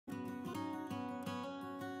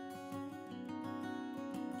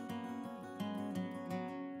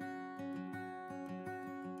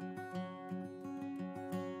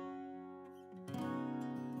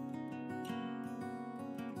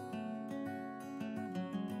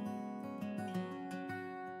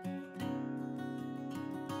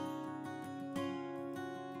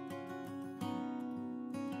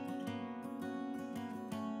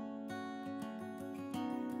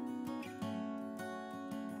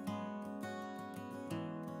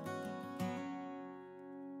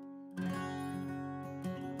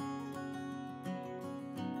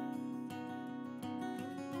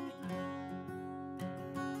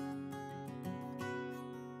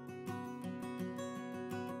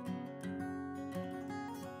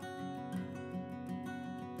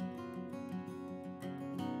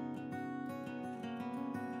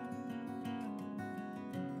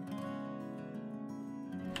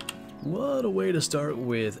What a way to start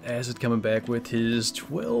with Acid coming back with his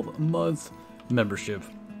 12-month membership.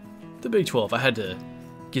 The Big 12. I had to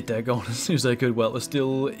get that going as soon as I could while it was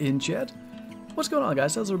still in chat. What's going on,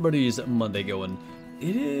 guys? How's everybody's Monday going?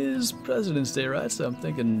 It is President's Day, right? So I'm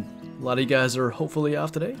thinking a lot of you guys are hopefully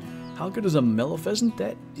off today. How good is a mellow pheasant?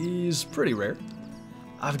 That is pretty rare.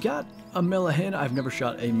 I've got a mellow hen. I've never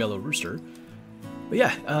shot a mellow rooster. But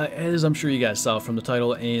yeah, as I'm sure you guys saw from the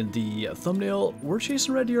title and the thumbnail, we're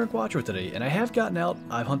chasing red deer and Cuatro today, and I have gotten out,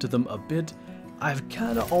 I've hunted them a bit. I've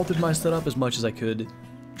kind of altered my setup as much as I could,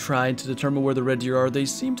 trying to determine where the red deer are. They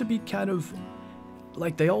seem to be kind of,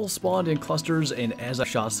 like they all spawned in clusters, and as I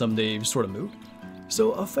shot some, they've sort of moved.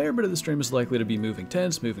 So a fair bit of the stream is likely to be moving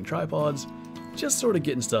tents, moving tripods, just sort of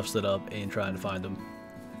getting stuff set up and trying to find them.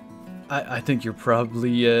 I think you're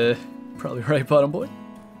probably right, Bottom Boy.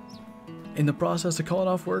 In the process of calling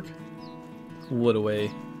off work, what a way.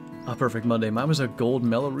 A perfect Monday. Mine was a gold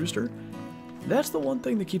mellow rooster. That's the one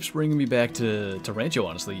thing that keeps bringing me back to Rancho,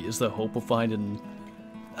 honestly, is the hope of finding,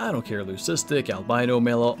 I don't care, leucistic, albino,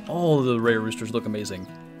 mellow, all of the rare roosters look amazing.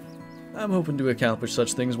 I'm hoping to accomplish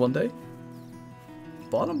such things one day.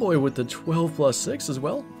 Bottom Boy with the 12+6 as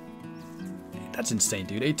well. That's insane,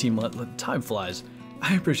 dude. 18 months. Time flies.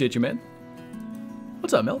 I appreciate you, man.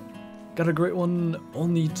 What's up, Mel? Got a great one,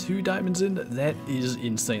 only 2 diamonds in. That is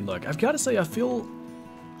insane luck. I've got to say, I feel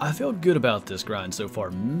good about this grind so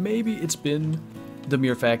far. Maybe it's been the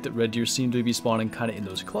mere fact that red deer seem to be spawning kind of in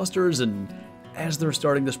those clusters, and as they're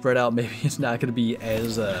starting to spread out, maybe it's not going to be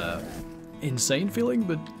as insane feeling,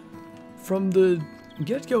 but from the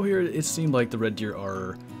get-go here, it seemed like the red deer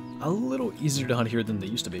are a little easier to hunt here than they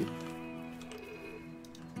used to be.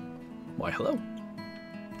 Why, hello.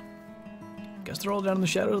 Guess they're all down in the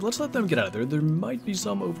shadows. Let's let them get out of there. There might be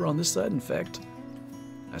some over on this side. In fact,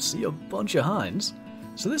 I see a bunch of hinds.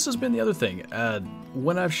 So this has been the other thing.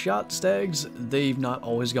 When I've shot stags, they've not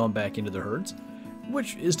always gone back into their herds,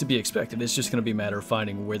 which is to be expected. It's just going to be a matter of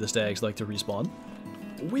finding where the stags like to respawn.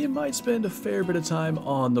 We might spend a fair bit of time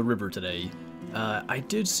on the river today. I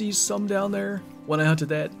did see some down there when I hunted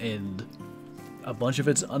that, and a bunch of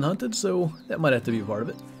it's unhunted, so that might have to be a part of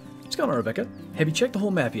it. What's going on, Rebecca? Have you checked the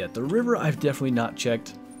whole map yet? The river I've definitely not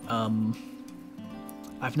checked.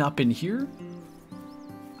 I've not been here.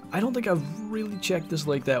 I don't think I've really checked this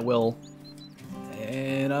lake that well.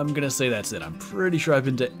 And I'm gonna say that's it. I'm pretty sure I've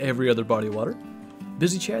been to every other body of water.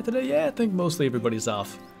 Busy chat today? Yeah, I think mostly everybody's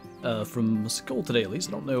off from school today at least.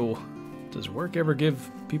 I don't know. Does work ever give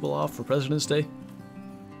people off for President's Day?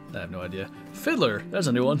 I have no idea. Fiddler! That's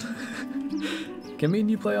a new one. Can me and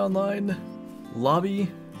you play online? Lobby?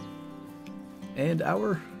 And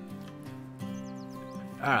hour?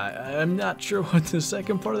 Alright, I'm not sure what the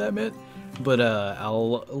second part of that meant, but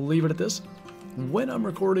I'll leave it at this. When I'm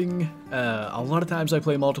recording, a lot of times I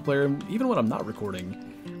play multiplayer, and even when I'm not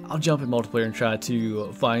recording, I'll jump in multiplayer and try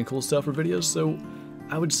to find cool stuff for videos, so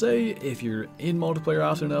I would say if you're in multiplayer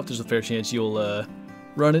often enough, there's a fair chance you'll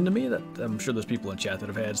run into me. I'm sure there's people in chat that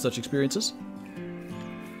have had such experiences.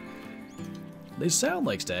 They sound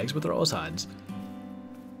like stags, but they're always hinds.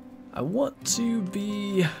 I want to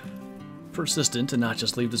be persistent and not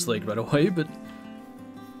just leave this lake right away, but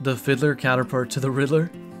the fiddler counterpart to the Riddler.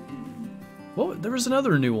 Well, there was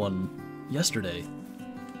another new one yesterday.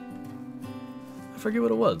 I forget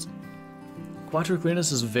what it was. Cuatro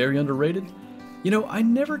Colinas is very underrated. You know, I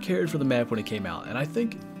never cared for the map when it came out, and I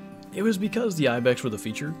think it was because the ibex were the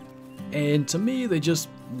feature. And to me, they just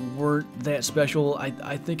weren't that special.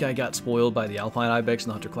 I think I got spoiled by the Alpine ibex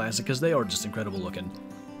and the Hunter Classic because they are just incredible looking.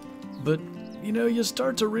 But, you know, you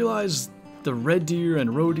start to realize the red deer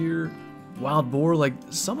and roe deer, wild boar, like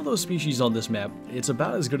some of those species on this map, it's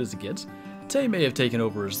about as good as it gets. Tay may have taken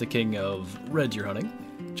over as the king of red deer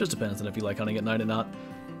hunting. Just depends on if you like hunting at night or not.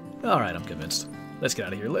 Alright, I'm convinced. Let's get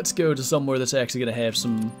out of here. Let's go to somewhere that's actually going to have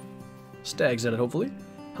some stags at it, hopefully.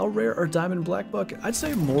 How rare are diamond and black buck? I'd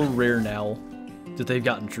say more rare now that they've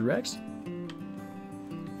gotten Truex.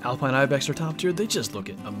 Alpine ibex are top tier. They just look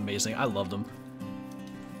amazing. I love them.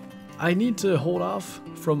 I need to hold off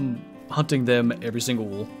from hunting them every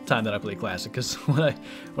single time that I play Classic, because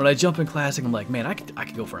when I jump in Classic, I'm like, man, I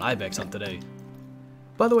could go for an ibex hunt today.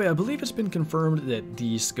 By the way, I believe it's been confirmed that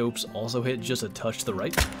the scopes also hit just a touch to the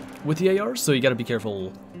right with the ARs, so you gotta be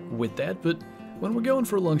careful with that, but when we're going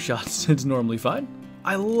for long shots, it's normally fine.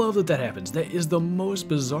 I love that that happens. That is the most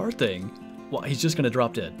bizarre thing. Well, he's just gonna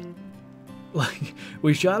drop dead. Like,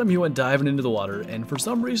 we shot him, he went diving into the water, and for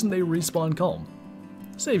some reason they respawn calm.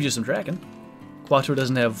 Saves you some tracking. Cuatro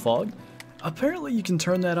doesn't have fog. Apparently you can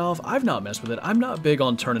turn that off. I've not messed with it. I'm not big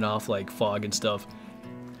on turning off like fog and stuff.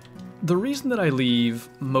 The reason that I leave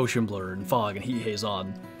motion blur and fog and heat haze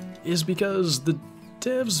on is because the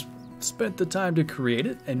devs spent the time to create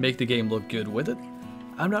it and make the game look good with it.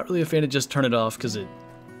 I'm not really a fan of just turn it off because it,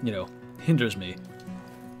 you know, hinders me.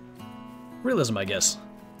 Realism, I guess.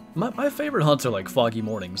 My favorite hunts are like foggy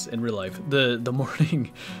mornings in real life. The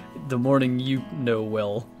morning you know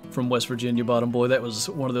well from West Virginia, Bottom Boy, that was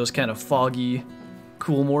one of those kind of foggy,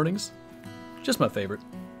 cool mornings. Just my favorite.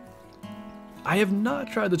 I have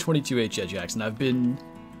not tried the 22H yet, Jackson. I've been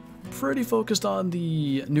pretty focused on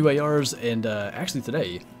the new ARs, and actually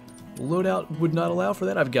today, loadout would not allow for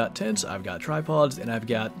that. I've got tents, I've got tripods, and I've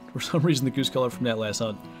got, for some reason, the goose color from that last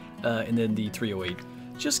hunt, and then the 308.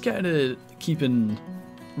 Just kind of keeping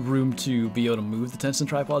room to be able to move the tents and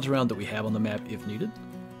tripods around that we have on the map if needed.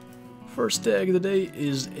 First tag of the day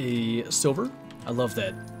is a silver. I love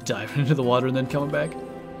that, diving into the water and then coming back.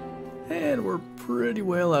 And we're pretty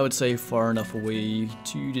well, I would say, far enough away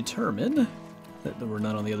to determine that we're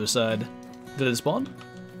not on the other side. Did it spawn?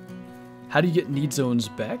 How do you get need zones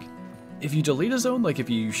back? If you delete a zone, like if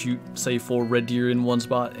you shoot, say, 4 red deer in one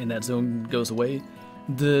spot and that zone goes away,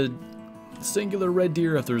 the singular red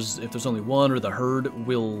deer, if there's only one, or the herd,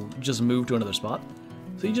 will just move to another spot.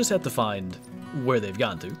 So you just have to find where they've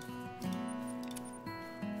gone to.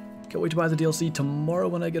 Can't wait to buy the DLC tomorrow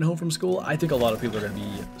when I get home from school. I think a lot of people are going to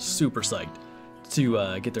be super psyched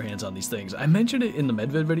to get their hands on these things. I mentioned it in the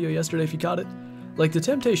medvid video yesterday if you caught it. Like the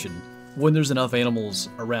temptation, when there's enough animals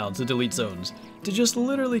around to delete zones, to just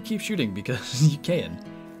literally keep shooting because you can.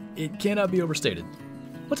 It cannot be overstated.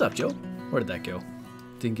 What's up, Joe? Where did that go?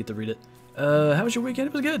 Didn't get to read it. How was your weekend?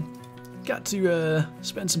 It was good. Got to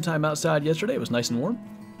spend some time outside yesterday. It was nice and warm.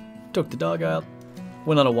 Took the dog out.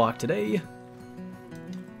 Went on a walk today.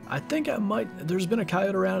 I think I might, there's been a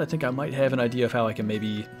coyote around. I think I might have an idea of how I can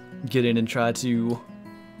maybe get in and try to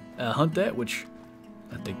hunt that, which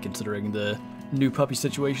I think, considering the new puppy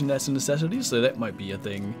situation, that's a necessity, so that might be a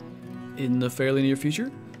thing in the fairly near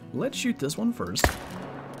future. Let's shoot this one first,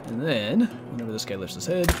 and then whenever this guy lifts his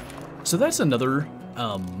head. So that's another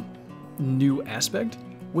new aspect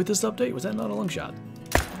with this update. Was that not a long shot?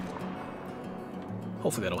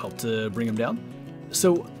 Hopefully that'll help to bring him down.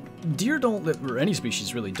 So deer don't lift, or any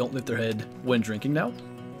species really, don't lift their head when drinking now.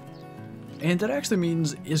 And that actually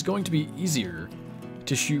means it's going to be easier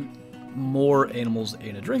to shoot more animals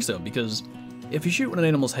in a drink zone, because if you shoot when an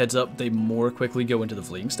animal's head's up, they more quickly go into the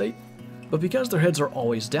fleeing state. But because their heads are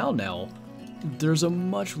always down now, there's a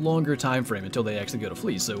much longer time frame until they actually go to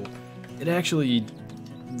flee. So it actually,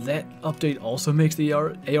 that update also makes the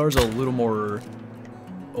ARs a little more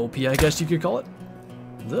OP, I guess you could call it.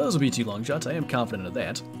 Those will be 2 long shots, I am confident of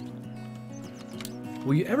that.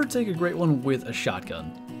 Will you ever take a great one with a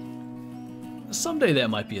shotgun? Someday that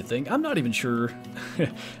might be a thing. I'm not even sure.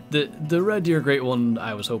 the red deer great one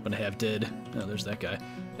I was hoping to have dead. Oh, there's that guy.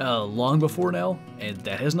 Long before now, and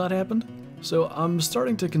that has not happened. So I'm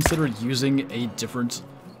starting to consider using a different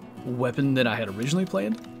weapon than I had originally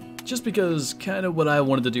planned, just because kind of what I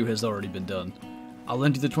wanted to do has already been done. I'll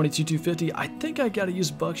lend you the 22-250. I think I gotta use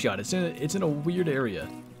buckshot. It's in a weird area.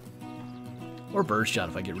 Or birdshot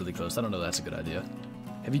if I get really close. I don't know, that's a good idea.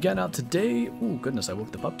 Have you gotten out today? Ooh, goodness, I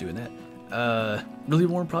woke the pup doing that. Really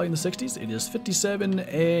warm, probably in the 60s. It is 57,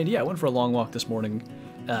 and yeah, I went for a long walk this morning.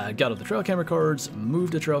 Got all the trail camera cards,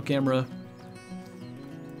 moved a trail camera,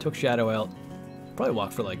 took Shadow out. Probably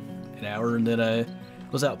walked for like an hour, and then I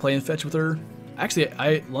was out playing fetch with her. Actually, I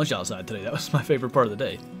ate lunch outside today. That was my favorite part of the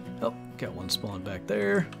day. Oh, got one spawn back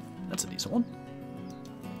there. That's a decent one.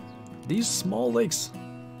 These small lakes.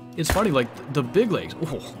 It's funny, like, the big lakes.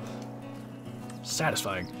 Oh,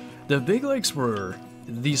 satisfying. The big lakes were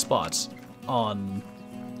these spots on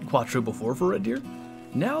Cuatro before for red deer.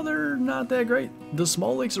 Now they're not that great. The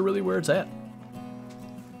small lakes are really where it's at.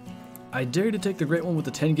 I dare you to take the great one with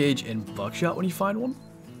the 10 gauge and buckshot when you find one.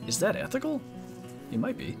 Is that ethical? It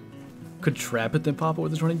might be. Could trap it then pop it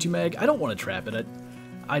with the 22 mag. I don't want to trap it.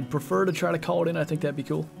 I'd prefer to try to call it in. I think that'd be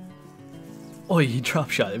cool. Oi, he drop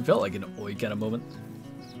shot. It felt like an oi kind of moment.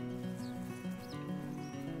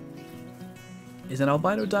 Is an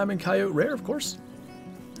albino diamond coyote rare? Of course.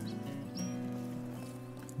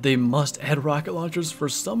 They must add rocket launchers for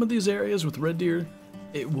some of these areas with red deer.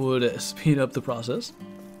 It would speed up the process.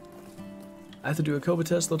 I have to do a COVID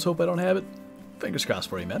test. Let's hope I don't have it. Fingers crossed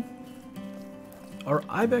for you, man. Are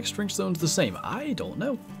ibex drink zones the same? I don't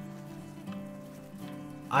know.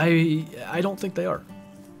 I don't think they are.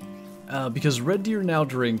 Because red deer now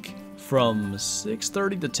drink from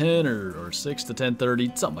 6:30 to 10 or 6 to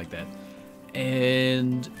 10:30, something like that.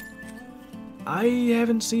 And I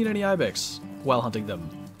haven't seen any ibex while hunting them.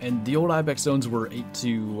 And the old ibex zones were 8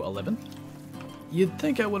 to 11. You'd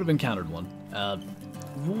think I would have encountered one.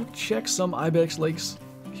 We'll check some ibex lakes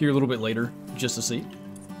here a little bit later just to see.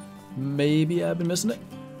 Maybe I've been missing it.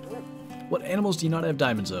 What animals do you not have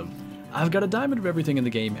diamonds of? I've got a diamond of everything in the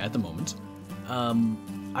game at the moment.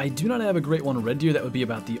 I do not have a great one red deer. That would be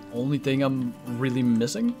about the only thing I'm really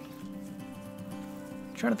missing.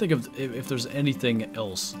 Trying to think of if there's anything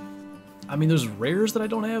else. I mean, there's rares that I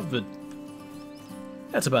don't have, but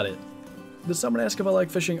that's about it. Did someone ask if I like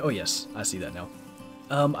fishing? Oh yes, I see that now.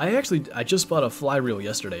 I just bought a fly reel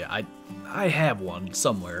yesterday. I have one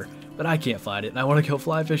somewhere, but I can't find it, and I want to go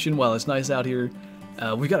fly fishing while it's nice out here.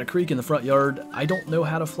 We've got a creek in the front yard. I don't know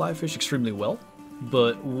how to fly fish extremely well,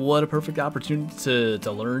 but what a perfect opportunity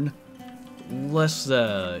to learn. Less,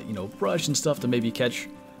 you know, brush and stuff to maybe catch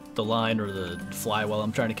the line or the fly while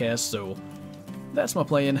I'm trying to cast, so that's my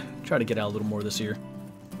plan. Try to get out a little more this year.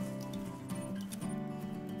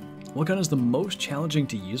 What gun is the most challenging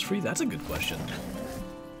to use for you? That's a good question.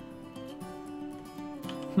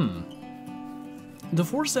 The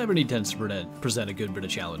 470 tends to present a good bit of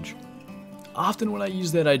challenge. Often when I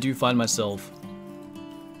use that, I do find myself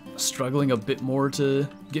struggling a bit more to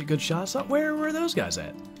get good shots. Where are those guys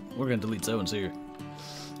at? We're going to delete zones here.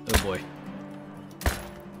 Oh boy.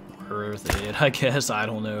 Worth it, I guess. I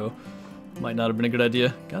don't know. Might not have been a good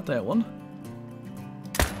idea. Got that one.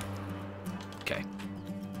 Okay.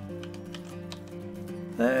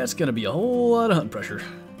 That's going to be a whole lot of hunt pressure.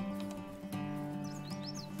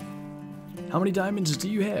 How many diamonds do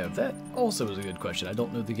you have? That also is a good question. I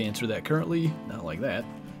don't know the answer to that currently. Not like that.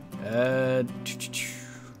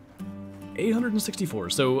 864.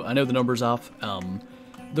 So I know the number's off.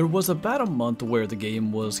 There was about a month where the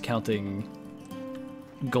game was counting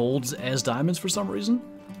golds as diamonds for some reason.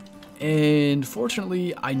 And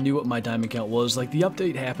fortunately, I knew what my diamond count was. Like, the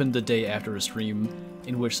update happened the day after a stream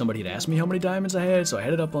in which somebody had asked me how many diamonds I had, so I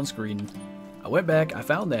had it up on screen. I went back, I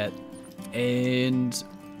found that, and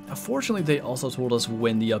fortunately, they also told us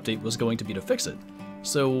when the update was going to be to fix it.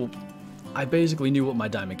 So I basically knew what my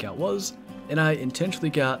diamond count was, and I intentionally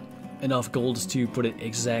got enough golds to put it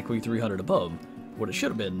exactly 300 above what it should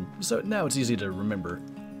have been, so now it's easy to remember.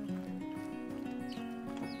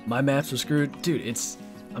 My maps are screwed. Dude,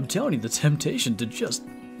 I'm telling you, the temptation to just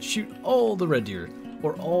shoot all the red deer,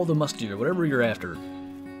 or all the musk deer, whatever you're after,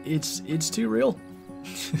 it's too real.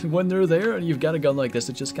 When they're there and you've got a gun like this,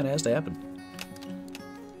 it just kind of has to happen.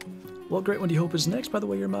 What great one do you hope is next? By the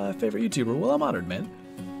way, you're my favorite YouTuber. Well, I'm honored, man.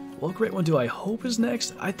 What great one do I hope is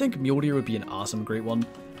next? I think mule deer would be an awesome great one.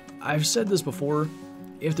 I've said this before.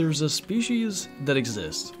 If there's a species that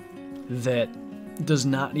exists that does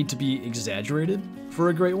not need to be exaggerated for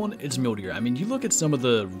a great one, it's mule deer. I mean, you look at some of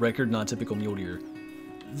the record non-typical mule deer,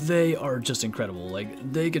 they are just incredible.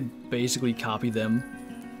 Like, they could basically copy them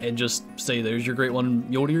and just say, there's your great one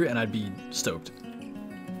mule deer, and I'd be stoked.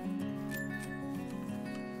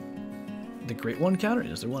 The great one counter?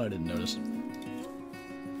 Is there one I didn't notice?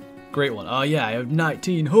 Great one. Oh yeah, I have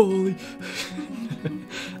 19. Holy.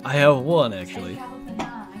 I have one actually.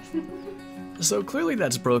 So clearly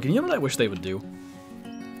that's broken. You know what I wish they would do?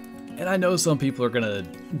 And I know some people are gonna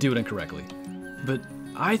do it incorrectly, but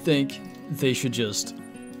I think they should just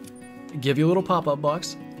give you a little pop-up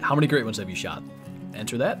box. How many great ones have you shot?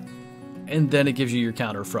 Enter that, and then it gives you your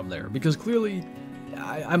counter from there. Because clearly,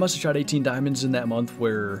 I must have shot 18 diamonds in that month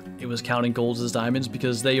where it was counting golds as diamonds,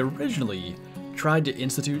 because they originally tried to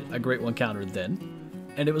institute a great one counter then,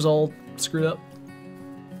 and it was all screwed up.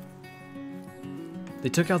 They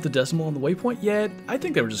took out the decimal on the waypoint? Yeah, I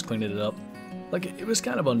think they were just cleaning it up. Like, it was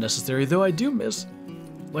kind of unnecessary, though I do miss,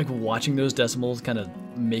 like, watching those decimals kind of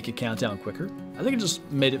make a countdown quicker. I think it just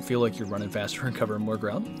made it feel like you're running faster and covering more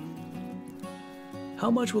ground. How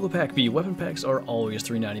much will the pack be? Weapon packs are always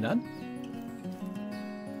 $3.99.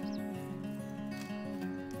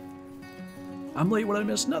 I'm late, what did I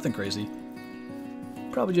miss? Nothing crazy.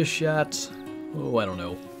 Probably just shot, oh, I don't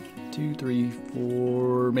know, 2, 3,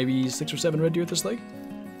 4, maybe 6 or 7 red deer at this lake.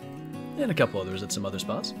 And a couple others at some other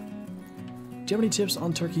spots. Do you have any tips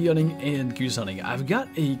on turkey hunting and goose hunting? I've got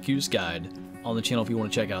a goose guide on the channel if you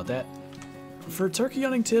want to check out that. For turkey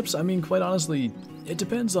hunting tips, I mean, quite honestly, it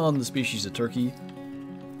depends on the species of turkey.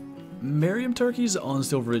 Merriam turkeys on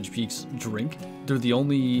Silver Ridge Peaks drink. They're the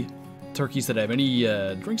only turkeys that have any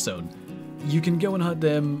drink zone. You can go and hunt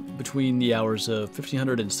them between the hours of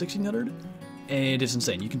 1500 and 1600, and it's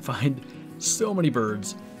insane. You can find so many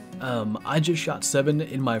birds. I just shot 7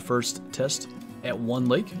 in my first test at one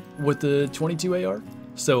lake with the 22 AR,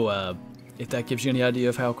 so if that gives you any idea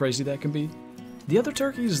of how crazy that can be. The other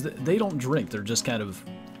turkeys, they don't drink. They're just kind of,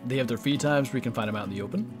 they have their feed times where you can find them out in the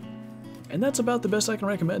open, and that's about the best I can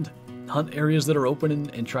recommend. Hunt areas that are open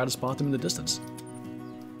and try to spot them in the distance.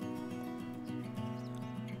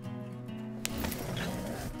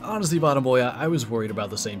 honestly, Bottom Boy, I was worried about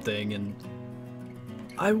the same thing, and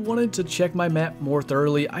I wanted to check my map more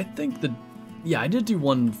thoroughly. I think that, yeah, I did do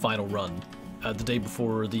one final run the day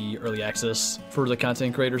before the early access for the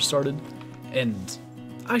content creators started, and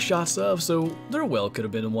I shot stuff, so there well could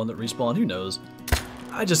have been one that respawned, who knows.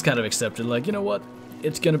 I just kind of accepted, like, you know what,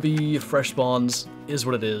 it's gonna be fresh spawns, is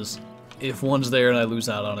what it is. If one's there and I lose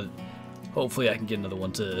out on it, hopefully I can get another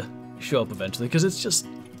one to show up eventually, because it's just,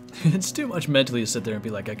 it's too much mentally to sit there and be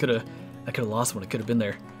like, I could have lost one, it could have been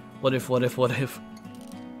there. What if?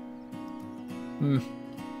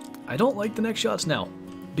 I don't like the next shots now,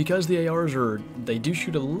 because the ARs they do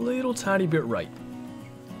shoot a little tiny bit right.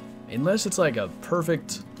 Unless it's like a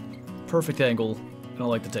perfect angle, I don't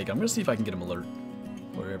like to take it. I'm gonna see if I can get him alert.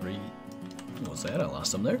 Wherever he, what's that? I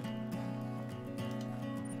lost him there.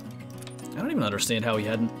 I don't even understand how he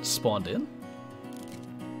hadn't spawned in.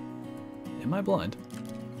 Am I blind?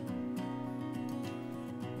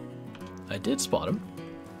 I did spot him.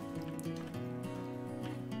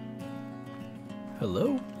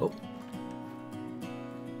 Hello? Oh.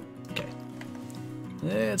 Okay.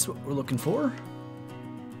 That's what we're looking for.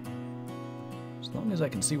 As long as I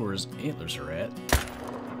can see where his antlers are at.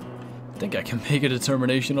 I think I can make a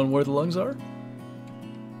determination on where the lungs are.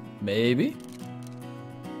 Maybe.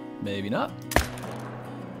 Maybe not.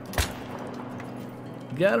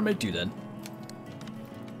 Gotta make do then.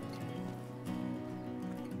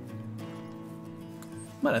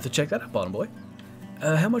 Might have to check that out, Bottom Boy.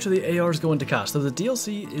 How much are the ARs going to cost? So the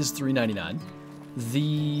DLC is $3.99.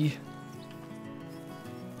 The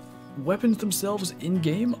weapons themselves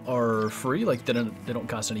in-game are free, like they don't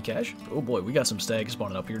cost any cash. Oh boy, we got some stags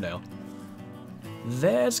spawning up here now.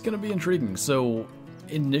 That's gonna be intriguing. So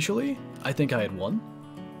initially, I think I had one.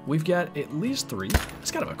 We've got at least 3.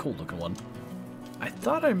 It's kind of a cool looking one. I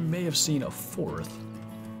thought I may have seen a 4th.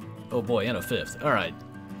 Oh boy, and a 5th. Alright.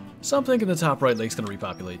 So I'm thinking the top right leg's gonna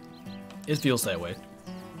repopulate. It feels that way.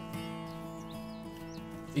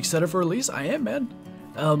 Excited for release? I am, man.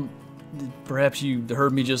 Perhaps you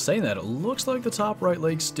heard me just saying that. It looks like the top right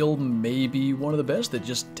leg still may be one of the best. It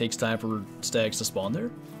just takes time for stags to spawn there.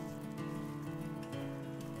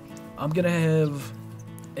 I'm gonna have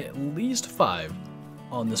at least 5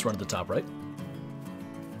 on this run at the top right.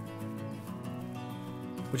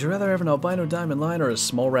 Would you rather have an albino diamond lion or a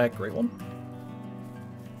small rat great one?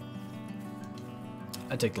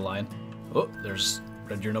 I'd take the lion. Oh, there's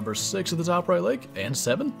red deer number 6 at the top right leg, and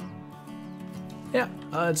 7. Yeah,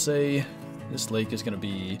 I'd say this lake is going to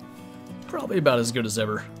be probably about as good as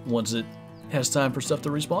ever once it has time for stuff to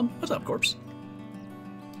respawn. What's up, corpse?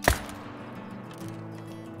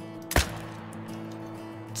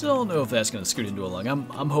 Don't know if that's going to scoot into a lung.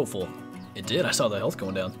 I'm hopeful. It did. I saw the health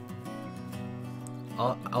going down.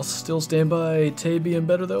 I'll still stand by Tay being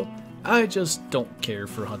better, though. I just don't care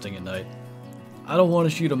for hunting at night. I don't want to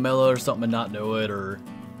shoot a Mela or something and not know it or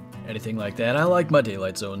anything like that. I like my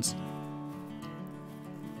daylight zones.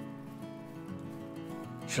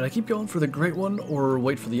 Should I keep going for the great one or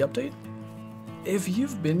wait for the update? If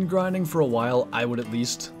you've been grinding for a while, I would at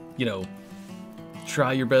least, you know,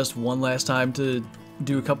 try your best one last time to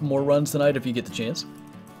do a couple more runs tonight if you get the chance.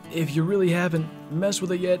 If you really haven't messed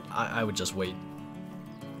with it yet, I would just wait.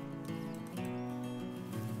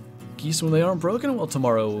 Geese when they aren't broken? Well,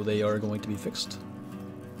 tomorrow they are going to be fixed.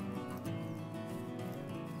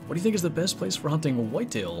 What do you think is the best place for hunting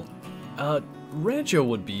whitetail? Rancho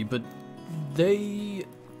would be, but they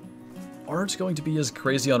aren't going to be as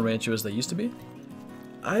crazy on Rancho as they used to be.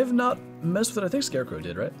 I have not messed with it. I think Scarecrow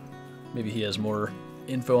did, right? Maybe he has more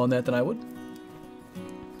info on that than I would.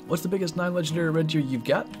 What's the biggest 9 legendary red deer you've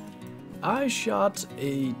got? I shot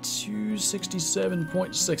a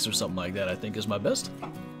 267.6 or something like that, I think is my best.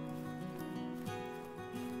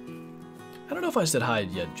 I don't know if I said hi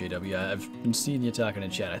yet, JW. I've been seeing you talking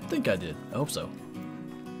in chat. I think I did. I hope so.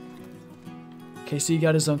 KC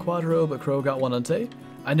got his on Quattro, but Crow got one on Tay.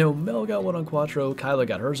 I know Mel got one on Quattro. Kyla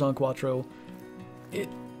got hers on Quattro.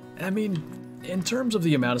 I mean, in terms of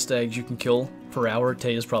the amount of stags you can kill per hour,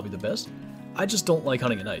 Tay is probably the best. I just don't like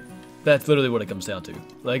hunting at night. That's literally what it comes down to.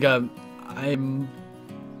 Like, I'm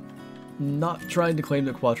not trying to claim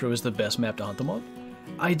that Quattro is the best map to hunt them on.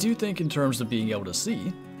 I do think in terms of being able to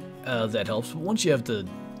see, that helps. Once you have the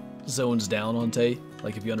zones down on Tay,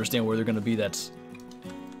 like if you understand where they're going to be, that's...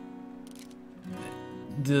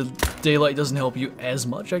 The daylight doesn't help you as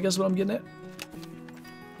much, I guess what I'm getting at.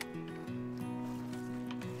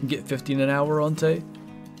 Get 15 an hour on Tay.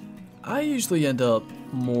 I usually end up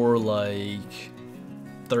more like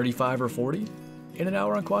 35 or 40 in an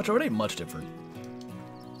hour on Quattro. It ain't much different.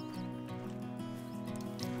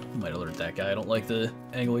 Might alert that guy. I don't like the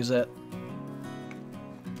angle he's at.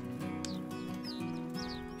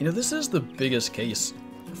 You know, this is the biggest case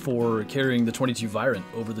for carrying the 22 Virant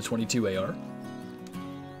over the 22 AR.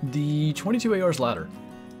 The 22 AR is louder.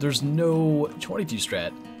 There's no 22 strat,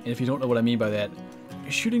 and if you don't know what I mean by that,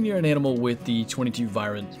 shooting near an animal with the 22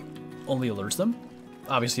 Virant only alerts them.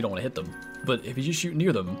 Obviously you don't want to hit them, but if you just shoot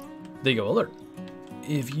near them, they go alert.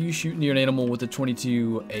 If you shoot near an animal with the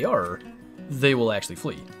 22 AR, they will actually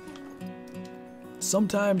flee.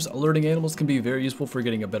 Sometimes alerting animals can be very useful for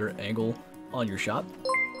getting a better angle on your shot.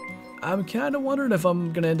 I'm kind of wondering if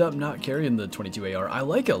I'm going to end up not carrying the 22 AR. I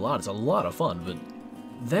like it a lot, it's a lot of fun, but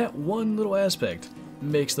that one little aspect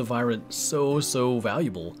makes the Virant so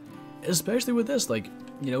valuable. Especially with this, like,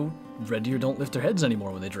 you know, red deer don't lift their heads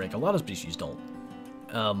anymore when they drink. A lot of species don't.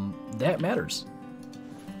 That matters.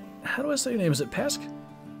 How do I say your name? Is it Pask?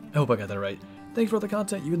 I hope I got that right. Thanks for all the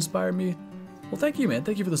content. You inspired me. Well, thank you, man.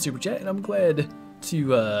 Thank you for the super chat, and I'm glad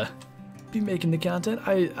to be making the content.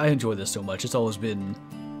 I enjoy this so much. It's always been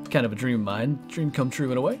kind of a dream of mine. Dream come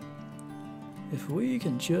true in a way. If we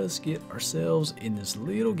can just get ourselves in this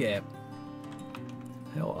little gap.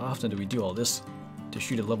 How often do we do all this to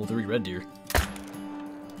shoot a level 3 red deer?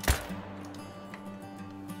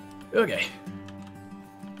 Okay.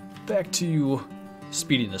 Back to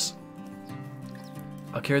speediness.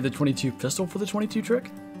 I'll carry the 22 pistol for the 22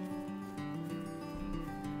 trick.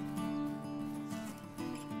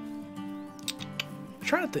 I'm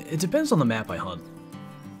trying to think. It depends on the map I hunt.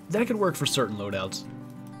 That could work for certain loadouts.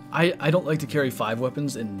 I don't like to carry 5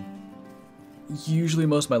 weapons, and usually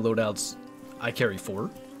most of my loadouts I carry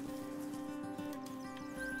 4.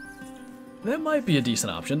 That might be a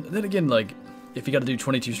decent option. Then again, like, if you gotta do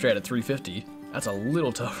 22 strat at 350, that's a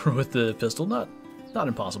little tougher with the pistol. Not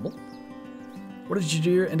impossible. What did your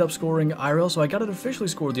deer end up scoring IRL? So I got it officially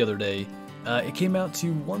scored the other day. It came out to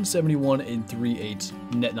 171 and 3/8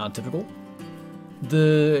 net non-typical.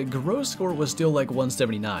 The gross score was still like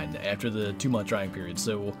 179 after the 2-month drying period.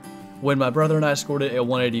 So when my brother and I scored it at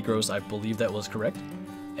 180 gross, I believe that was correct.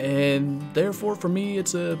 And therefore, for me,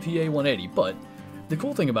 it's a PA 180. But the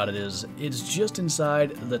cool thing about it is, it's just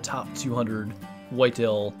inside the top 200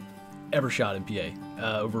 whitetail ever shot in PA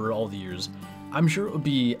over all the years. I'm sure it would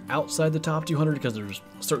be outside the top 200 because there's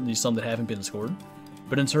certainly some that haven't been scored.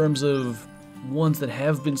 But in terms of ones that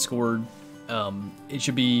have been scored, it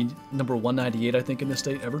should be number 198, I think, in the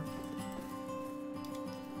state ever.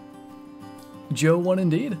 Joe won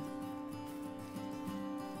indeed.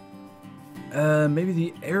 Maybe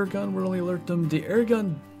the air gun will only alert them. The air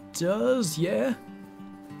gun does, yeah.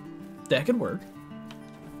 That could work.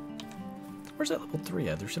 Where's that level 3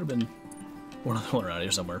 at? There should have been one other one around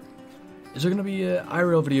here somewhere. Is there going to be an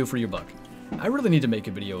IRL video for your buck? I really need to make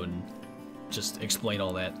a video and just explain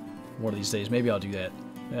all that one of these days. Maybe I'll do that.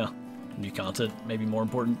 Yeah, new content, maybe more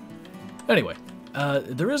important. Anyway,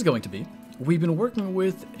 there is going to be. We've been working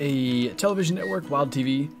with a television network, Wild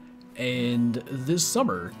TV, and this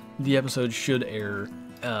summer the episode should air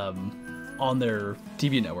on their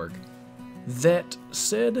TV network. That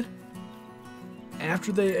said,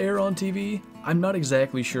 after they air on TV, I'm not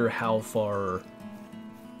exactly sure how far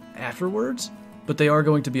afterwards, but they are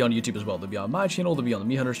going to be on YouTube as well. They'll be on my channel, they'll be on the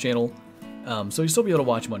Meat Hunters channel, so you'll still be able to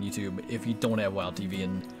watch them on YouTube if you don't have Wild TV.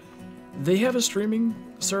 And they have a streaming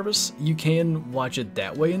service. You can watch it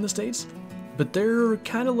that way in the States, but they're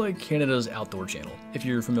kind of like Canada's Outdoor channel, if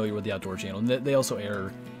you're familiar with the Outdoor channel. And they also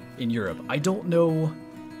air in Europe. I don't know,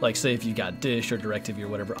 like, say if you got Dish or DirecTV or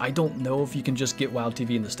whatever, I don't know if you can just get Wild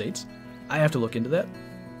TV in the States. I have to look into that.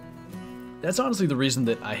 That's honestly the reason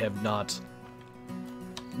that I have not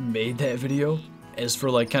made that video, as for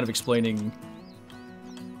like kind of explaining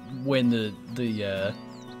when the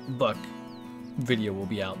buck video will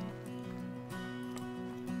be out.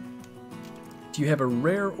 Do you have a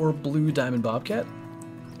rare or blue diamond bobcat?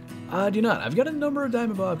 I do not. I've got a number of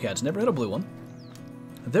diamond bobcats, never had a blue one.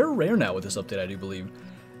 They're rare now with this update, I do believe.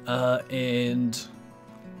 And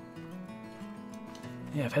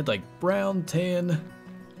yeah, I've had like brown, tan,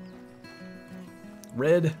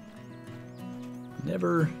 red.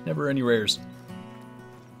 Never any rares.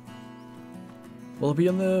 Will it be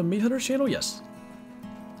on the Meat Hunters channel? Yes.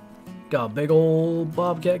 Got a big old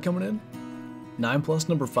bobcat coming in. 9+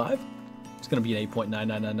 number 5. It's gonna be an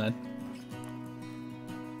 8.9999.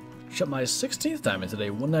 Shot my 16th diamond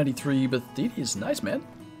today, 193, but is nice, man.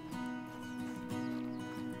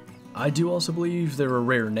 I do also believe they're a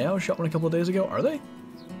rare now. Shot one a couple of days ago. Are they?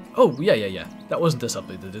 Oh, yeah. That wasn't this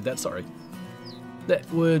update that did that, sorry. That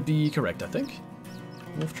would be correct, I think.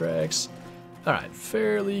 Wolf tracks. Alright,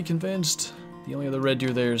 fairly convinced. The only other red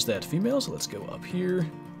deer there is that female, so let's go up here.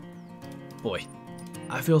 Boy,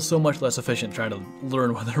 I feel so much less efficient trying to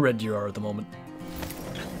learn where the red deer are at the moment.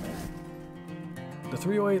 The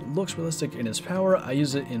 308 looks realistic in its power. I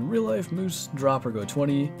use it in real life. Moose, drop, or go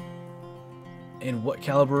 20. And what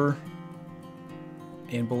caliber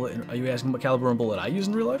and bullet? Are you asking what caliber and bullet I use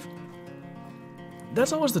in real life?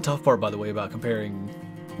 That's always the tough part, by the way, about comparing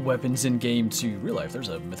weapons in game to real life. There's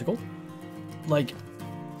a mythical. Like,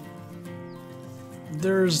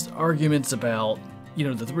 there's arguments about, you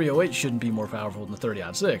know, the 308 shouldn't be more powerful than the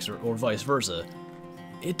 30-06 or vice versa.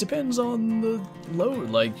 It depends on the load.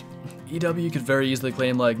 Like, EW could very easily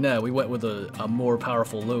claim, like, nah, we went with a more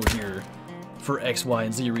powerful load here for X, Y,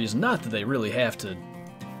 and Z reason. Not that they really have to,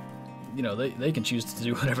 you know, they can choose to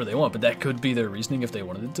do whatever they want, but that could be their reasoning if they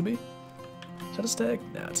wanted it to be. Is that a stag?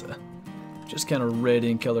 Nah, it's a just kind of red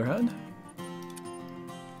in color, huh?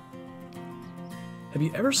 Have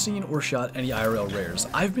you ever seen or shot any IRL rares?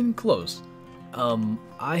 I've been close.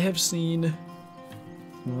 I have seen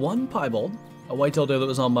one piebald, a white-tailed doe that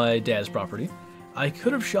was on my dad's property. I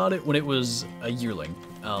could have shot it when it was a yearling.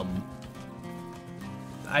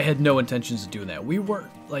 I had no intentions of doing that. We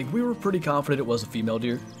were pretty confident it was a female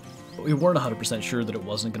deer, but we weren't 100% sure that it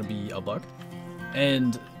wasn't going to be a buck.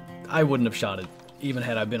 And I wouldn't have shot it, even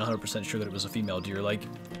had I been 100% sure that it was a female deer. Like,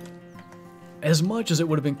 as much as it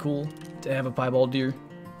would have been cool to have a piebald deer,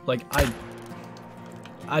 like,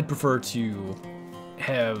 I'd prefer to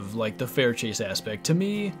have, like, the fair chase aspect. To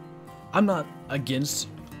me, I'm not against,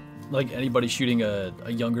 like, anybody shooting a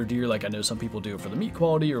younger deer. Like, I know some people do it for the meat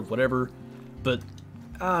quality or whatever, but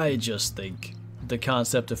I just think the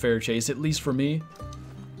concept of fair chase, at least for me,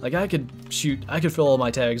 like, I could fill all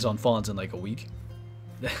my tags on fawns in, like, a week.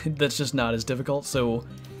 That's just not as difficult. So,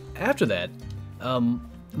 after that,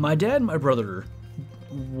 my dad and my brother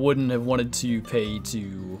wouldn't have wanted to pay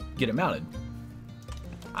to get it mounted.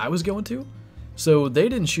 I was going to, so they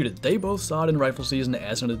didn't shoot it. They both saw it in rifle season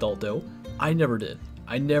as an adult doe. I never did.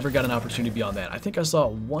 I never got an opportunity beyond that. I think I saw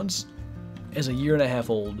it once as a 1.5 years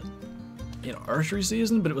old in archery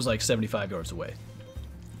season, but it was like 75 yards away.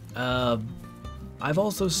 I've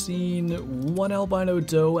also seen 1 albino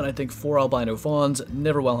doe and I think 4 albino fawns,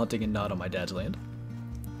 never while hunting and not on my dad's land.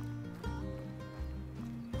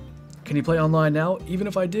 Can you play online now? Even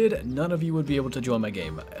if I did, none of you would be able to join my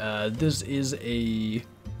game. This is a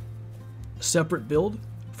separate build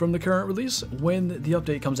from the current release. When the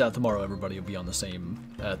update comes out tomorrow, everybody will be on the same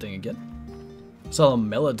thing again. Saw a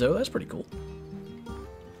Mela doe, that's pretty cool.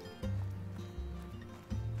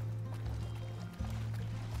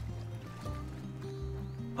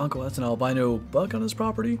 Uncle, that's an albino buck on his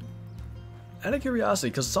property? Out of curiosity,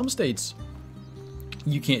 because some states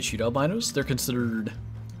you can't shoot albinos. They're considered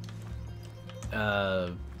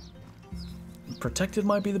protected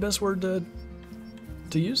might be the best word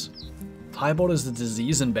to use. Piebald is the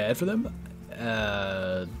disease and bad for them.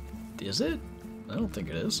 Is it? I don't think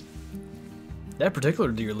it is. That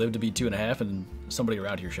particular deer lived to be 2.5 and somebody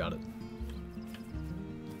around here shot it.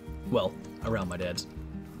 Well, around my dad's.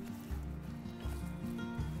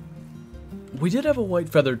 We did have a white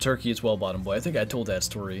feathered turkey as well, bottom boy. I think I told that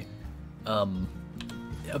story.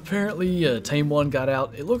 Apparently a tame one got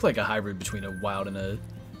out. It looked like a hybrid between a wild and a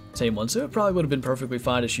tame one, so it probably would have been perfectly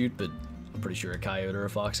fine to shoot, but I'm pretty sure a coyote or a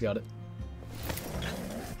fox got it.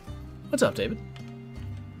 What's up, David?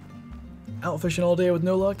 Out fishing all day with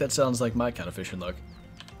no luck? That sounds like my kind of fishing luck.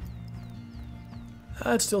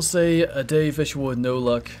 I'd still say a day fishing with no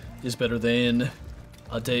luck is better than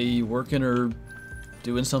a day working or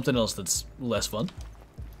doing something else that's less fun.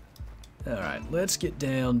 Alright, let's get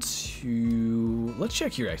down to... Let's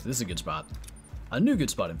check here, actually. This is a good spot. A new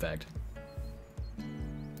good spot, in fact.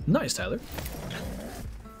 Nice, Tyler.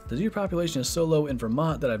 The deer population is so low in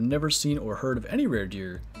Vermont that I've never seen or heard of any rare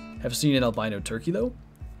deer. Have seen an albino turkey, though?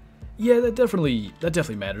 Yeah, that definitely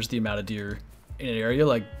matters, the amount of deer in an area.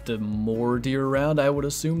 Like, the more deer around, I would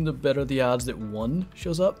assume the better the odds that one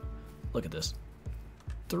shows up. Look at this.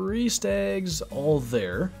 3 stags all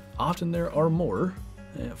there. Often there are more.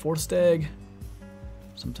 Yeah, 4th stag.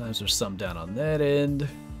 Sometimes there's some down on that end.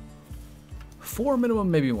 4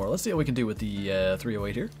 minimum, maybe more. Let's see what we can do with the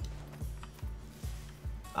 308 here.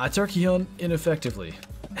 I turkey hunt ineffectively.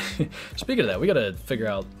 Speaking of that, we gotta figure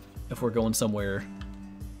out if we're going somewhere.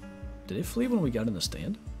 Did it flee when we got in the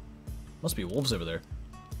stand? Must be wolves over there.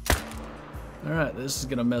 Alright, this is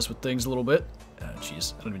gonna mess with things a little bit. Oh,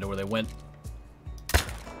 jeez. I don't even know where they went.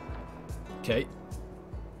 Okay.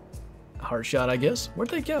 Heart shot, I guess. Where'd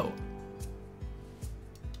they go?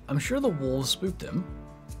 I'm sure the wolves spooked them.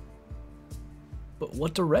 But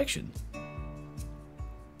what direction?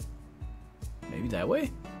 Maybe that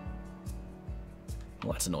way?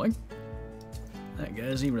 Well, that's annoying. That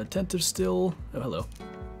guy's even attentive still. Oh, hello.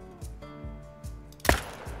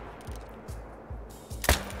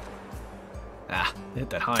 Ah. Hit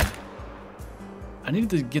that hind. I needed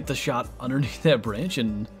to get the shot underneath that branch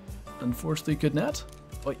and unfortunately could not.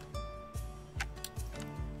 Wait.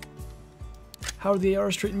 How are the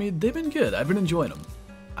ARs treating me? They've been good. I've been enjoying them.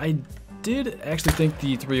 I did actually think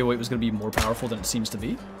the 308 was going to be more powerful than it seems to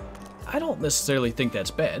be. I don't necessarily think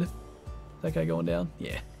that's bad. That guy going down?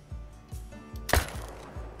 Yeah.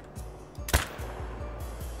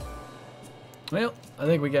 Well, I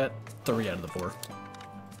think we got 3 out of the 4.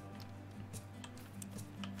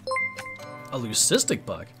 A leucistic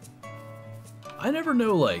bug? I never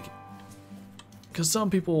know, like... Because some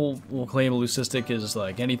people will claim a leucistic is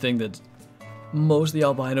like anything that's mostly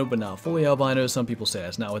albino, but not fully albino. Some people say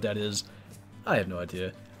that's not what that is. I have no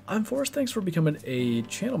idea. I'm Forrest. Thanks for becoming a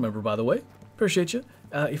channel member, by the way. Appreciate you.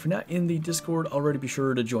 If you're not in the Discord already, be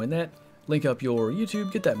sure to join that. Link up your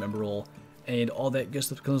YouTube, get that member roll, and all that good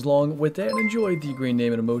stuff comes along with that. And enjoy the green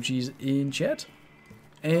name and emojis in chat.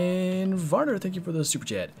 And Varner, thank you for the super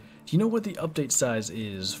chat. Do you know what the update size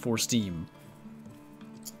is for Steam?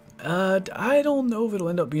 I don't know if it'll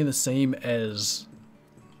end up being the same as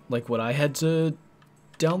like what I had to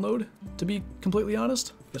download, to be completely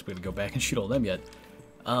honest. Guess we gotta go back and shoot all them yet.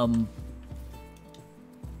 I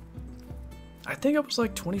think it was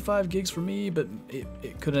like 25 gigs for me, but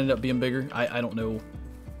it could end up being bigger. I don't know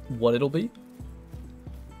what it'll be.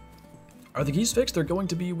 Are the geese fixed? They're going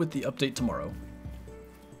to be with the update tomorrow.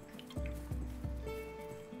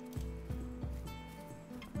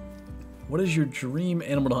 What is your dream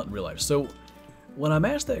animal to hunt in real life? So, when I'm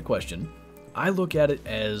asked that question, I look at it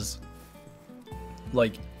as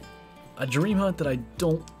like a dream hunt that I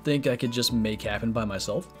don't think I could just make happen by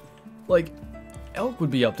myself. Like, elk would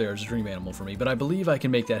be up there as a dream animal for me, but I believe I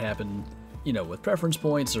can make that happen, you know, with preference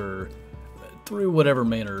points or through whatever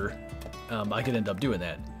manner I could end up doing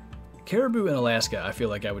that. Caribou in Alaska, I feel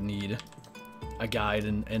like I would need a guide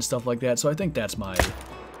and stuff like that, so I think that's my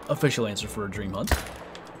official answer for a dream hunt.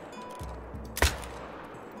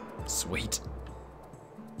 Sweet.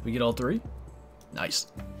 We get all 3? Nice.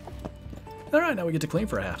 Alright, now we get to claim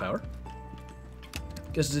for a half hour.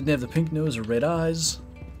 Guess it didn't have the pink nose or red eyes.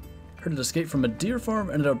 Heard it escaped from a deer farm,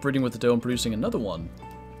 ended up breeding with the doe and producing another one.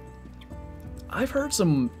 I've heard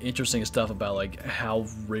some interesting stuff about like how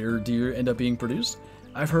rare deer end up being produced.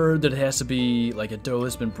 I've heard that it has to be like a doe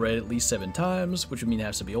that's been bred at least 7 times, which would mean it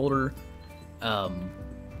has to be older.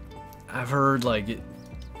 I've heard like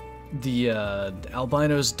the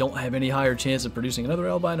albinos don't have any higher chance of producing another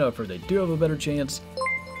albino. I've heard they do have a better chance.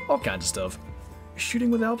 All kinds of stuff.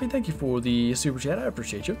 Shooting with Alfie, thank you for the super chat. I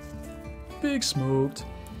appreciate you. Big smoked.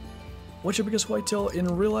 What's your biggest whitetail in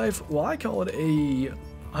real life? Well, I call it a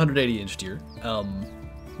 180-inch deer.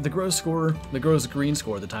 The gross green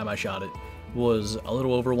score at the time I shot it was a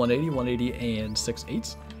little over 180 and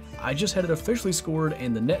 6/8. I just had it officially scored,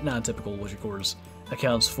 and the net non-typical, which of course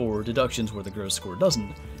accounts for deductions where the gross score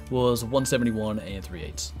doesn't, was 171 and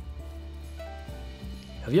 3/8.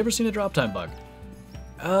 Have you ever seen a drop time bug?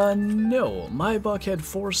 No. My buck had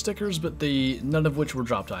 4 stickers, but none of which were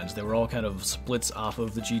drop times. They were all kind of splits off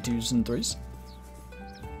of the G2s and 3s.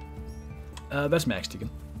 That's Max Tegan.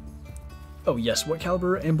 Oh yes, what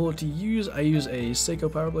caliber and bullet do you use? I use a Seiko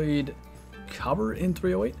Powerblade Cobber in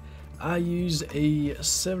 308. I use a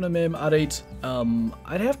 7mm Odd 8.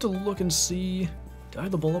 I'd have to look and see. Do I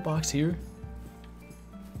have the bullet box here?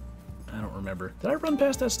 I don't remember. Did I run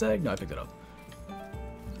past that stag? No, I picked it up.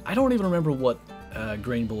 I don't even remember what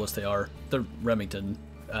grain bullets they are. They're Remington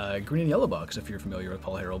green and yellow box, if you're familiar with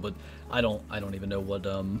Paul Harrell, but I don't even know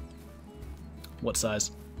what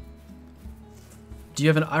size. Do you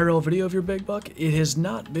have an IRL video of your big buck? It has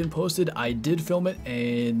not been posted. I did film it,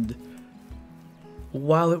 and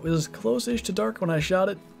while it was close-ish to dark when I shot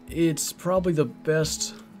it, it's probably the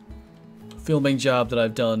best filming job that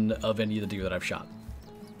I've done of any of the deer that I've shot.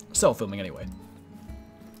 Self-filming, anyway.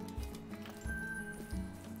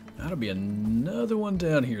 That'll be another one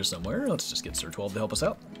down here somewhere. Let's just get Sir 12 to help us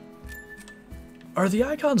out. Are the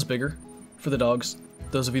icons bigger for the dogs?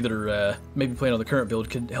 Those of you that are maybe playing on the current build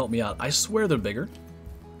could help me out. I swear they're bigger,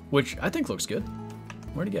 which I think looks good.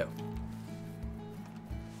 Where'd he go?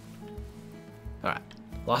 Alright,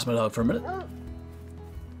 lost my dog for a minute.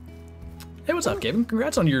 Hey, what's up, Kevin?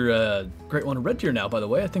 Congrats on your Great One Red Tier now, by the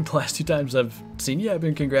way. I think the last 2 times I've seen you, I've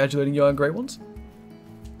been congratulating you on Great Ones.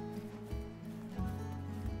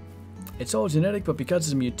 It's all genetic, but because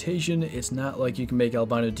it's a mutation, it's not like you can make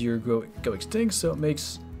albino deer go extinct, so it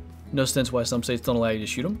makes no sense why some states don't allow you to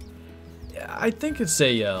shoot them. I think it's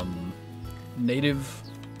a native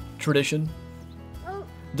tradition.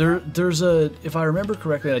 There's a, if I remember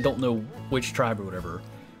correctly, I don't know which tribe or whatever,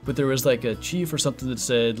 but there was like a chief or something that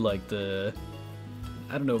said like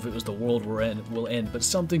I don't know if it was the world will end, but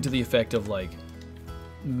something to the effect of like,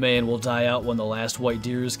 man will die out when the last white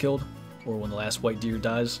deer is killed, or when the last white deer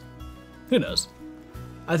dies. Who knows?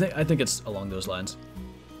 I think it's along those lines.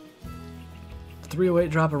 The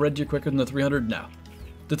 308 drop a red deer quicker than the 300? No.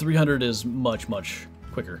 The 300 is much, much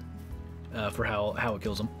quicker for how it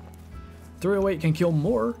kills them. 308 can kill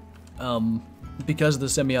more because of the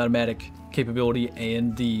semi-automatic capability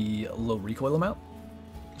and the low recoil amount.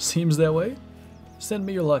 Seems that way. Send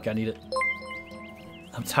me your luck, I need it.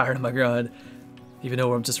 I'm tired of my grind. Even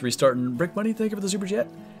though I'm just restarting. Brick Money, thank you for the super chat.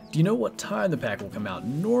 Do you know what time the pack will come out?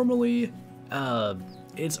 Normally,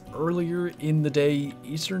 it's earlier in the day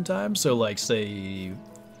Eastern time, so like say,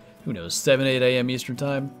 who knows, 7, 8 a.m. Eastern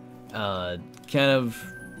time. Kind of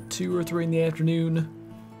 2 or 3 in the afternoon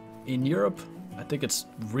in Europe. I think it's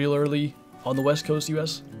real early on the West Coast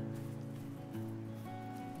US.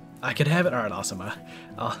 I could have it. Alright, awesome.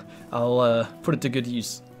 I'll put it to good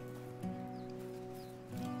use.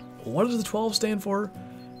 What does the 12 stand for?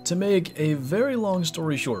 To make a very long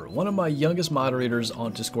story short, one of my youngest moderators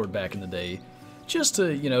on Discord back in the day, just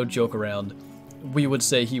to, you know, joke around, we would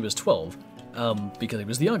say he was 12, because he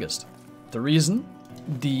was the youngest. The reason?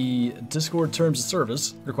 The Discord terms of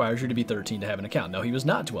service requires you to be 13 to have an account. Now, he was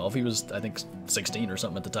not 12, he was, I think, 16 or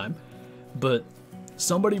something at the time, but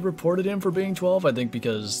somebody reported him for being 12, I think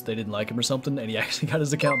because they didn't like him or something, and he actually got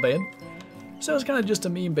his account banned. So it's kind of just a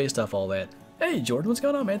meme based off all that. Hey, Jordan, what's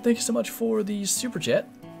going on, man? Thank you so much for the super chat.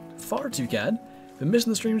 Far too kind. Been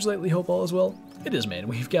missing the streams lately, hope all is well. It is, man.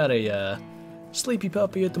 We've got a sleepy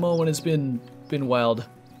puppy at the moment. It's been wild.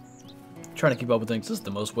 Trying to keep up with things. This is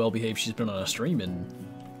the most well-behaved she's been on a stream in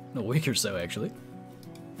a week or so, actually.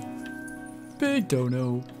 Big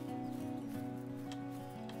dono.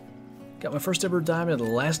 Got my first ever diamond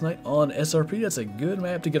last night on SRP. That's a good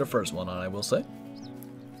map to get a first one on, I will say.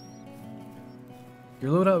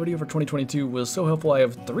 Your loadout video for 2022 was so helpful. I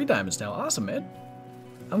have 3 diamonds now. Awesome, man.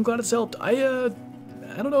 I'm glad it's helped. I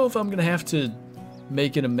don't know if I'm gonna have to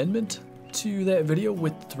make an amendment to that video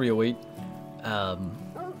with 308.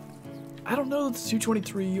 I don't know that the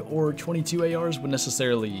 223 or 22 ARs would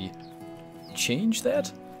necessarily change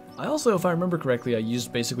that. I also, if I remember correctly, I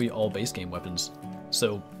used basically all base game weapons.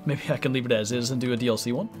 So maybe I can leave it as is and do a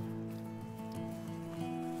DLC one.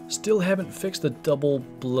 Still haven't fixed the double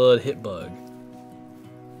blood hit bug.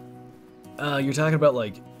 You're talking about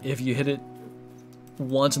like if you hit it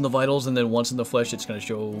once in the vitals and then once in the flesh, it's going to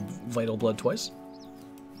show vital blood twice.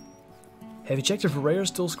 Have you checked if Aurora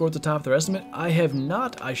still scored at the top of their estimate? I have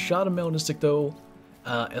not. I shot a melanistic though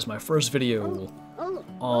as my first video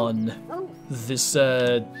on this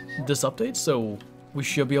this update, so we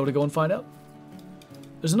should be able to go and find out.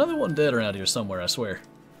 There's another one dead around here somewhere, I swear.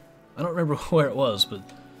 I don't remember where it was, but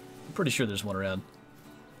I'm pretty sure there's one around.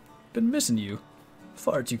 Been missing you.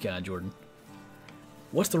 Far too kind, Jordan.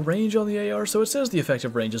 What's the range on the AR? So it says the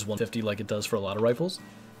effective range is 150 like it does for a lot of rifles.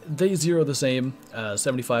 They zero the same,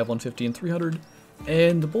 75, 150, and 300,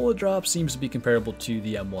 and the bullet drop seems to be comparable to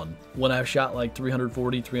the M1. When I've shot like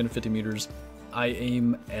 340, 350 meters, I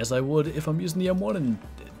aim as I would if I'm using the M1, and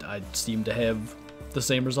I seem to have the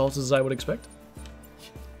same results as I would expect.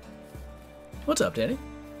 What's up, Danny?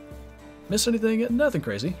 Missed anything? Nothing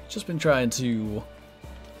crazy. Just been trying to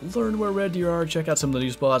learn where red deer are, check out some of the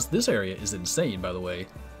new spots. This area is insane, by the way.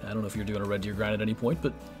 I don't know if you're doing a red deer grind at any point,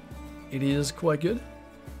 but it is quite good.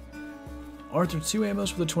 Are there 2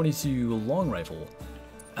 ammos for the 22 long rifle?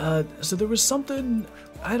 So there was something,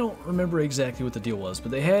 I don't remember exactly what the deal was,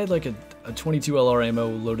 but they had like a 22 LR ammo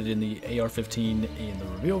loaded in the AR-15 in the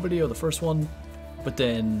reveal video, the first one, but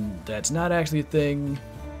then that's not actually a thing.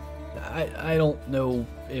 I don't know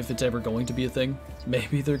if it's ever going to be a thing.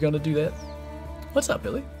 Maybe they're gonna do that. What's up,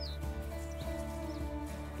 Billy?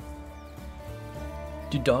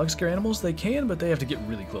 Do dogs scare animals? They can, but they have to get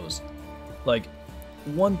really close. Like,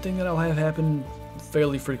 one thing that I'll have happen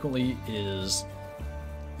fairly frequently is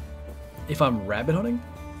if I'm rabbit hunting,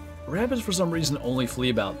 rabbits for some reason only flee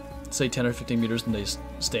about, say, 10 or 15 meters and they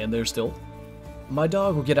stand there still. My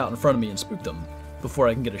dog will get out in front of me and spook them before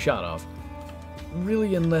I can get a shot off.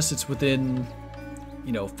 Really, unless it's within,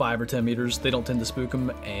 you know, 5 or 10 meters, they don't tend to spook them,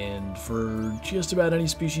 and for just about any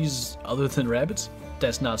species other than rabbits,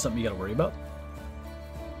 that's not something you gotta worry about.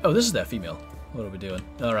 Oh, this is that female. What are we doing?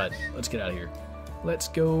 Alright, let's get out of here. Let's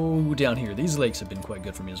go down here. These lakes have been quite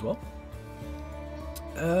good for me as well.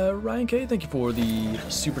 Ryan K, thank you for the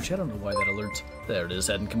super chat. I don't know why that alert. There it is,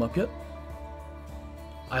 hadn't come up yet.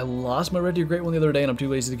 I lost my Red Deer Great One the other day and I'm too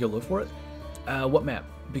lazy to go look for it. What map?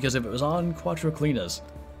 Because if it was on Cuatro Colinas,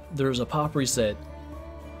 there's a pop reset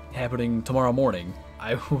happening tomorrow morning.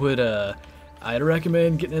 I would I'd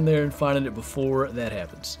recommend getting in there and finding it before that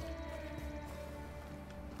happens.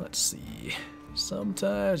 Let's see.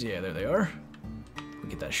 Sometimes, yeah, there they are. We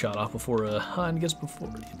get that shot off before Hind gets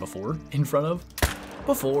in front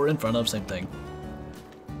of, same thing.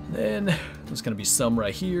 Then there's gonna be some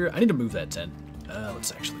right here. I need to move that tent.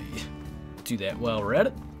 Let's actually do that while we're at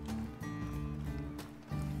it.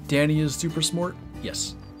 Danny is super smart.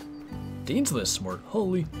 Yes. Dean's less smart.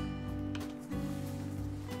 Holy.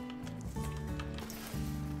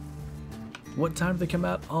 What time do they come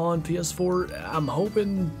out on PS4? I'm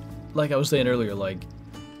hoping, like I was saying earlier, like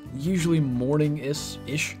usually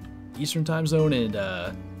morning-ish Eastern time zone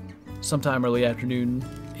and sometime early afternoon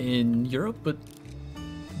in Europe, but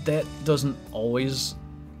that doesn't always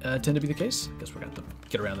tend to be the case. Guess we're gonna have to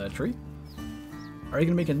get around that tree. Are you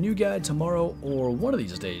gonna make a new guide tomorrow or one of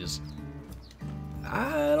these days?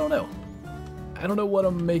 I don't know. I don't know what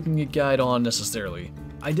I'm making a guide on necessarily.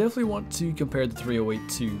 I definitely want to compare the 308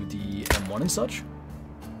 to the M1 and such.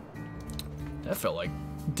 That felt like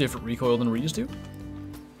different recoil than we're used to.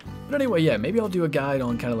 But anyway, yeah, maybe I'll do a guide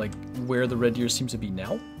on kind of like where the red deer seems to be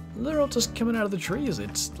now. They're all just coming out of the trees.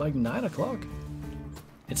 It's like 9 o'clock.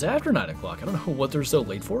 It's after 9 o'clock. I don't know what they're so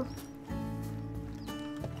late for.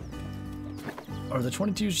 Are the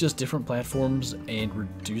 22s just different platforms and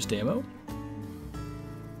reduced ammo?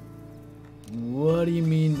 What do you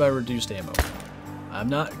mean by reduced ammo? I'm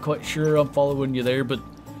not quite sure I'm following you there, but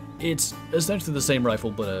it's essentially the same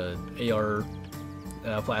rifle, but a AR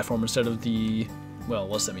platform instead of the, well, it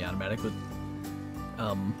was semi-automatic, but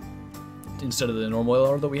instead of the normal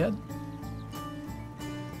AR that we had.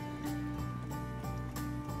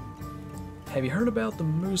 Have you heard about the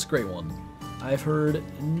Moose Great One? I've heard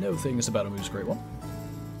no things about a Moose Great One.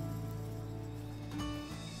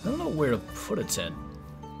 I don't know where to put a tent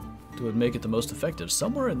that would make it the most effective.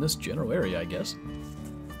 Somewhere in this general area, I guess.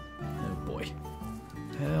 Oh boy.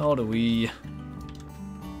 How do we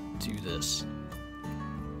do this?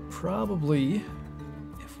 Probably,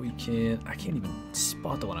 if we can... I can't even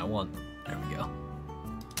spot the one I want. There we go.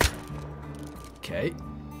 Okay.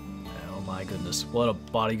 Oh my goodness. What a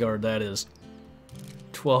bodyguard that is.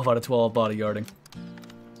 12 out of 12 bodyguarding.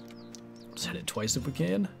 Let's hit it twice if we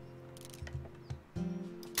can.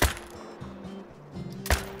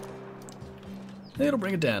 It'll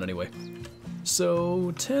bring it down anyway.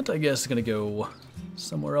 So, tent, I guess, is going to go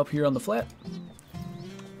somewhere up here on the flat.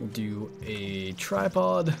 We'll do a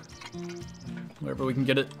tripod, wherever we can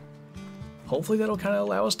get it. Hopefully that'll kind of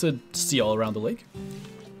allow us to see all around the lake.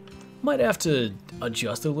 Might have to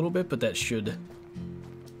adjust it a little bit, but that should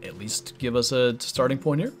at least give us a starting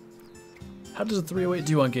point here. How does a 308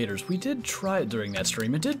 do on gators? We did try it during that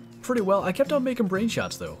stream. It did pretty well. I kept on making brain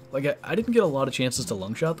shots, though. Like, I didn't get a lot of chances to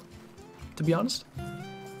lung shot them, to be honest.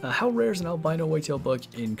 How rare is an albino whitetail buck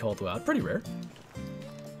in Call to Out? Pretty rare.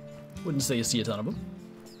 Wouldn't say you see a ton of them.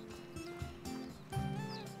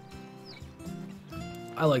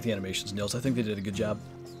 I like the animations, Nils. I think they did a good job.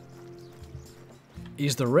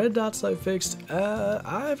 Is the red dot sight fixed?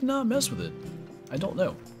 I've not messed with it. I don't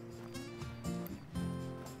know.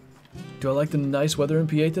 Do I like the nice weather in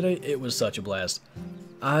PA today? It was such a blast.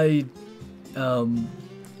 I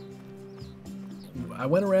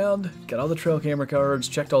went around, got all the trail camera cards,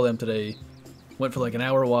 checked all them today, went for like an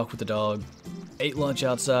hour walk with the dog, ate lunch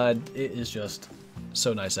outside. It is just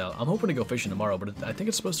so nice out. I'm hoping to go fishing tomorrow, but I think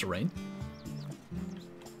it's supposed to rain.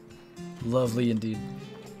 Lovely indeed.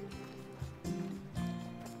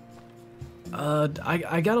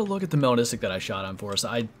 I gotta look at the melanistic that I shot on for us.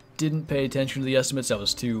 I didn't pay attention to the estimates. I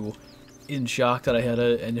was too in shock that I had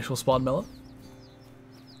an initial spawn melon.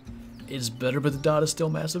 It's better, but the dot is still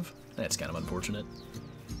massive. That's kind of unfortunate.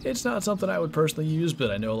 It's not something I would personally use,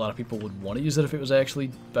 but I know a lot of people would want to use it if it was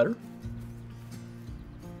actually better.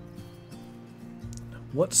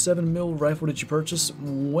 What 7mm rifle did you purchase?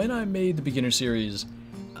 When I made the beginner series,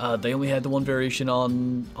 they only had the one variation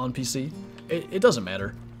on PC. It doesn't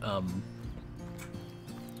matter.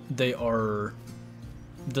 They are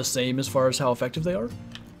the same as far as how effective they are.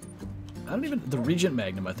 I don't even... The Regent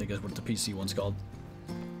Magnum, I think, is what the PC one's called.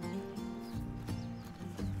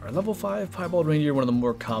 Are level 5 piebald reindeer one of the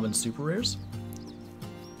more common super rares?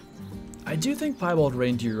 I do think piebald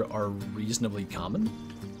reindeer are reasonably common,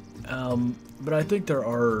 but I think there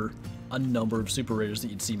are a number of super rares that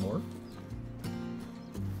you'd see more.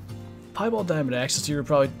 Piebald diamond axis here are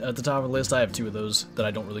probably at the top of the list. I have 2 of those that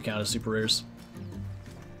I don't really count as super rares.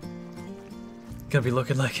 Gonna be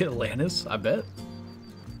looking like Atlantis, I bet.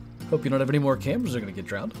 Hope you don't have any more cameras that are gonna get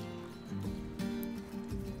drowned.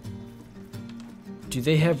 Do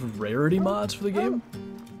they have rarity mods for the game?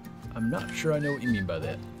 I'm not sure I know what you mean by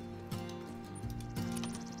that.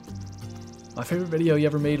 My favorite video you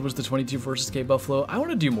ever made was the 22 versus K Buffalo. I want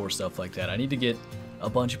to do more stuff like that. I need to get a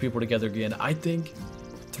bunch of people together again. I think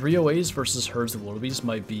 308s versus herds of wildebeest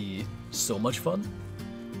might be so much fun.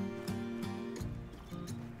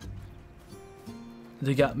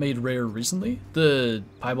 They got made rare recently, the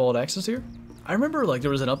piebald axis here. I remember like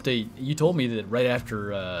there was an update. You told me that right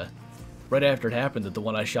after it happened that the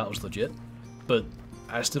one I shot was legit, but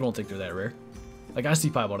I still don't think they're that rare. Like I see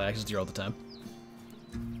piebald axis here all the time.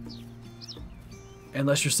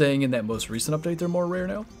 Unless you're saying in that most recent update they're more rare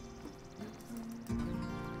now.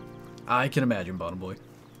 I can imagine, Bottom Boy.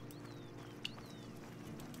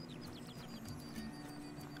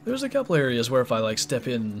 There's a couple areas where if I like step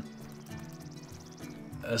in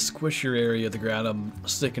a squishier area of the ground, I'm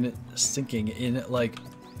sinking in at like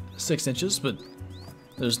 6 inches, but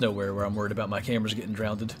there's nowhere where I'm worried about my cameras getting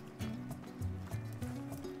drowned.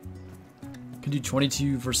 Could do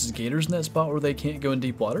 22 versus gators in that spot where they can't go in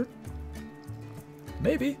deep water?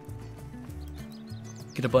 Maybe.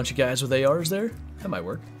 Get a bunch of guys with ARs there? That might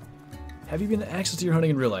work. Have you been access to your hunting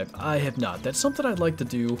in real life? I have not. That's something I'd like to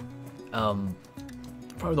do.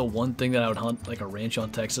 Probably the one thing that I would hunt, like a ranch on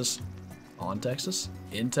Texas. On Texas?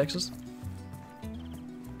 In Texas?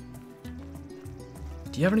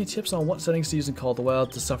 Do you have any tips on what settings to use in Call of the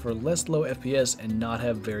Wild to suffer less low FPS and not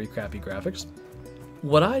have very crappy graphics?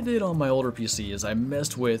 What I did on my older PC is I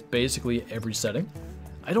messed with basically every setting.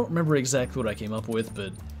 I don't remember exactly what I came up with,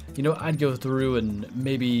 but you know, I'd go through and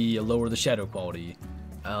maybe lower the shadow quality.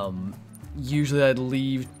 Usually I'd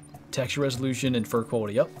leave texture resolution and fur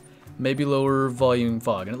quality up, maybe lower volume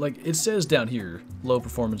fog, and it says down here, low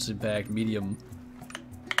performance impact, medium.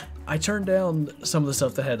 I turned down some of the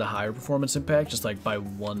stuff that had a higher performance impact, just like by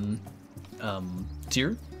one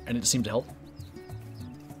tier, and it seemed to help.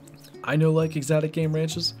 I know like exotic game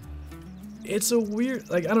ranches, it's a weird,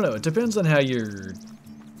 like, I don't know, it depends on how you're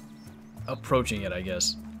approaching it, I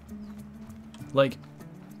guess. Like,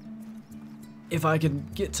 if I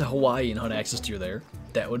could get to Hawaii and hunt axis deer there,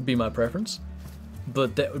 that would be my preference.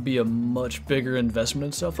 But that would be a much bigger investment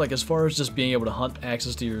and stuff. Like, as far as just being able to hunt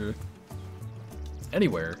axis deer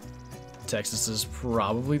anywhere, Texas is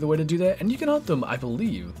probably the way to do that. And you can hunt them, I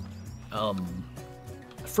believe,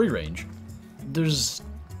 free range. There's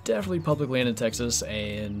definitely public land in Texas,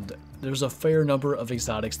 and there's a fair number of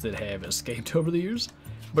exotics that have escaped over the years.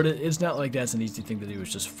 But it's not like that's an easy thing to do,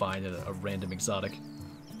 is just find a random exotic.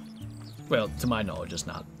 Well, to my knowledge, it's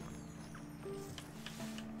not.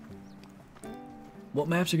 What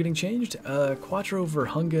maps are getting changed? Cuatro,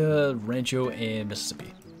 Virunga, Rancho, and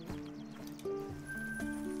Mississippi.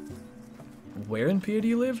 Where in PA do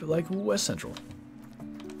you live? Like West Central.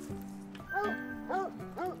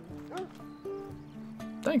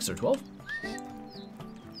 Thanks, sir. 12.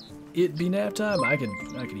 It be nap time. I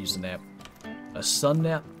could use a nap. A sun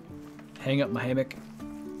nap. Hang up my hammock.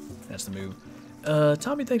 That's the move.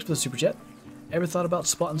 Tommy, thanks for the super chat. Ever thought about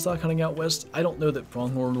spot and stock hunting out west? I don't know that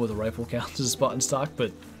pronghorn with a rifle counts as spot and stock,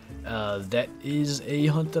 but that is a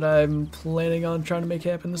hunt that I'm planning on trying to make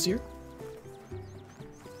happen this year.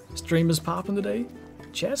 Stream is popping today.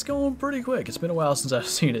 Chat's going pretty quick. It's been a while since I've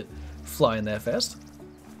seen it flying that fast.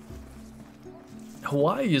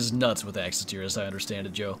 Hawaii is nuts with axis deer, as I understand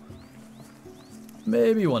it, Joe.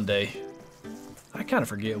 Maybe one day. I kind of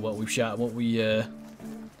forget what we've shot, what we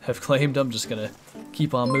have claimed. I'm just gonna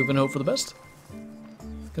keep on moving, hope for the best.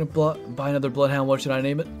 Gonna buy another bloodhound. What should I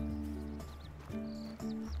name it?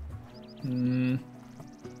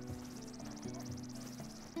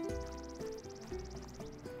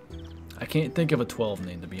 I can't think of a 12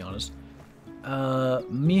 name, to be honest.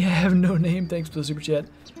 Me have no name. Thanks for the super chat.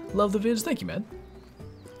 Love the vids. Thank you, man.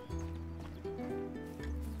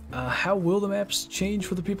 How will the maps change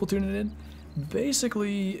for the people tuning in?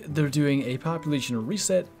 Basically, they're doing a population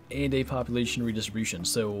reset and a population redistribution.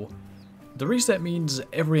 So the reset means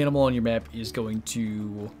every animal on your map is going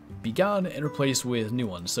to be gone and replaced with new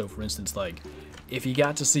ones. So for instance, like if you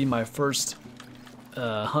got to see my first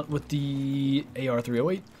hunt with the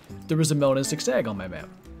AR-308, there was a melanistic stag on my map.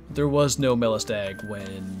 There was no melistag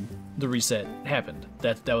when the reset happened.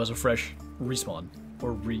 That was a fresh respawn,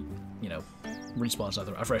 or respawn's not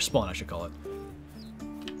a fresh spawn, I should call it.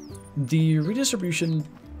 The redistribution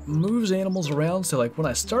moves animals around, so like when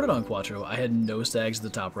I started on Cuatro, I had no stags at the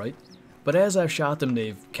top right, but as I've shot them,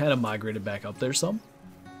 they've kind of migrated back up there some.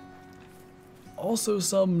 Also,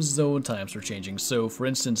 some zone times are changing. So for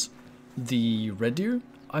instance, the red deer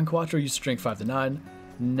on Cuatro used to drink 5 to 9.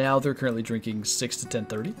 Now they're currently drinking 6 to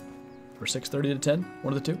 10:30, or 6:30 to 10,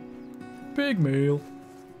 one of the two. Big meal.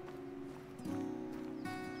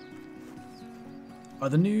 Are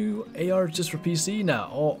the new ARs just for PC? Nah,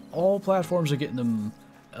 all platforms are getting them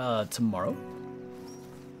tomorrow.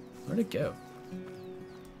 Where'd it go?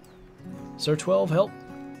 Sir 12, help.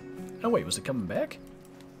 Oh wait, was it coming back?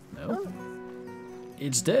 No.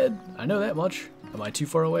 It's dead. I know that much. Am I too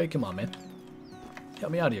far away? Come on, man.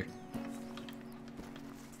 Help me out here.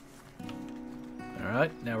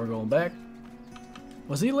 Alright, now we're going back.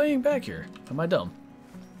 Was he laying back here? Am I dumb?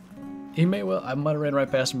 He may well. I might have ran right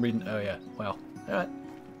past him reading. Oh yeah. Wow. Alright.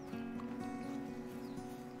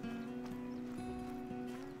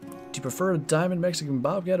 Do you prefer a diamond Mexican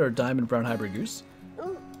bobcat or a diamond brown hybrid goose?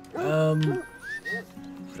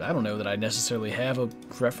 I don't know that I necessarily have a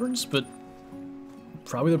preference, but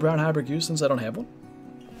probably the brown hybrid goose since I don't have one.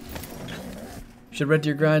 Should red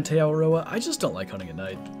deer grind Te Aurora? I just don't like hunting at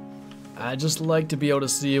night. I just like to be able to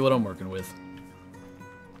see what I'm working with.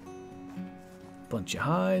 Bunch of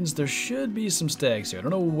hinds. There should be some stags here. I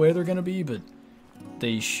don't know where they're going to be, but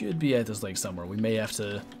they should be at this lake somewhere. We may have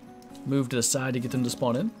to move to the side to get them to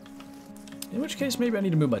spawn in. In which case, maybe I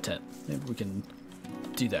need to move my tent. Maybe we can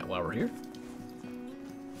do that while we're here.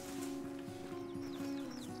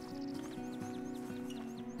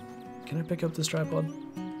 Can I pick up this tripod?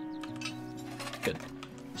 Good.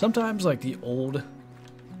 Sometimes, like, the old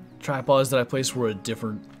tripods that I placed were a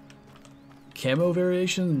different camo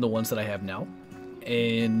variation than the ones that I have now.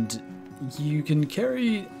 And you can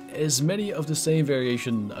carry as many of the same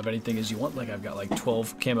variation of anything as you want. Like, I've got like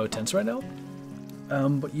 12 camo tents right now.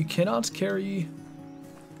 But you cannot carry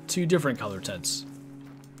 2 different color tents.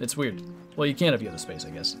 It's weird. Well, you can if you have the space, I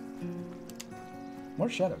guess.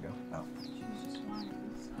 Where'd Shadow go? Oh.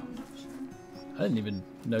 I didn't even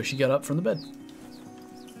know she got up from the bed.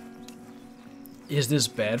 Is this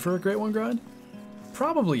bad for a Great One grind?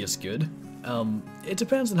 Probably it's good. It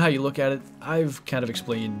depends on how you look at it. I've kind of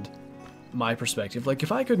explained my perspective. Like,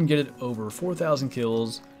 if I couldn't get it over 4,000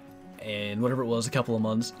 kills and whatever it was, a couple of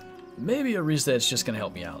months, maybe a reset's just going to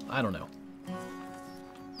help me out. I don't know.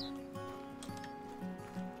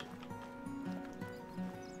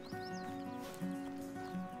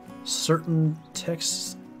 Certain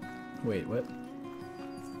Texas... Wait, what?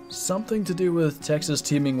 Something to do with Texas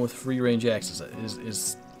teaming with free-range axes.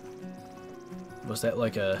 Was that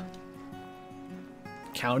like a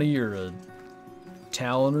county or a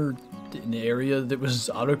town or an area that was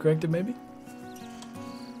auto-corrected, maybe?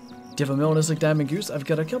 Do you have a melanistic diamond goose? I've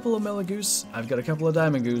got a couple of melon goose. I've got a couple of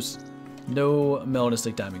diamond goose. No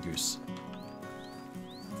melanistic diamond goose.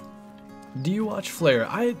 Do you watch Flare?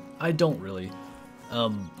 I don't really.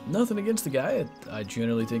 Nothing against the guy. I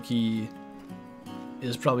generally think he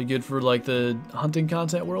is probably good for like the hunting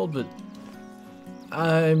content world, but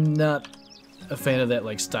I'm not a fan of that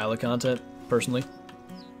like style of content personally.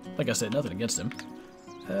 Like I said, nothing against him.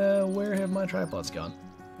 Where have my tripods gone?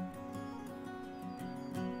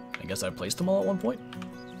 I guess I placed them all at one point.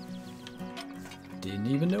 Didn't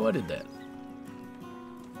even know I did that.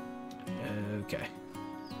 Okay.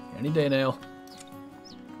 Any day now.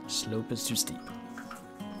 Slope is too steep.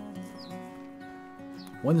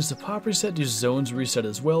 When does the pop reset, do zones reset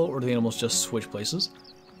as well, or do the animals just switch places?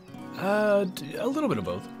 A little bit of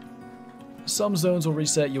both. Some zones will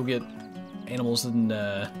reset, you'll get animals in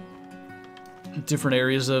different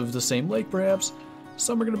areas of the same lake, perhaps.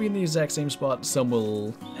 Some are going to be in the exact same spot, some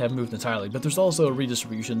will have moved entirely. But there's also a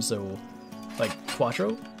redistribution, so like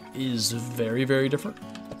Cuatro is very, very different.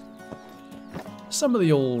 Some of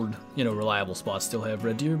the old, you know, reliable spots still have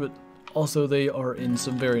red deer, but also they are in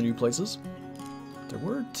some very new places. There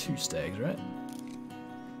were 2 stags, right?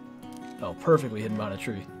 Oh, perfectly hidden behind a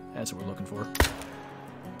tree. That's what we're looking for.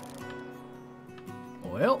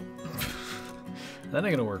 Well, that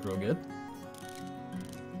ain't gonna work real good.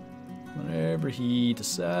 Whenever he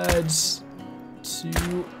decides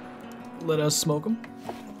to let us smoke him.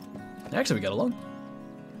 Actually, we got along.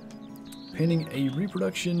 Painting a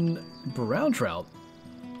reproduction brown trout.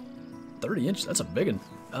 30 inch, that's a big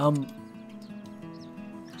one.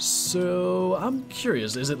 So I'm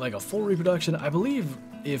curious, is it like a full reproduction? I believe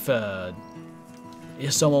if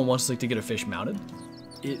someone wants like to get a fish mounted,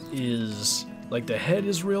 it is like the head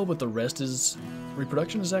is real, but the rest is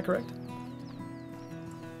reproduction. Is that correct?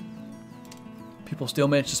 People still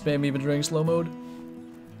manage to spam me even during slow mode.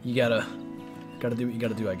 You gotta do what you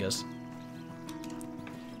gotta do, I guess.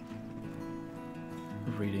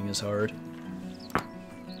 Reading is hard.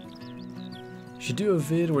 Should do a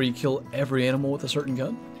vid where you kill every animal with a certain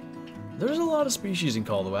gun. There's a lot of species in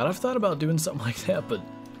Call the Wild. I've thought about doing something like that, but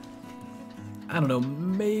I don't know,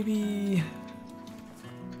 maybe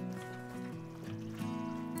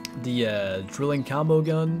the drilling combo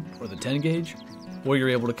gun or the 10 gauge, where you're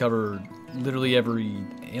able to cover literally every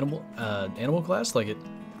animal class. Like it,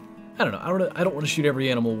 I I don't know. I don't want to shoot every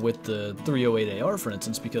animal with the 308 AR, for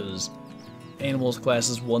instance, because animals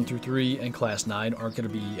classes 1 through 3 and class 9 aren't going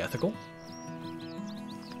to be ethical.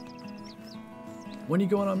 When are you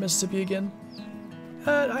going on Mississippi again?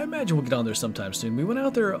 I imagine we'll get on there sometime soon. We went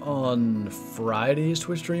out there on Friday's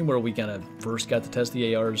Twitch stream where we kind of first got to test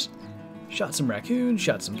the ARs. Shot some raccoons,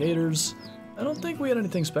 shot some gators. I don't think we had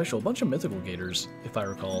anything special. A bunch of mythical gators, if I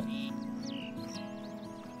recall.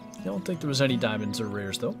 I don't think there was any diamonds or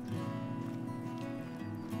rares, though.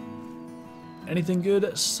 Anything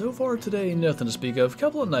good? So far today, nothing to speak of. A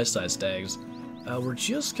couple of nice size stags. We're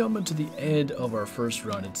just coming to the end of our first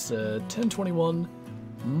run. It's 10:21.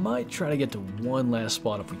 Might try to get to one last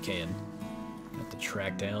spot if we can. Have to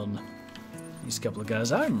track down these couple of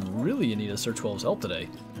guys. I'm really in need of Sir 12's help today.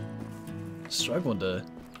 Struggling to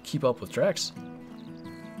keep up with tracks.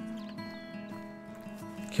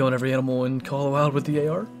 Killing every animal in Call Wild with the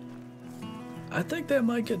AR? I think that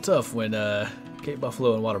might get tough when Cape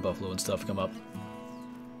Buffalo and Water Buffalo and stuff come up.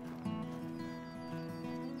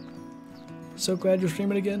 So glad you're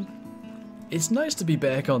streaming again. It's nice to be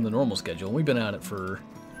back on the normal schedule. We've been on it for,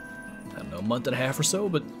 I don't know, a month and a half or so,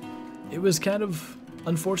 but it was kind of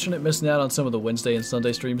unfortunate missing out on some of the Wednesday and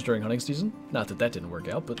Sunday streams during hunting season. Not that that didn't work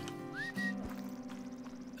out, but...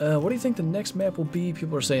 what do you think the next map will be?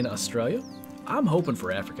 People are saying Australia. I'm hoping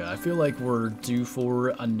for Africa. I feel like we're due for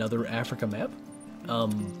another Africa map.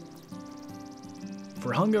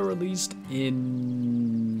 For Hunger released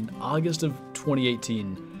in August of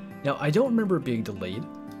 2018. Now, I don't remember it being delayed,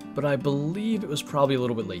 but I believe it was probably a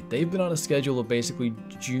little bit late. They've been on a schedule of basically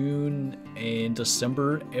June and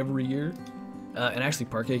December every year. And actually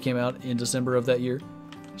Parquet came out in December of that year.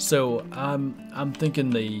 So I'm thinking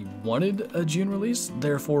they wanted a June release,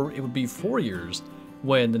 therefore it would be 4 years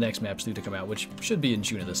when the next map's due to come out, which should be in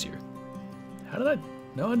June of this year. How did I...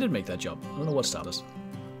 No, I did make that jump. I don't know what stopped us.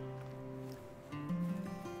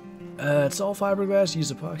 It's all fiberglass,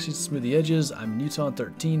 use epoxy to smooth the edges. I'm Newton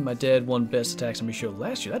 13. My dad won Best Attacks on Me show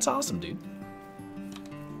last year. That's awesome, dude.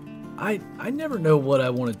 I never know what I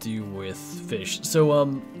want to do with fish.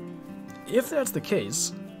 So, if that's the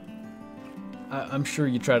case, I'm sure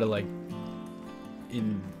you try to, like,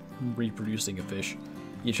 in reproducing a fish,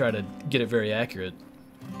 you try to get it very accurate.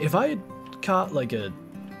 If I had caught, like, I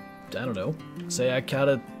don't know, say I caught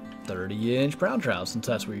a 30-inch brown trout, since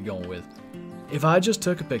that's what you're going with. If I just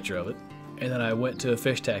took a picture of it, and then I went to a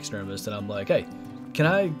fish taxidermist, and I'm like, hey, can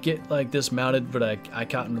I get, like, this mounted, but I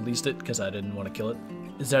caught and released it because I didn't want to kill it?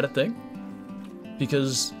 Is that a thing?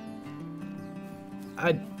 Because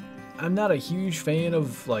I'm not a huge fan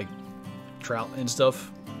of, like, trout and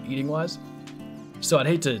stuff, eating-wise. So I'd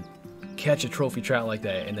hate to catch a trophy trout like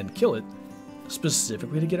that and then kill it,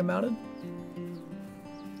 specifically to get it mounted.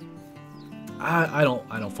 I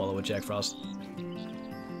don't follow with Jack Frost.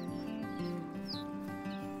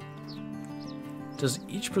 Does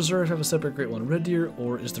each preserve have a separate Great One Red Deer,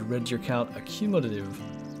 or is the Red Deer count accumulative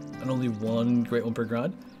and only one Great One per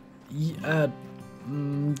grind?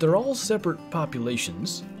 They're all separate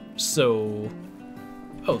populations, so...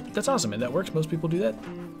 Oh, that's awesome, man. That works. Most people do that.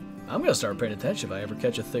 I'm gonna start paying attention if I ever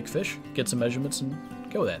catch a thick fish, get some measurements, and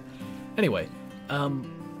go with that. Anyway,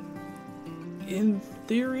 in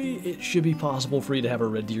theory, it should be possible for you to have a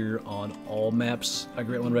red deer on all maps, a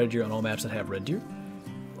Great One Red Deer on all maps that have red deer.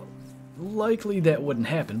 Likely that wouldn't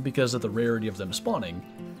happen because of the rarity of them spawning,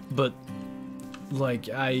 but like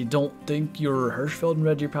I don't think your Hirschfeld and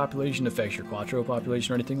red deer population affects your Cuatro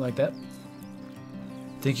population or anything like that.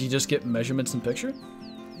 Think you just get measurements and picture?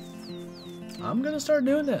 I'm gonna start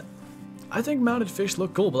doing that. I think mounted fish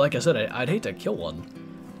look cool, but like I said, I'd hate to kill one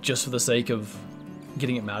just for the sake of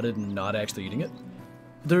getting it mounted and not actually eating it.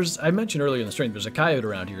 I mentioned earlier in the stream, there's a coyote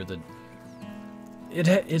around here that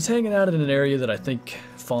it's hanging out in an area that I think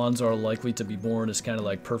fawns are likely to be born. It's kind of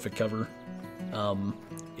like perfect cover.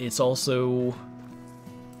 It's also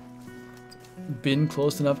been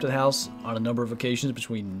close enough to the house on a number of occasions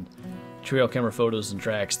between trail camera photos and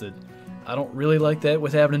tracks that I don't really like that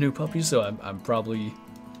with having a new puppy, so I'm probably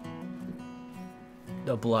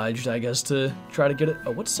obliged, I guess, to try to get it.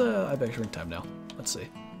 Oh, what's IBEX ring time now? Let's see.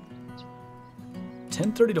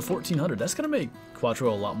 10:30 to 1400. That's gonna make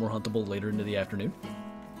Cuatro a lot more huntable later into the afternoon.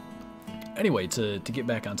 Anyway, to get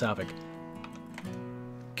back on topic.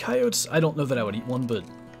 Coyotes, I don't know that I would eat one, but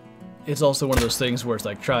it's also one of those things where it's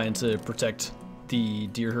like trying to protect the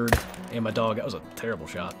deer herd and my dog. That was a terrible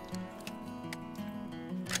shot.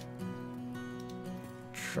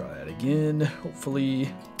 Try it again.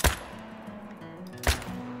 Hopefully.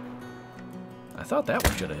 I thought that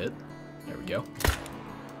one should have hit. There we go.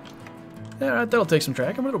 Alright, that'll take some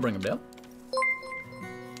track. It'll bring him down.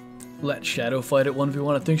 let Shadow fight at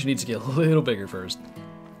 1v1. I think she needs to get a little bigger first.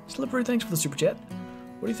 Slippery, thanks for the super chat.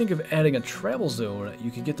 What do you think of adding a travel zone?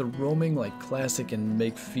 You could get the roaming like classic and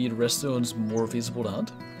make feed rest zones more feasible to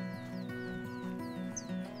hunt.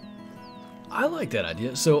 I like that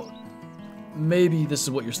idea. So maybe this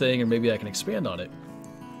is what you're saying, or maybe I can expand on it.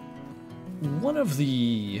 One of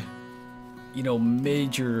the, you know,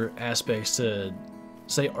 major aspects to,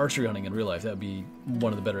 say, archery hunting in real life, that would be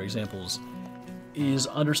one of the better examples, is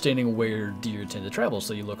understanding where deer tend to travel.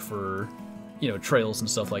 So you look for, you know, trails and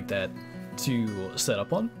stuff like that to set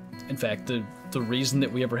up on. In fact, the reason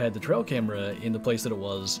that we ever had the trail camera in the place that it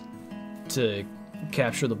was to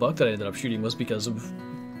capture the buck that I ended up shooting was because of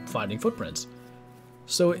finding footprints.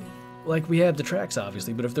 So, like, we have the tracks,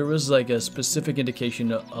 obviously, but if there was, like, a specific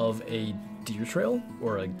indication of a deer trail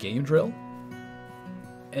or a game trail,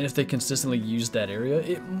 and if they consistently used that area,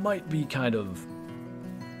 it might be kind of,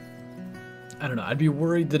 I don't know, I'd be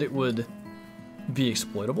worried that it would be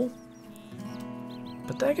exploitable,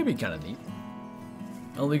 but that could be kind of neat.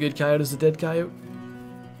 Only good coyote is a dead coyote.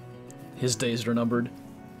 His days are numbered.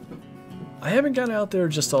 I haven't gone out there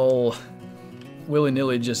just all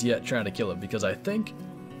willy-nilly just yet trying to kill it, because I think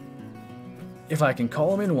if I can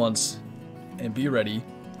call him in once and be ready,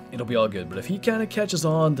 it'll be all good. But if he kind of catches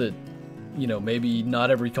on that, you know, maybe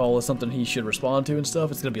not every call is something he should respond to and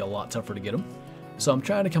stuff, it's going to be a lot tougher to get him. So I'm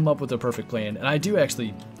trying to come up with a perfect plan, and I do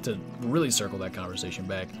actually, to really circle that conversation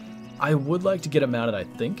back, I would like to get it mounted, I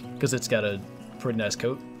think, because it's got a pretty nice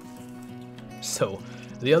coat. So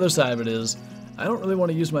the other side of it is, I don't really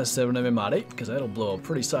want to use my 7mm Mod 8, because that'll blow a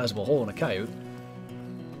pretty sizable hole in a coyote.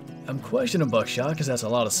 I'm questioning buckshot, because that's a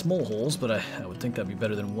lot of small holes, but I would think that'd be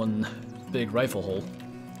better than one big rifle hole.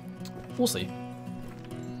 We'll see.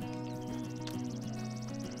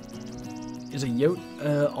 Is a yote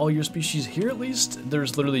all your species here at least?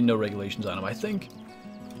 There's literally no regulations on them. I think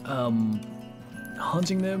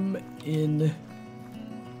hunting them in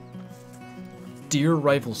deer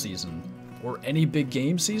rifle season or any big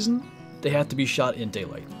game season, they have to be shot in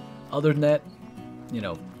daylight. Other than that, you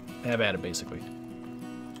know, have at it basically.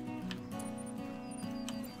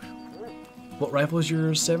 What rifle is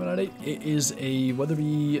your 7.8? It is a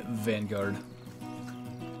Weatherby Vanguard.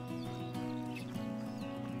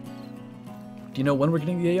 Do you know when we're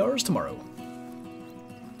getting the ARs? Tomorrow.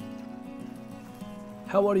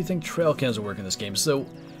 How well do you think trail cams will work in this game? So,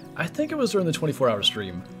 I think it was during the 24-hour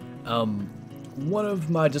stream. One of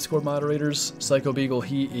my Discord moderators, Psycho Beagle,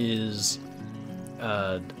 he is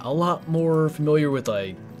a lot more familiar with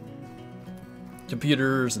like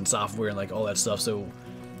computers and software and like all that stuff. So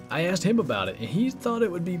I asked him about it, and he thought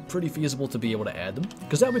it would be pretty feasible to be able to add them,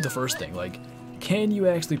 because that would be the first thing. Like, can you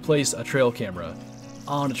actually place a trail camera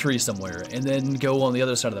on a tree somewhere and then go on the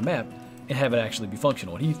other side of the map and have it actually be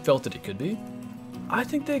functional? And he felt that it could be. I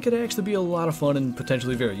think they could actually be a lot of fun and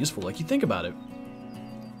potentially very useful. Like, you think about it,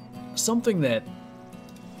 something that,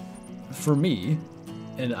 for me,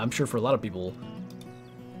 and I'm sure for a lot of people,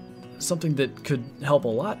 something that could help a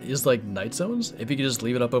lot is like night zones. If you could just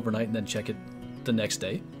leave it up overnight and then check it the next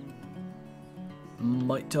day,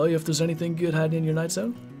 might tell you if there's anything good hiding in your night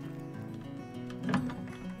zone.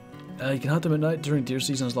 You can hunt them at night during deer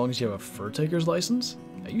season as long as you have a fur taker's license.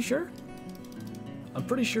 Are you sure? I'm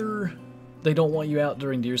pretty sure they don't want you out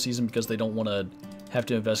during deer season because they don't want to have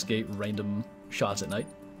to investigate random shots at night.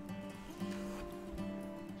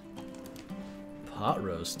 Pot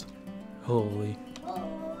roast. Holy.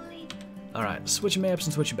 Alright, switch maps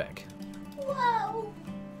and switch you back. Whoa!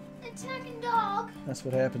 Attacking dog! That's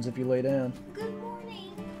what happens if you lay down. Good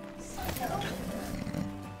morning. Psycho.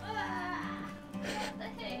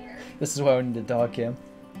 The hair. This is why we need a dog cam.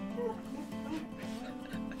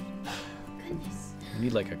 Goodness. We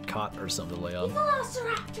need like a cot or something to lay on.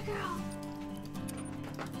 Velociraptor girl!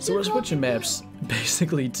 So we're switching maps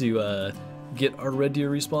basically to get our red deer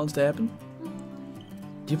respawns to happen.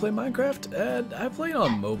 Do you play Minecraft? I played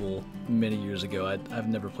on mobile many years ago. I've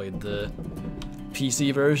never played the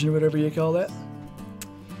PC version or whatever you call that.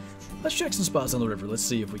 Let's check some spots on the river. Let's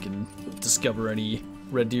see if we can discover any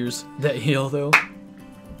red deers that heal though.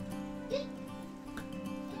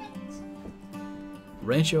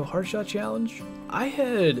 Rancho Heartshot Challenge? I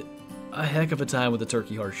had a heck of a time with the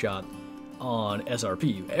turkey heartshot on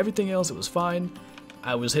SRP. Everything else, it was fine.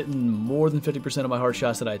 I was hitting more than 50% of my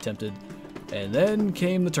heartshots that I attempted. And then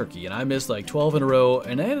came the turkey, and I missed like 12 in a row,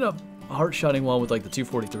 and I ended up heart-shotting one with like the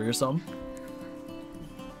 243 or something.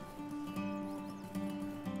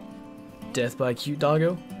 Death by cute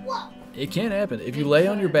doggo? Whoa! It can happen. If you lay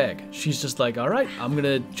on your back, she's just like, alright, I'm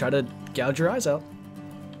gonna try to gouge your eyes out.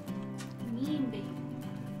 Mean baby.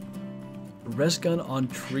 Rest gun on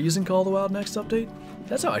trees in Call of the Wild next update?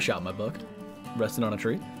 That's how I shot my buck. Resting on a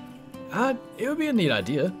tree. It would be a neat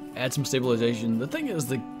idea. Add some stabilization. The thing is,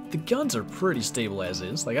 the guns are pretty stable as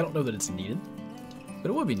is. Like, I don't know that it's needed. But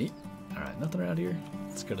it would be neat. Alright, nothing around here.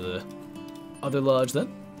 Let's go to the other lodge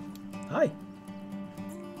then. Hi.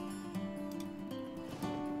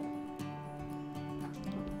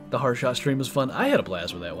 The hard shot stream was fun. I had a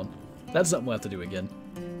blast with that one. That's something we'll have to do again.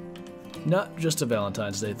 Not just a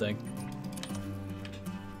Valentine's Day thing.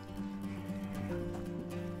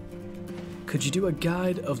 Could you do a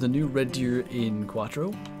guide of the new red deer in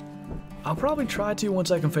Cuatro? I'll probably try to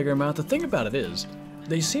once I can figure them out. The thing about it is,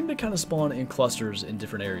 they seem to kind of spawn in clusters in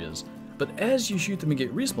different areas, but as you shoot them and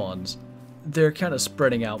get respawns, they're kind of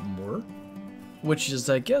spreading out more, which is,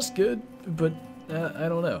 I guess, good, but I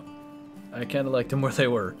don't know. I kind of liked them where they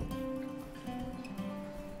were.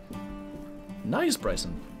 Nice,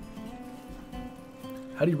 Bryson.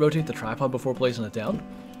 How do you rotate the tripod before placing it down?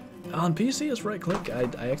 On PC, it's right click. I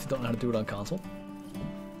actually don't know how to do it on console.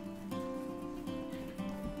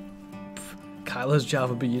 Kyla's job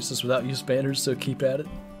would be useless without you spanners, so keep at it.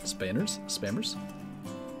 Spanners? Spammers?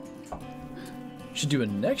 Should do a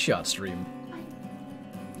neck shot stream.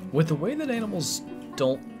 With the way that animals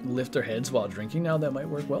don't lift their heads while drinking now, that might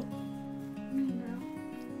work well.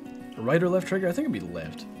 Right or left trigger? I think it'd be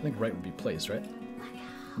left. I think right would be place, right?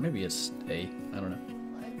 Or maybe it's A. I don't know.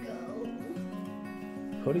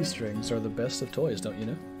 Hoodie strings are the best of toys, don't you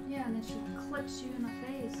know? Yeah, and then she clips you in the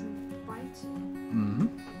face and bites you.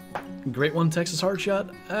 Mm-hmm. Great one, Texas hard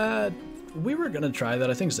shot. We were gonna try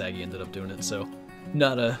that. I think Zaggy ended up doing it, so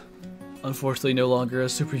unfortunately, no longer a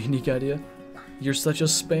super unique idea. You're such a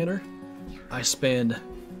spanner. I span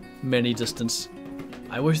many distance.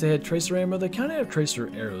 I wish they had tracer ammo. They kind of have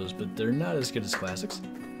tracer arrows, but they're not as good as classics.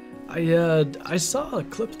 I saw a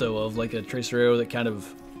clip though of like a tracer arrow that kind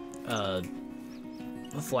of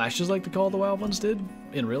flashes like the Call of the Wild ones did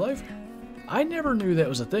in real life. I never knew that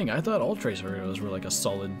was a thing. I thought all tracer arrows were like a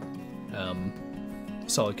solid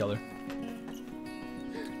color.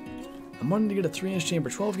 I'm wanting to get a 3-inch chamber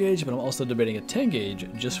 12 gauge, but I'm also debating a 10 gauge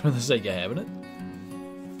just for the sake of having it.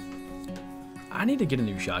 I need to get a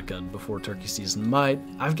new shotgun before turkey season.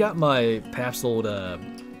 I've got my Pabst old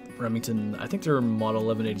Remington. I think they're model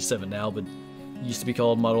 1187 now, but used to be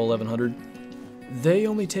called model 1100. They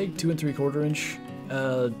only take 2 3/4 inch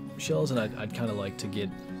shells, and I'd kind of like to get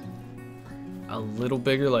a little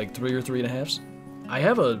bigger, like 3 or 3.5s. I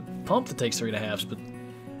have a pump that takes 3.5s, but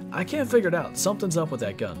I can't figure it out. Something's up with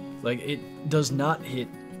that gun. Like, it does not hit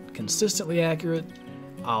consistently accurate.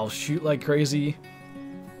 I'll shoot like crazy.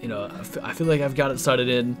 You know, I feel like I've got it sighted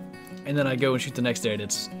in, and then I go and shoot the next day, and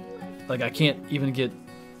it's like I can't even get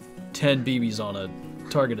 10 BBs on a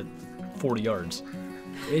target at 40 yards.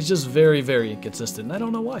 It's just very, very inconsistent, and I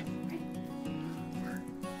don't know why.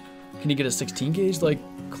 Can you get a 16 gauge like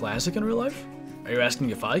classic in real life? Are you asking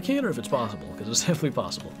if I can or if it's possible? Because it's definitely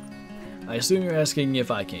possible. I assume you're asking if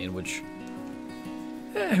I can, which,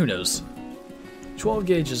 who knows. 12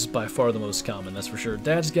 gauge is by far the most common, that's for sure.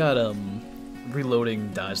 Dad's got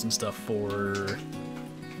reloading dies and stuff for,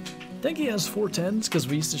 I think he has 410s, because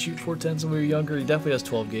we used to shoot 410s when we were younger. He definitely has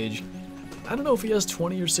 12 gauge. I don't know if he has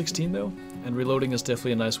 20 or 16 though, and reloading is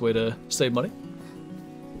definitely a nice way to save money.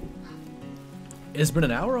 It's been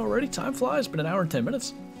an hour already? Time flies. It's been an hour and 10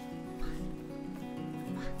 minutes.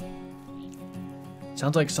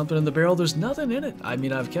 Sounds like something in the barrel. There's nothing in it. I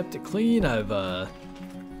mean, I've kept it clean. I've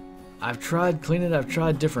tried cleaning. I've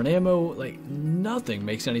tried different ammo. Like, nothing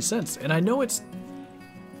makes any sense. And I know it's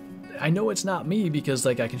not me because,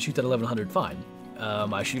 like, I can shoot that 1100 fine.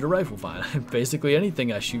 I shoot a rifle fine. Basically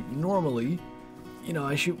anything I shoot normally, you know,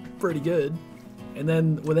 I shoot pretty good. And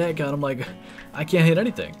then with that gun, I'm like, I can't hit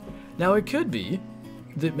anything. Now, it could be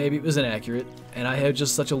that maybe it was inaccurate, and I have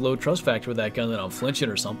just such a low trust factor with that gun that I'm flinching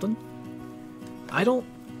or something. I don't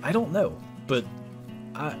know, but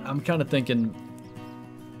I'm kind of thinking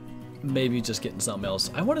maybe just getting something else.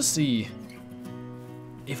 I want to see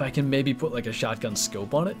if I can maybe put like a shotgun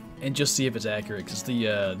scope on it and just see if it's accurate, because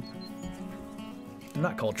they're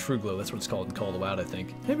not called True Glow. That's what it's called in Call of the Wild, I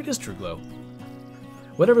think. Maybe it is True Glow.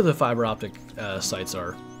 Whatever the fiber optic sights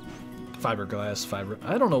are. Fiberglass,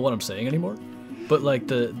 I don't know what I'm saying anymore. But like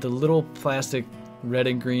the little plastic red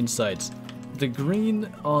and green sights. The green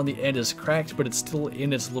on the end is cracked, but it's still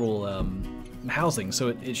in its little housing, so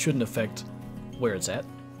it shouldn't affect where it's at.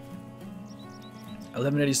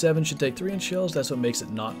 1187 should take 3-inch shells. That's what makes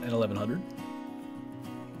it not an 1100.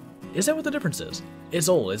 Is that what the difference is? It's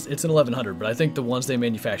old. It's an 1100, but I think the ones they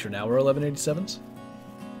manufacture now are 1187s.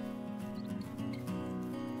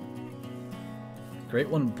 Great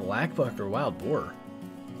one, black buck or wild boar.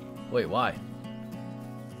 Wait, why?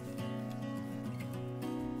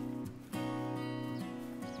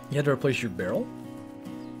 You had to replace your barrel?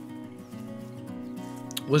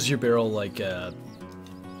 Was your barrel like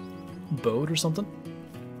bowed or something?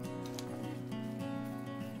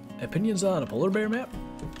 Opinions on a polar bear map?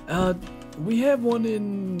 We have one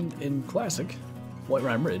in Classic, White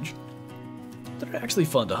Rime Ridge. They're actually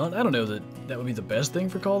fun to hunt. I don't know that that would be the best thing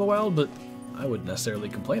for Call of the Wild, but I wouldn't necessarily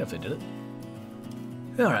complain if they did it.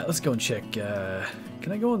 Alright, let's go and check.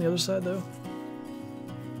 Can I go on the other side, though?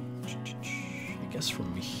 I guess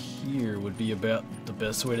from here would be about the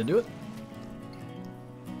best way to do it.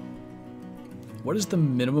 What is the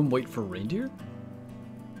minimum weight for reindeer?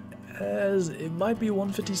 As it might be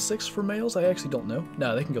 156 for males. I actually don't know.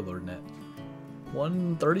 No, they can go lower than that.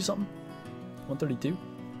 130 something? 132?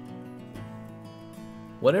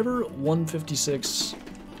 Whatever 156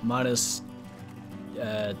 minus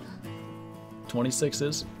 26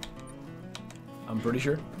 is, I'm pretty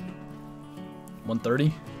sure.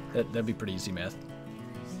 130? That'd be pretty easy math.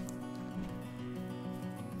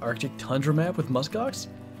 Arctic tundra map with muskox?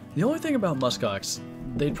 The only thing about muskox,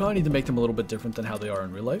 they'd probably need to make them a little bit different than how they are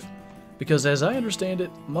in real life. Because as I understand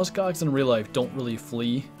it, muskox in real life don't really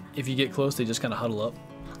flee. If you get close, they just kind of huddle up.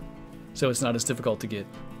 So it's not as difficult to get,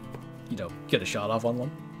 you know, get a shot off on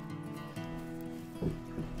one.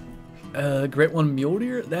 Great one mule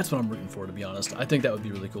deer? That's what I'm rooting for, to be honest. I think that would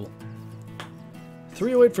be really cool.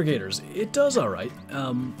 308 for gators. It does alright.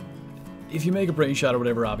 If you make a brain shot or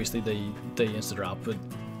whatever, obviously they insta-drop, but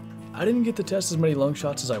I didn't get to test as many lung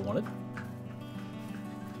shots as I wanted.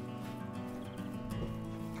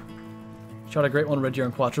 Shot a great one red deer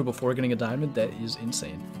on Cuatro before getting a diamond. That is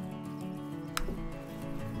insane.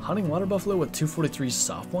 Hunting water buffalo with 243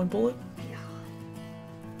 soft point bullet?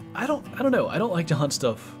 I don't know. I don't like to hunt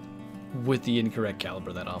stuff with the incorrect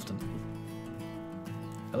caliber that often.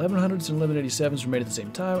 1100s and 1187s were made at the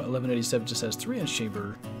same time. 1187 just has 3-inch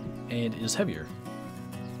chamber and is heavier.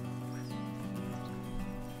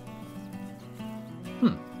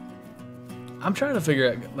 I'm trying to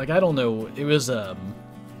figure out, like, I don't know. It was,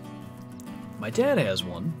 my dad has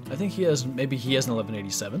one. I think maybe he has an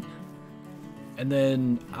 1187. And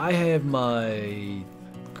then I have my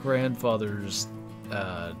grandfather's,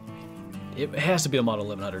 it has to be a Model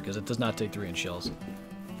 1100 because it does not take 3-inch shells.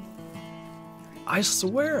 I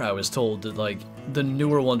swear I was told that, like, the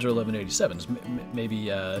newer ones are 1187s. Maybe,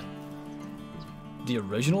 the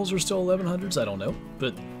originals are still 1100s? I don't know.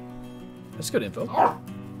 But that's good info.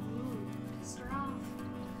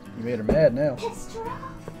 You made her mad now.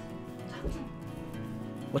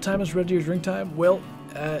 What time is red deer drink time? Well,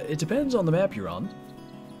 it depends on the map you're on.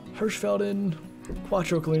 Hirschfelden,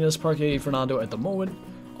 Cuatro Colinas, Parque Fernando at the moment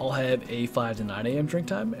all have a 5 to 9 a.m. drink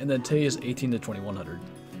time, and then Tay is 18 to 2100.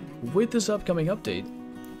 With this upcoming update,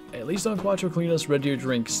 at least on Cuatro Colinas, red deer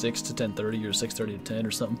drink 6 to 10:30 or 6:30 to 10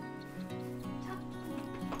 or something.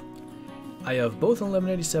 I have both on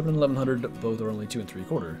 1187 and 1100, both are only 2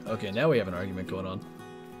 3/4. Okay, now we have an argument going on.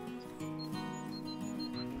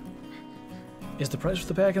 Is the price for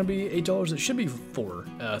the pack going to be $8? It should be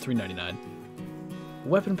 $3.99.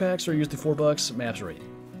 Weapon packs are usually $4, maps are $8.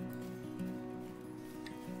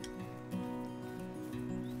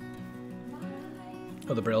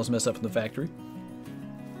 Oh, the barrel's messed up from the factory.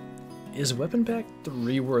 Is Weapon Pack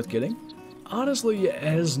 3 worth getting? Honestly,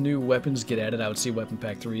 as new weapons get added, I would say Weapon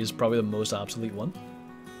Pack 3 is probably the most obsolete one.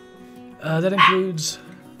 That includes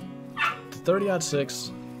the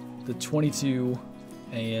 30-06, the 22,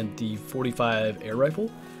 and the 45 air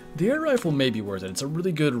rifle. The air rifle may be worth it. It's a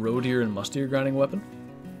really good roe deer and musk deer grinding weapon.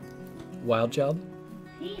 Wild child.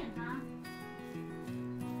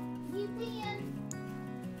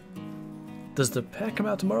 Does the pack come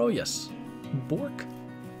out tomorrow? Yes. Bork.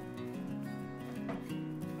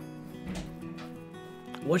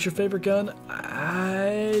 What's your favorite gun?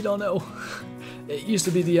 I don't know. It used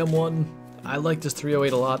to be the M1. I like this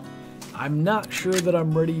 308 a lot. I'm not sure that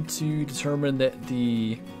I'm ready to determine that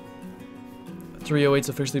the 308 is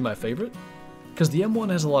officially my favorite, because the M1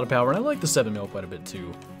 has a lot of power, and I like the 7mm quite a bit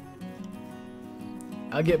too.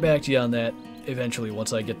 I'll get back to you on that eventually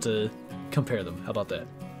once I get to compare them. How about that?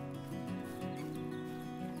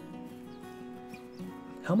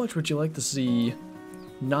 How much would you like to see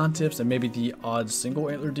non-tips and maybe the odd single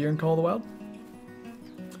antler deer in Call of the Wild?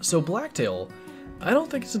 So blacktail, I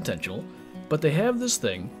don't think it's intentional, but they have this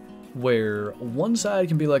thing where one side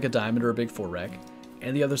can be like a diamond or a big 4-rack,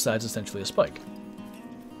 and the other side's essentially a spike.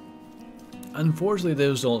 Unfortunately,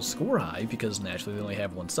 those don't score high because naturally they only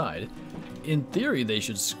have one side. In theory, they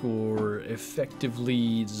should score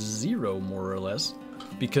effectively 0 more or less,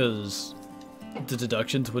 because the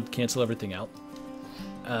deductions would cancel everything out.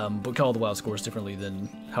 but Call of the Wild scores differently than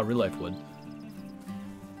how real life would.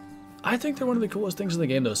 I think they're one of the coolest things in the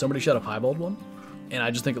game, though. Somebody shot a piebald one, and I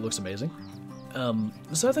just think it looks amazing.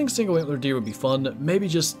 So I think single antler deer would be fun. Maybe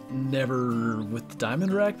just never with the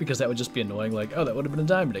diamond rack, because that would just be annoying. Like, oh, that would have been a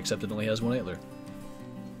diamond, except it only has one antler.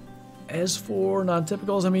 As for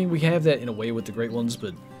non-typicals, I mean, we have that in a way with the great ones,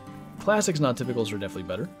 but classics non-typicals are definitely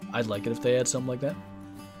better. I'd like it if they had something like that.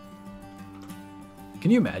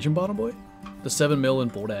 Can you imagine, Bottom Boy? The 7mm in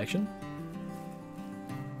bolt action?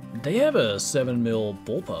 They have a 7mm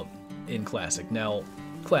bullpup in Classic. Now,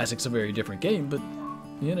 Classic's a very different game, but,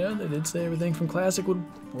 you know, they did say everything from Classic would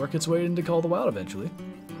work its way into Call of the Wild eventually.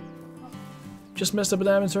 Just messed up a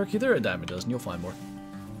diamond turkey, they're a diamond dozen, you'll find more.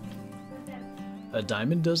 A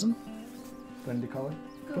diamond dozen? Do I need to call her?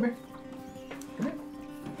 Come here. Come here.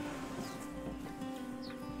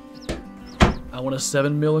 I want a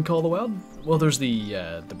 7mm in Call of the Wild? Well, there's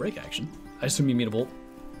the break action. I assume you mean a bolt.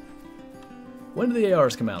 When do the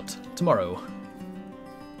ARs come out? Tomorrow.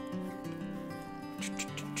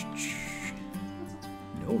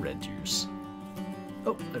 No red juice.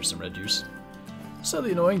 Oh, there's some red juice. So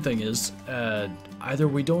the annoying thing is, either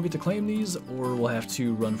we don't get to claim these, or we'll have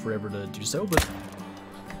to run forever to do so, but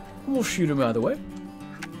we'll shoot them either way.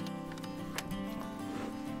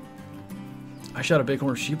 I shot a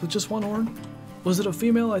bighorn sheep with just one horn. Was it a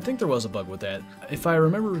female? I think there was a bug with that. If I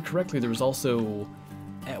remember correctly, there was also,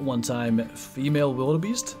 at one time, female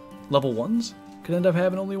wildebeest, level 1s, could end up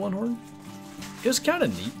having only one horn. It was kind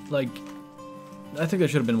of neat. Like, I think that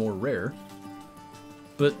should have been more rare.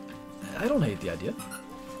 But I don't hate the idea.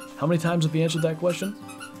 How many times have you answered that question?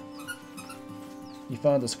 You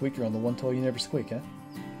found the squeaker on the one toy you never squeak, huh?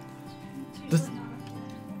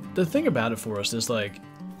 The thing about it for us is, like,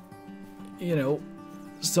 you know,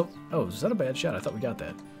 so, oh, is that a bad shot? I thought we got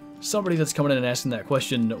that. Somebody that's coming in and asking that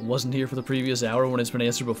question wasn't here for the previous hour when it's been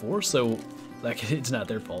answered before, so, like, it's not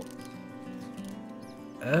their fault.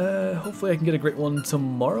 Hopefully I can get a great one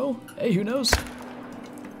tomorrow. Hey, who knows?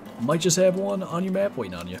 Might just have one on your map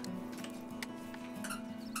waiting on you.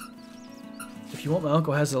 If you want, my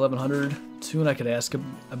uncle has an 1100 too, and I could ask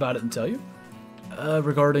him about it and tell you.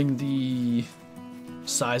 Regarding the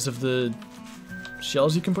size of the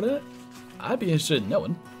shells you can put in it, I'd be interested in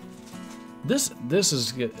knowing. This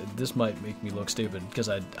might make me look stupid because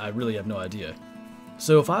I really have no idea.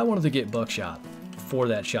 So if I wanted to get buckshot for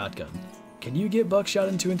that shotgun, can you get buckshot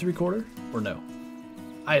in 2 3/4 or no?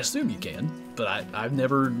 I assume you can, but I've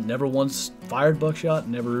never once fired buckshot,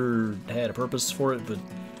 never had a purpose for it, but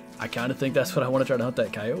I kind of think that's what I want to try to hunt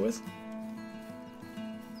that coyote with.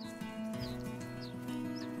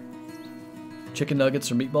 Chicken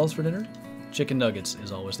nuggets or meatballs for dinner? Chicken nuggets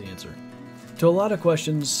is always the answer. To a lot of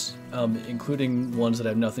questions, including ones that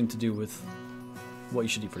have nothing to do with what you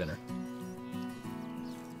should eat for dinner.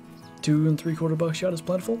 2 3/4 buckshot is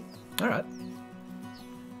plentiful? Alright.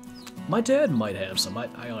 My dad might have some. I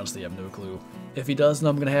honestly have no clue. If he does, then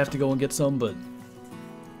I'm going to have to go and get some, but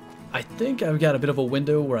I think I've got a bit of a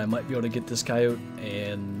window where I might be able to get this coyote,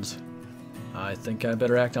 and I think I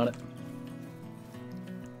better act on it.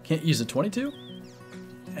 Can't use a 22?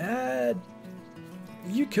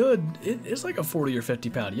 You could. It's like a 40 or 50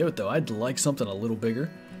 pound yote, though. I'd like something a little bigger.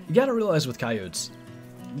 You gotta realize with coyotes,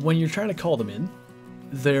 when you're trying to call them in,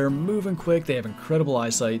 they're moving quick, they have incredible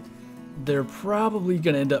eyesight, they're probably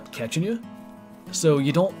gonna end up catching you, so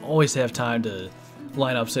you don't always have time to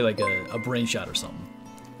line up, say, like a brain shot or something.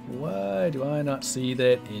 Why do I not see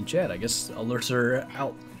that in chat? I guess alerts are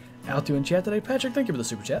out doing chat today. Patrick, thank you for the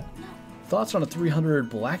super chat. Thoughts on a 300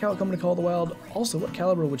 blackout coming to Call of the Wild? Also, what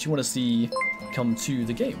caliber would you want to see come to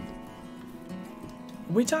the game?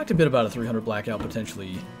 We talked a bit about a 300 blackout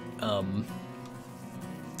potentially.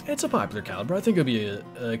 It's a popular caliber. I think it would be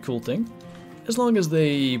a cool thing. As long as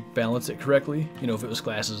they balance it correctly. You know, if it was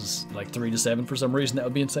classes like 3 to 7 for some reason, that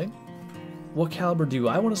would be insane. What caliber do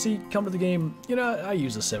I want to see come to the game? You know, I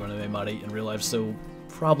use a 7mm Mod 8 in real life, so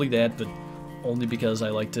probably that, but only because I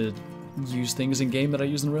like to use things in game that I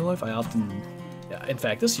use in real life. I often, in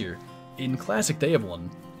fact, this year in Classic they have one,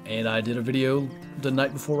 and I did a video the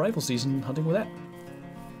night before rifle season hunting with that.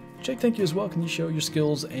 Jake, thank you as well. Can you show your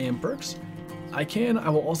skills and perks? I can. I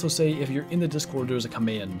will also say if you're in the Discord, there's a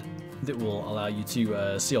command that will allow you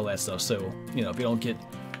to see all that stuff. So, you know, if you don't get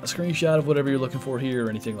a screenshot of whatever you're looking for here or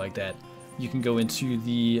anything like that, you can go into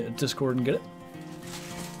the Discord and get it.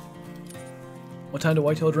 What time do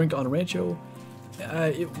whitetail drink on Rancho?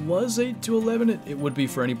 It was 8 to 11. It would be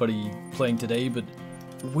for anybody playing today, but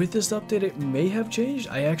with this update, it may have changed.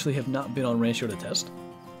 I actually have not been on Rancho to test.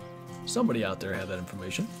 Somebody out there had that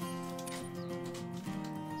information.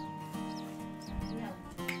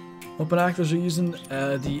 What binoculars are you using?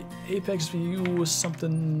 The Apex View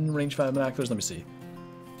something rangefinder binoculars. Let me see.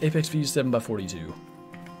 Apex View 7x42.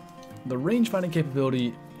 The rangefinding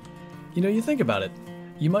capability, you know, you think about it.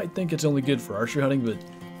 You might think it's only good for archery hunting, but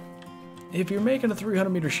if you're making a 300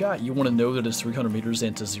 meter shot, you want to know that it's 300 meters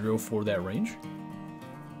and to 0 for that range.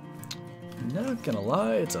 Not gonna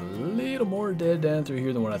lie, it's a little more dead down through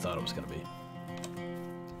here than what I thought it was gonna be.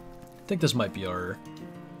 I think this might be our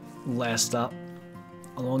last stop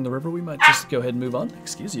along the river. We might just go ahead and move on.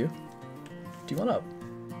 Excuse you. Do you want up?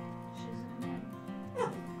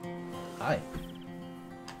 Hi.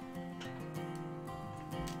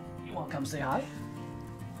 You want to come say hi?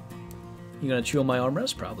 You gonna chew on my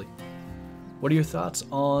armrest? Probably. What are your thoughts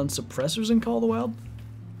on suppressors in Call of the Wild?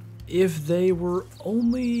 If they were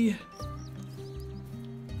only...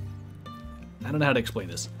 I don't know how to explain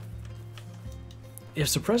this. If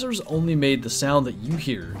suppressors only made the sound that you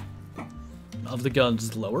hear of the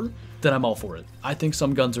guns lower, then I'm all for it. I think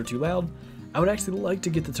some guns are too loud. I would actually like to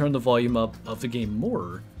get to turn the volume up of the game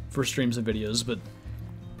more for streams and videos, but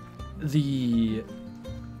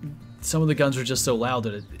some of the guns are just so loud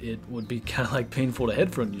that it would be kind of like painful to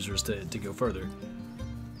headphone users to go further.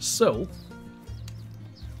 So,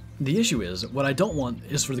 the issue is, what I don't want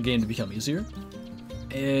is for the game to become easier.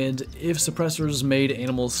 And if suppressors made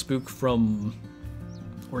animals spook from,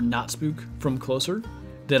 or not spook from closer,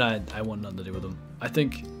 then I want nothing to do with them. I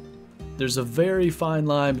think there's a very fine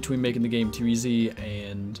line between making the game too easy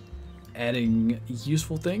and adding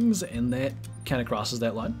useful things, and that kind of crosses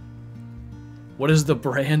that line. What is the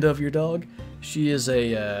brand of your dog? She is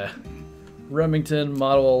a Remington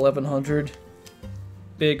Model 1100,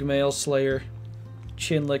 big male slayer,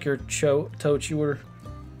 chin licker, toe chewer,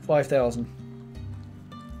 5,000.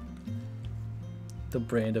 The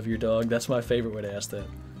brand of your dog. That's my favorite way to ask that.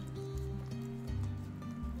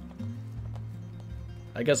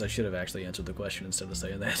 I guess I should have actually answered the question instead of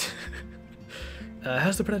saying that.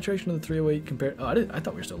 How's the penetration of the 308 compared... Oh, I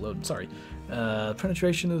thought we were still loading. Sorry.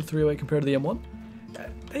 Penetration of the 308 compared to the M1?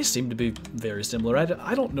 They seem to be very similar.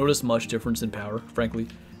 I don't notice much difference in power, frankly.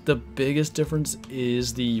 The biggest difference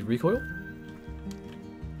is the recoil.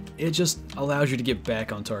 It just allows you to get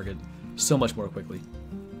back on target so much more quickly.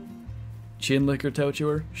 Chin licker, toe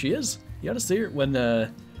chewer? She is. You gotta see her.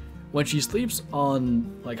 When she sleeps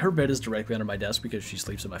on... Like, her bed is directly under my desk because she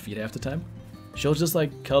sleeps at my feet half the time. She'll just,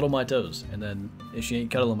 like, cuddle my toes. And then, if she ain't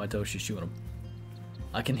cuddling my toes, she's chewing them.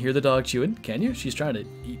 I can hear the dog chewing. Can you? She's trying to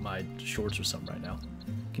eat my shorts or something right now.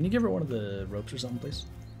 Can you give her one of the ropes or something, please?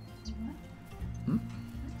 Hmm?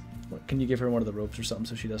 What, can you give her one of the ropes or something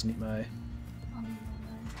so she doesn't eat my...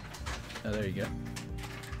 Oh, there you go.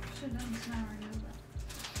 Should have done this now already,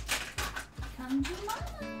 but... Come to mama!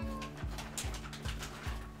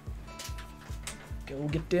 Go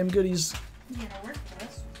get damn goodies. You gotta work for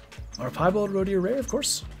this. Our piebald rodeo rare, of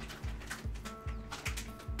course.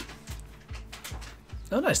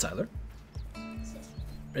 Oh, nice, Tyler.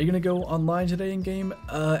 Are you going to go online today in game?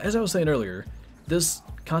 As I was saying earlier, this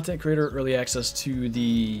content creator early access to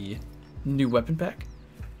the new weapon pack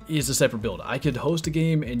is a separate build. I could host a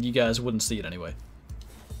game and you guys wouldn't see it anyway.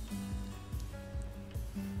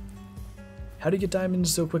 How do you get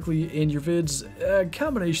diamonds so quickly in your vids? A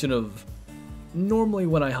combination of... Normally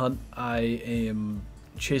when I hunt, I am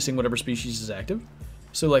chasing whatever species is active.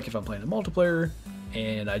 So like if I'm playing a multiplayer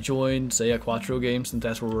and I join, say, a Cuatro game, since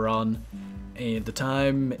that's where we're on, and the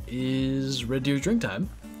time is red deer drink time,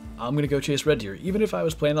 I'm going to go chase red deer. Even if I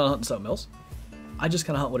was planning on hunting something else, I just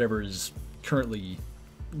kind of hunt whatever is currently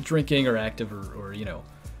drinking or active or, you know,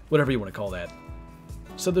 whatever you want to call that.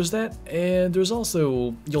 So there's that, and there's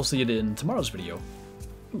also, you'll see it in tomorrow's video.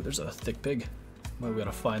 Ooh, there's a thick pig. Well, we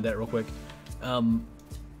gotta find that real quick.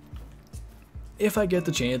 If I get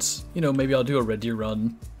the chance, you know, maybe I'll do a red deer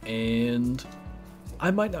run, and I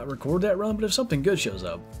might not record that run, but if something good shows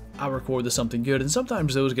up, I'll record the something good, and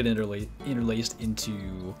sometimes those get interlaced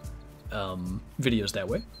into videos that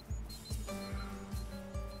way.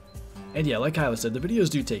 And yeah, like Kyla said, the videos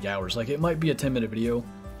do take hours. Like, it might be a 10-minute video.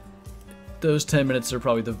 Those 10 minutes are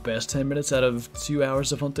probably the best 10 minutes out of 2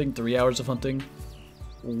 hours of hunting, 3 hours of hunting.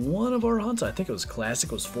 One of our hunts, I think it was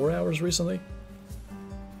Classic, was 4 hours recently.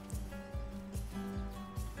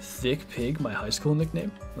 Thick Pig, my high school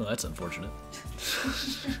nickname? Well, that's unfortunate.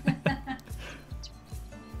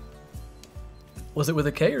 Was it with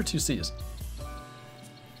a K or 2 C's?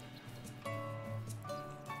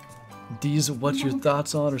 D's, what's your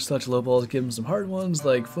thoughts on, or such low balls? Give them some hard ones.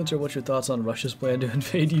 Like, Flinter, what's your thoughts on Russia's plan to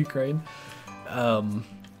invade Ukraine?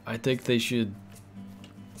 I think they should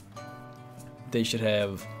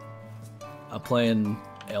have a plan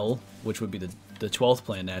L, which would be the 12th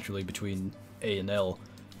plan naturally between A and L,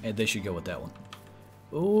 And they should go with that one.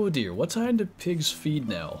 Oh dear, what time do pigs feed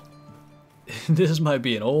now? This might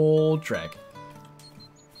be an old track.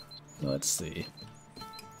 Let's see.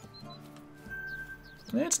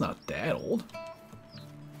 It's not that old.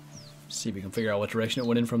 See if we can figure out what direction it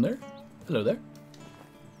went in from there. Hello there.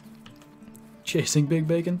 Chasing Big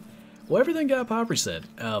Bacon. Well, everything got pop reset,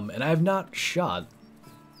 and I have not shot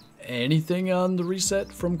anything on the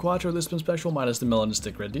reset from Cuatro this been special, minus the melon and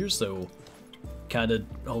stick red deer, so kind of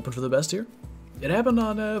hoping for the best here. It happened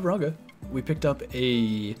on Verunga. We picked up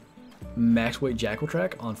a max weight jackal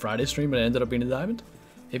track on Friday's stream, and it ended up being a diamond.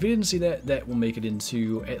 If you didn't see that, that will make it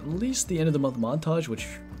into at least the end of the month montage, which,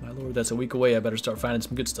 my lord, that's a week away. I better start finding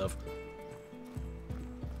some good stuff.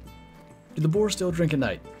 Do the boars still drink at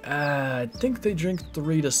night? I think they drink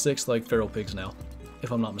 3 to 6 like feral pigs now, if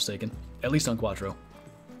I'm not mistaken. At least on Cuatro.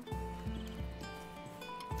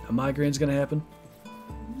 A migraine's gonna happen.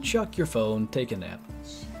 Chuck your phone, take a nap.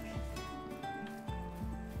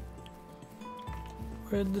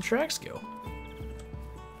 Where did the tracks go?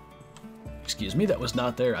 Excuse me, that was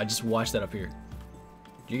not there. I just watched that up here.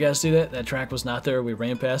 Did you guys see that? That track was not there. We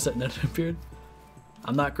ran past it and then it appeared.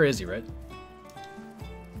 I'm not crazy, right?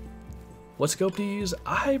 What scope do you use?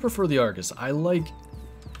 I prefer the Argus. I like,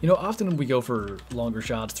 you know, often when we go for longer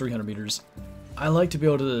shots, 300 meters, I like to be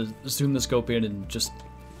able to zoom the scope in and just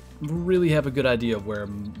really have a good idea of where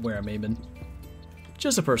I'm aiming.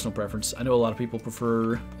 Just a personal preference. I know a lot of people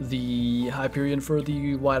prefer the Hyperion for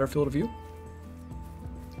the wider field of view.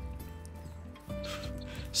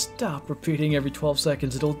 Stop repeating every 12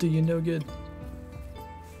 seconds, it'll do you no good.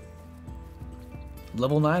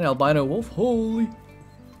 Level 9 albino wolf, holy.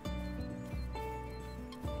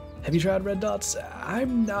 Have you tried red dots?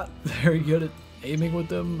 I'm not very good at aiming with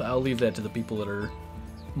them. I'll leave that to the people that are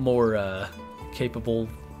more capable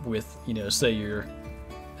with, you know, say your,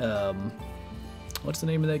 what's the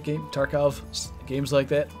name of that game? Tarkov? Games like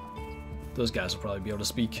that. Those guys will probably be able to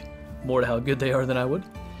speak more to how good they are than I would.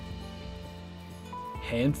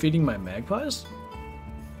 Hand feeding my magpies?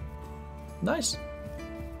 Nice.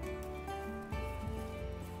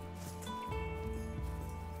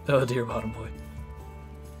 Oh dear, bottom boy.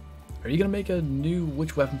 Are you gonna make a new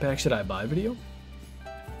which weapon pack should I buy video?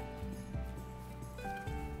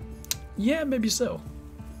 Yeah, maybe so.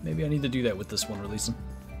 Maybe I need to do that with this one releasing.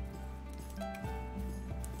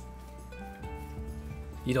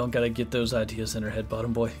 You don't gotta get those ideas in her head,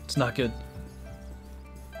 bottom boy. It's not good.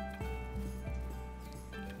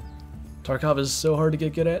 Tarkov is so hard to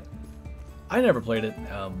get good at. I never played it.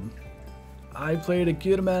 I played a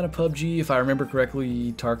good amount of PUBG. If I remember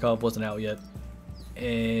correctly, Tarkov wasn't out yet.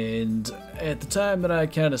 And at the time that I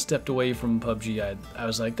kind of stepped away from PUBG, I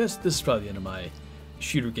was like, this is probably the end of my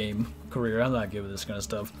shooter game career. I'm not good with this kind of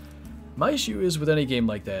stuff. My issue is with any game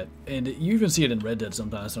like that, and you even see it in Red Dead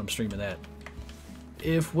sometimes when I'm streaming that.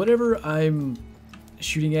 If whatever I'm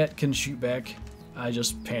shooting at can shoot back, I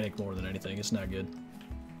just panic more than anything. It's not good.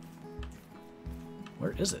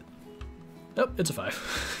 Where is it? Oh, it's a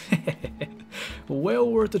 5.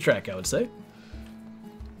 Well worth the track, I would say.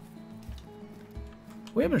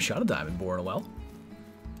 We haven't shot a diamond boar in a while.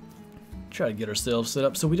 Try to get ourselves set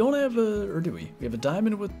up. So we don't have a, or do we? We have a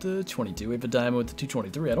diamond with the 22. We have a diamond with the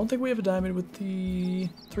 223. I don't think we have a diamond with the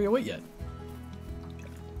 308 yet.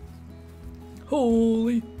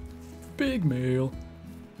 Holy big male.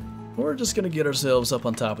 We're just going to get ourselves up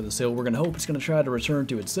on top of this hill. We're going to hope it's going to try to return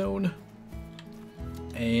to its zone.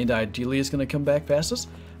 And ideally it's going to come back past us.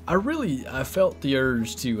 I felt the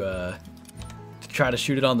urge to try to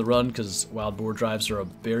shoot it on the run because wild boar drives are a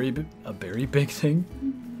very big thing.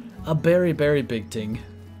 A very big thing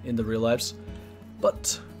in the real lives.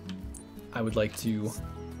 But I would like to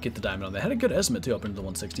get the diamond on that. Had a good estimate too up into the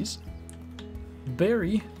 160s.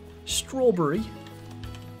 Berry. Strawberry.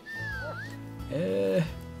 I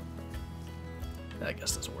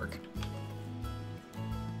guess this will work.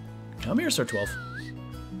 Come here, Sir 12.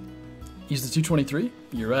 Use the 223?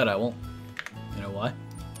 You're right, I won't. You know why?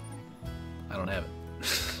 I don't have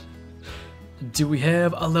it. Do we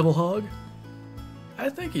have a level hog? I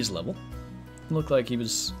think he's level. Looked like he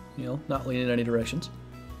was, you know, not leaning in any directions.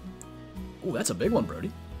 Oh, that's a big one,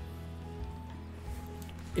 Brody.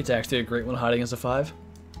 It's actually a great one hiding as a 5.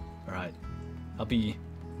 Alright. I'll be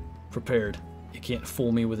prepared. You can't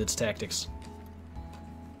fool me with its tactics.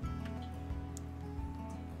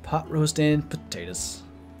 Pot roast and potatoes.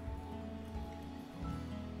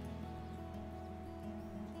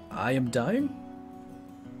 I am dying?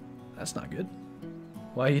 That's not good.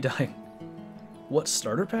 Why are you dying? What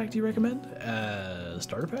starter pack do you recommend?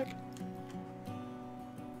 Starter pack?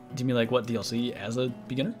 Do you mean like what DLC as a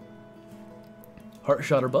beginner? Heart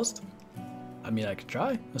shot or bust? mean, I could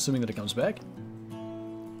try, assuming that it comes back.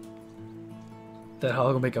 That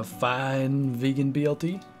hog will make a fine vegan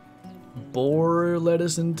BLT. Boar,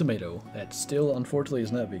 lettuce, and tomato. That still, unfortunately,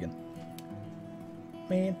 is not vegan.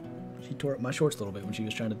 Man, she tore up my shorts a little bit when she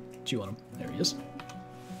was trying to chew on them. There he is.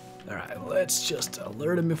 Alright, let's just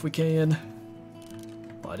alert him if we can.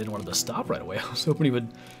 Well, I didn't want him to stop right away. I was hoping he would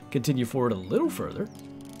continue forward a little further.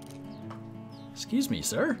 Excuse me,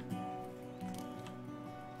 sir.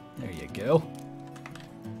 There you go.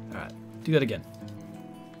 Alright, do that again.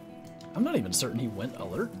 I'm not even certain he went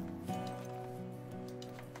alert.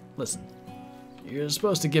 Listen, you're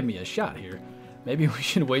supposed to give me a shot here. Maybe we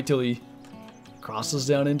should wait till he crosses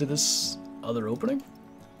down into this other opening?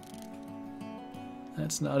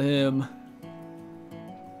 That's not him.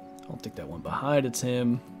 I don't think that one behind it's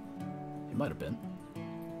him. It might have been.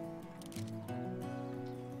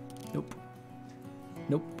 Nope.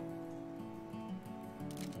 Nope.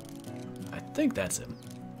 I think that's him.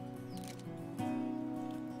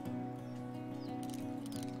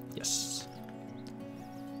 Yes.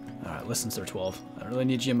 Alright, listen, Sir 12. I don't really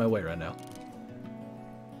need you in my way right now.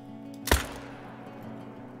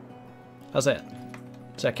 How's that?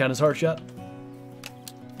 Does that count as heart shot?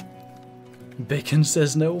 Bacon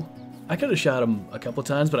says no. I could have shot him a couple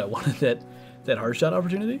times, but I wanted that heart shot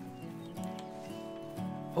opportunity.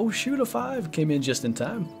 Oh shoot, a 5 came in just in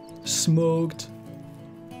time. Smoked.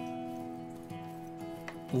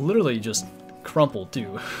 Literally just crumpled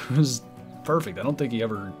too. It was perfect. I don't think he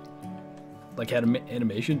ever like had an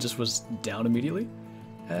animation, just was down immediately.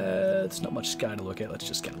 It's not much sky to look at. Let's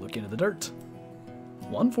just kind of look into the dirt.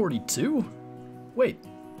 142? Wait.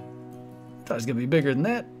 I thought it was going to be bigger than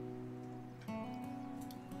that.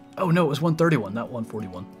 Oh no, it was 131, not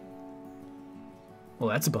 141. Well,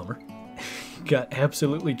 that's a bummer. Got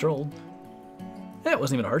absolutely trolled. That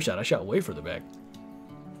wasn't even a hard shot. I shot way further back.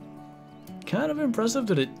 Kind of impressive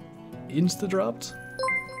that it insta-dropped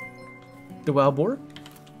the wild boar.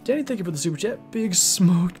 Danny, thank you for the super chat. Big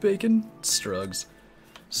smoked bacon. Strugs.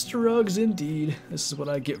 Strugs indeed. This is what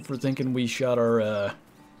I get for thinking we shot our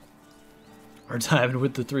diamond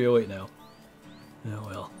with the 308 now. Oh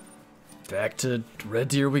well. Back to Red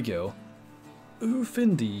Deer we go. Oof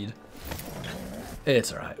indeed.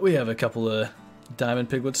 It's alright. We have a couple of diamond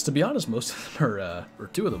piglets. To be honest, most of them are, or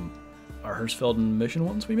 2 of them are Hirschfelden mission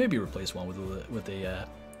ones. We maybe replace one with a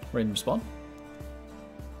random spawn.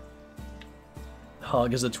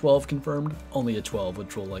 Hog is a 12 confirmed. Only a 12 would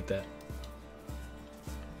troll like that.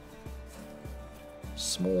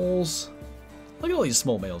 Smalls. Look at all these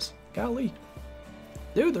small males. Golly.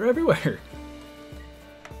 Dude, they're everywhere.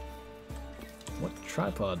 What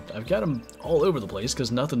tripod? I've got them all over the place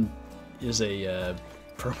because nothing is a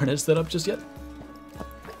permanent setup just yet.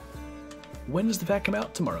 When does the pack come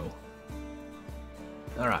out? Tomorrow.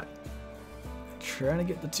 Alright. Trying to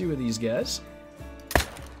get the 2 of these guys.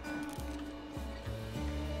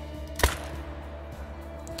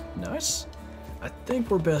 Nice. I think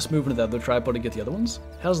we're best moving to the other tripod to get the other ones.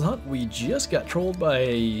 How's the hunt? We just got trolled by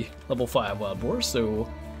a level 5 wild boar, so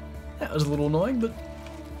that was a little annoying, but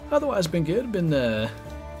otherwise been good. Been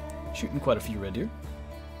shooting quite a few red deer.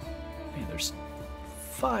 Man, there's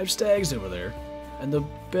 5 stags over there, and the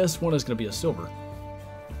best one is going to be a silver.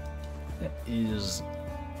 That is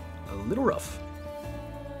a little rough.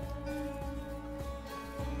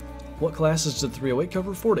 What classes does the 308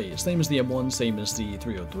 cover? 4 days. Same as the M1, same as the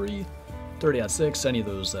 303, 30-06, any of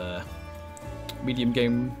those medium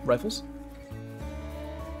game rifles.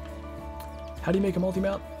 How do you make a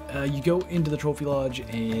multi-mount? You go into the trophy lodge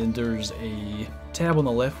and there's a tab on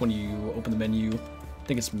the left when you open the menu. I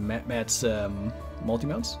think it's Matt's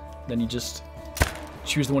multi-mounts. Then you just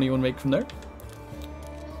choose the one you want to make from there.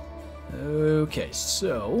 Okay,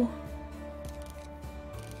 so...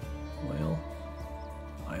 Well...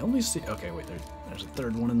 I only see... Okay, wait, there's a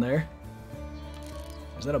third one in there.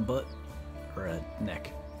 Is that a butt or a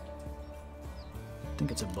neck? I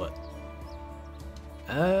think it's a butt.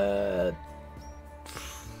 A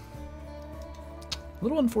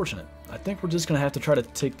little unfortunate. I think we're just going to have to try to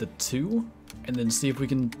take the 2 and then see if we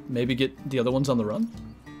can maybe get the other ones on the run.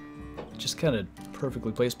 Just kind of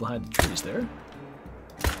perfectly placed behind the trees there.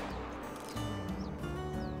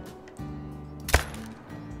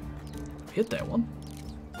 Hit that one.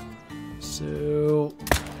 So,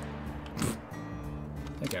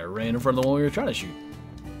 that guy ran in front of the one we were trying to shoot.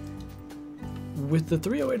 With the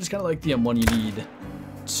 308, it's kind of like the M1. You need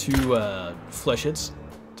 2 flesh hits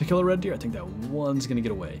to kill a red deer. I think that one's going to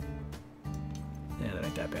get away. Yeah, that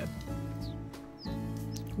ain't that bad.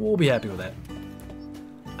 We'll be happy with that.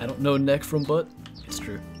 I don't know neck from butt. It's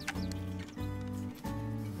true.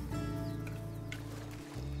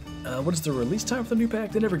 What is the release time for the new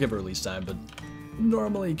pack? They never give a release time, but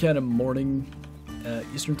normally kind of morning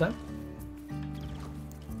Eastern time.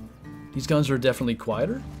 These guns are definitely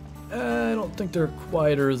quieter. I don't think they're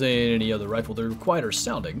quieter than any other rifle. They're quieter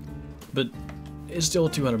sounding, but it's still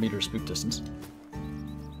a 200 meter spook distance.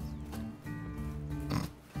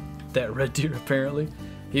 That red deer, apparently.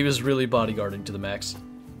 He was really bodyguarding to the max.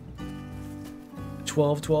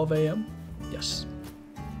 12 a.m.? Yes.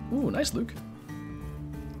 Ooh, nice Luke.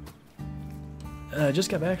 Just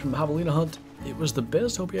got back from Javelina hunt. It was the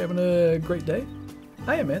best. Hope you're having a great day.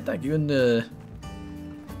 I am, man. Thank you. And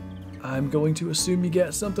I'm going to assume you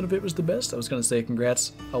got something if it was the best. I was going to say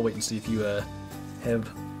congrats. I'll wait and see if you have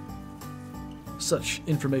such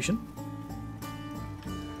information.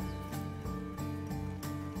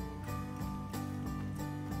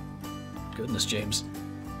 Goodness, James.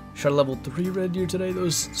 Shot a level 3 red deer today.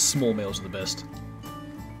 Those small males are the best.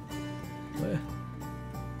 Well,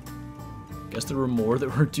 guess there were more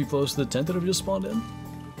that were too close to the tent that have just spawned in.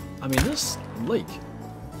 I mean, this lake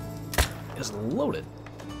is loaded.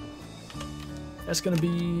 That's gonna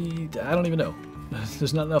be... I don't even know.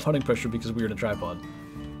 There's not enough hunting pressure because we were in a tripod.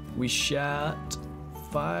 We shot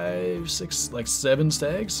 5, 6, like 7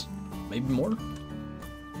 stags? Maybe more?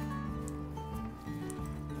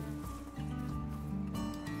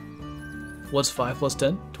 What's 5 plus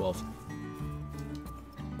 10? 12.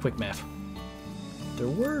 Quick math. There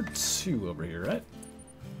were 2 over here, right?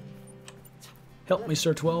 Help me,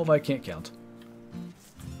 sir. 12. I can't count.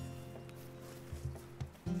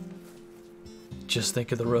 Just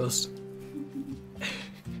think of the roast.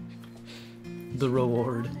 The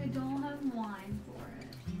reward. I don't have wine for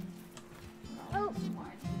it. I'll have some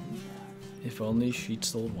wine for that. If only she'd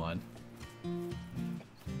sold wine. I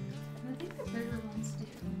think the bigger ones do.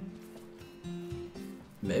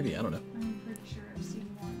 Maybe, I don't know. I'm pretty sure I've seen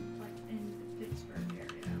one like in the Pittsburgh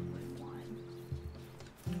area with wine.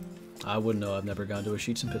 I wouldn't know. I've never gone to a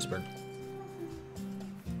Sheets in Pittsburgh.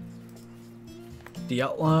 The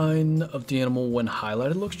outline of the animal when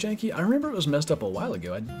highlighted looks janky. I remember it was messed up a while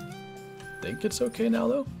ago. I think it's okay now,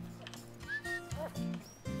 though.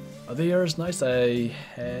 Are the ARs nice? I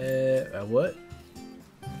have... what?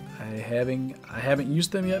 I haven't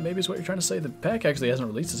used them yet. Maybe is what you're trying to say. The pack actually hasn't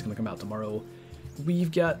released. It's going to come out tomorrow.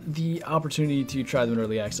 We've got the opportunity to try them in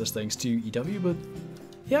early access thanks to EW, but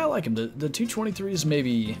yeah, I like them. The 223s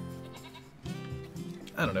maybe...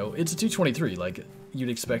 I don't know. It's a 223. Like, you'd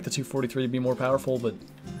expect the 243 to be more powerful, but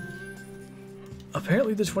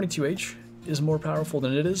apparently the 22H is more powerful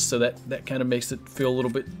than it is, so that kind of makes it feel a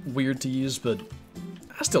little bit weird to use, but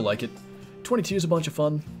I still like it. 22 is a bunch of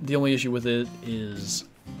fun. The only issue with it is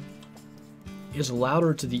it's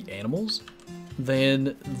louder to the animals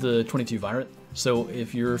than the 22 Virant. So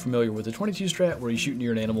if you're familiar with the 22 strat where you shoot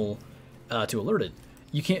near an animal to alert it,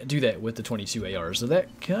 you can't do that with the 22 AR, so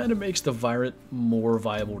that kind of makes the Virant more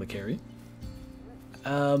viable to carry.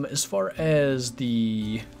 As far as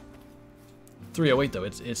the 308 though,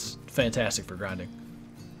 it's fantastic for grinding.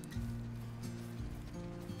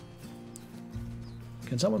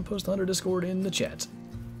 Can someone post Hunter Discord in the chat?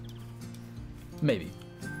 Maybe.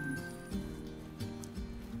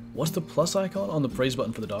 What's the plus icon on the praise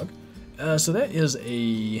button for the dog? So that is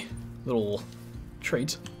a little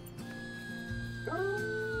trait.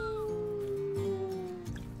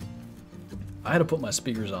 I had to put my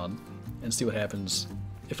speakers on and see what happens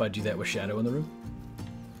if I do that with Shadow in the room.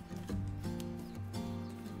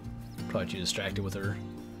 Probably too distracted with her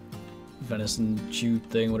venison chew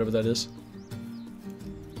thing, whatever that is.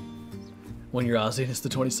 When you're Aussie, it's the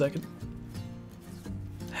 22nd.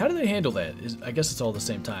 How do they handle that? I guess it's all at the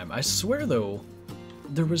same time. I swear, though,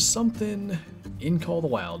 there was something in Call of the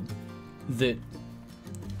Wild that,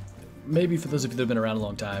 maybe for those of you that have been around a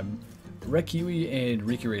long time, Rekiwi and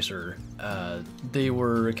Riki Racer, they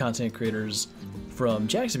were content creators from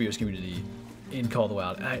JaxyBeard's community in Call of the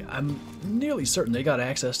Wild. I'm nearly certain they got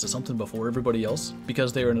access to something before everybody else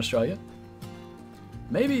because they were in Australia.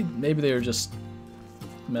 Maybe they were just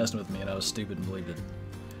messing with me and I was stupid and believed it.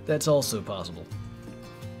 That's also possible.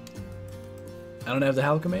 I don't have the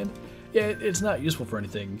howl command. Yeah, it's not useful for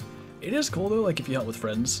anything. It is cool though, like if you hunt with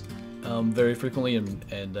friends very frequently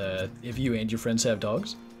and if you and your friends have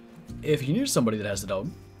dogs. If you knew somebody that has a dog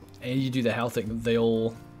and you do the howl thing,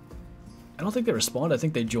 they'll... I don't think they respond, I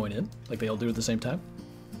think they join in. Like they all do it at the same time.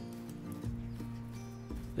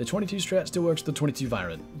 The 22 strat still works with the 22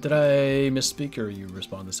 Virant. Did I misspeak or you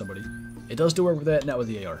respond to somebody? It does still work with that, not with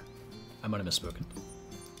the AR. I might have misspoken.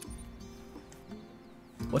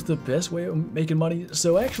 What's the best way of making money?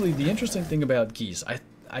 So actually, the interesting thing about geese,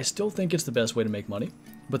 I still think it's the best way to make money,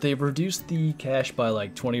 but they've reduced the cash by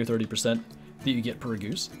like 20 or 30% that you get per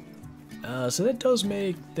goose. So that does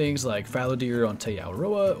make things like fallow deer on Tay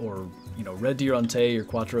Aurora, or, you know, red deer on Tay or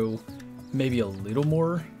Cuatro maybe a little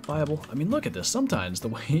more viable. I mean, look at this. Sometimes the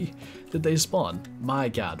way that they spawn, my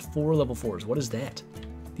god, 4 level 4s. What is that?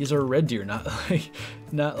 These are red deer, not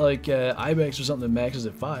like Ibex or something that maxes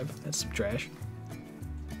at 5. That's some trash.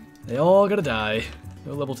 They all gotta die.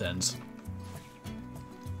 No level 10s.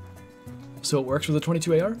 So it works with the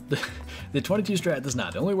 22 AR? The 22 strat does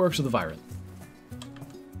not. It only works with the Virant.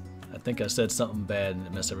 I think I said something bad and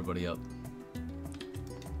it messed everybody up.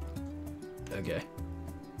 Okay.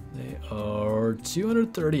 They are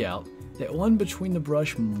 230 out. That one between the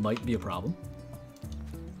brush might be a problem.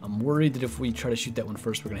 I'm worried that if we try to shoot that one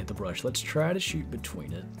first, we're going to hit the brush. Let's try to shoot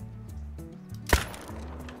between it.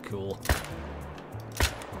 Cool.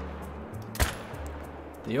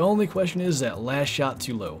 The only question is that last shot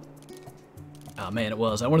too low. Ah, man, it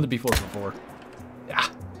was. I wanted to be 4-4.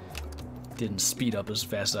 Ah! Didn't speed up as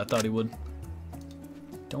fast as I thought he would.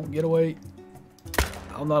 Don't get away.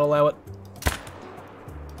 I'll not allow it.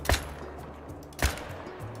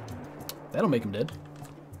 That'll make him dead.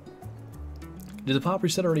 Did the pop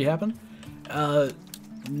reset already happen?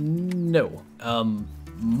 No.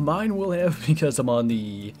 Mine will have because I'm on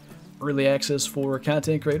the early access for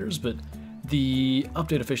content creators, but the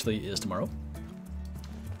update officially is tomorrow.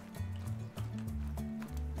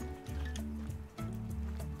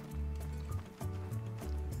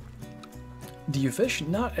 Do you fish?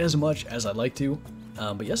 Not as much as I'd like to,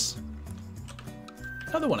 but yes.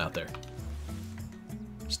 Another one out there.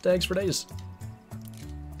 Stags for days.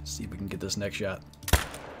 Let's see if we can get this next shot.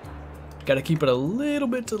 Gotta keep it a little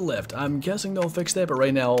bit to the left. I'm guessing they'll fix that, but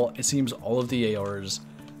right now it seems all of the ARs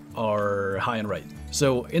are high and right.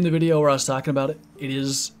 So in the video where I was talking about it, it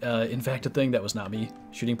is in fact a thing. That was not me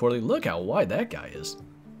shooting poorly. Look how wide that guy is.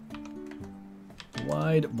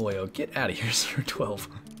 Wide boyo. Get out of here, sir. 12.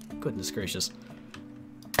 Goodness gracious.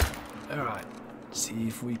 Alright. See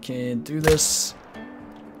if we can do this.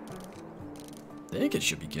 I think it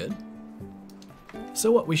should be good.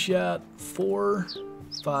 So what, we shot 4,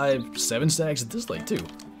 5, 7 stags at this lake too.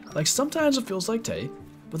 Like sometimes it feels like Tay,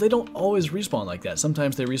 but they don't always respawn like that.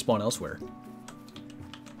 Sometimes they respawn elsewhere.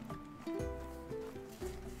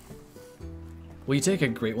 Will you take a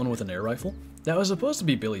great one with an air rifle? That was supposed to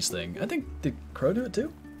be Billy's thing. I think, did Crow do it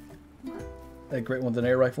too? What? That great one with an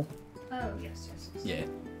air rifle? Oh, yes. Yeah.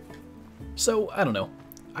 So, I don't know.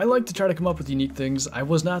 I like to try to come up with unique things. I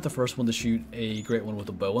was not the first one to shoot a great one with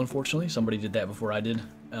a bow, unfortunately. Somebody did that before I did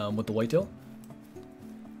with the whitetail.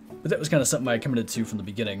 But that was kind of something I committed to from the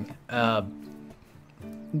beginning.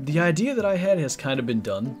 The idea that I had has kind of been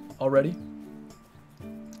done already.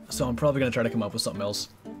 So I'm probably going to try to come up with something else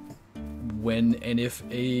when and if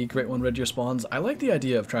a great one red deer spawns. I like the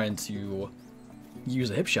idea of trying to use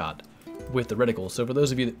a hip shot with the reticle. So for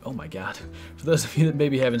those of you that, oh my god, for those of you that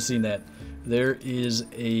maybe haven't seen that, there is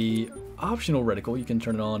a optional reticle. You can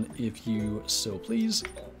turn it on if you so please.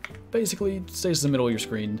 Basically, it stays in the middle of your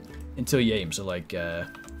screen until you aim. So like, go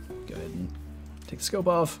ahead and take the scope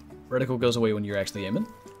off. Reticle goes away when you're actually aiming.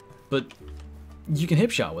 But you can hip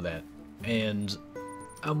shot with that. And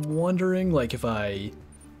I'm wondering, like, if I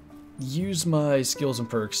use my skills and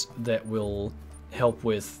perks that will help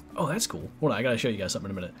with... Oh, that's cool. Hold on, I gotta show you guys something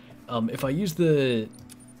in a minute. If I use the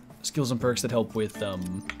skills and perks that help with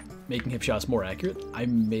making hip shots more accurate, I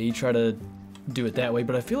may try to do it that way,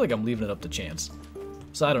 but I feel like I'm leaving it up to chance.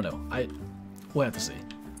 So I don't know. We'll have to see.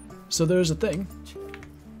 So there's a thing.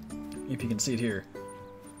 If you can see it here.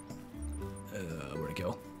 Where'd it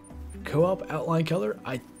go? Co-op outline color.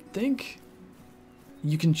 I think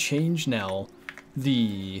you can change now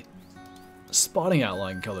the spotting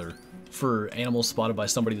outline color for animals spotted by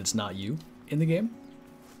somebody that's not you in the game.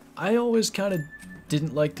 I always kind of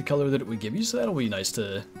didn't like the color that it would give you, so that'll be nice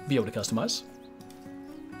to be able to customize.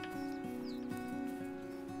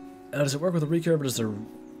 Does it work with the recurve, or does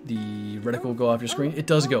the reticle go off your screen? It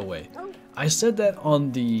does go away. I said that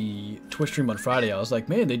on the Twitch stream on Friday. I was like,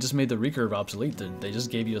 man, they just made the recurve obsolete. They just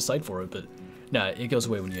gave you a sight for it, but nah, it goes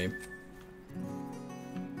away when you aim.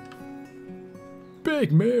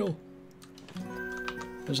 Big male!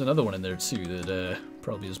 There's another one in there too that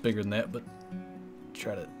probably is bigger than that, but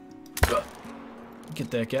try to get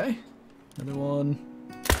that guy. Another one.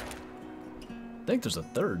 I think there's a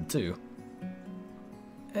third too.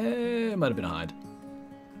 It might have been a hind.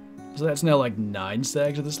 So that's now like 9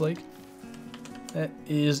 stags at this lake. That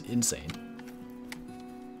is insane.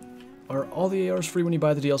 Are all the ARs free when you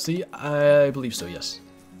buy the DLC? I believe so, yes.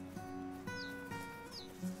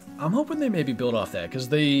 I'm hoping they maybe build off that, because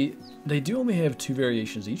they do only have 2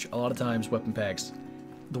 variations each. A lot of times weapon packs,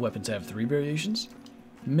 the weapons have 3 variations.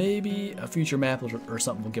 Maybe a future map or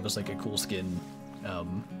something will give us like a cool skin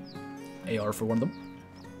AR for one of them.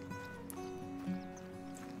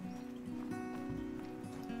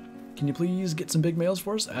 Can you please get some big males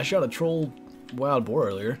for us? I shot a troll wild boar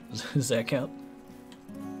earlier. Does that count?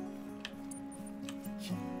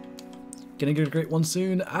 Gonna get a great one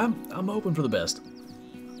soon. I'm hoping for the best.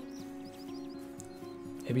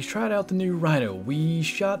 Have you tried out the new Rhino? We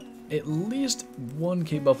shot at least one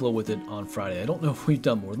Cape Buffalo with it on Friday. I don't know if we've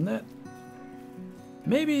done more than that.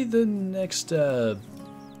 Maybe the next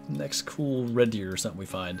next cool red deer or something we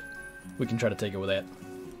find, we can try to take it with that.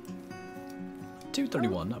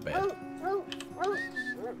 231, not bad.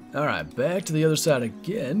 Alright, back to the other side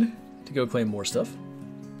again to go claim more stuff.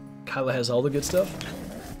 Kyla has all the good stuff.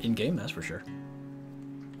 In-game, that's for sure.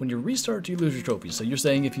 When you restart, you lose your trophies. So you're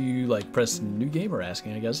saying if you like press new game, or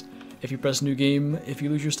asking I guess, if you press new game, if you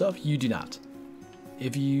lose your stuff, you do not.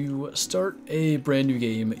 If you start a brand new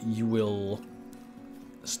game, you will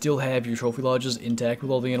still have your trophy lodges intact with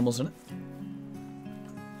all the animals in it.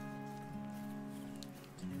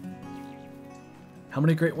 How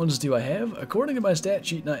many great ones do I have? According to my stat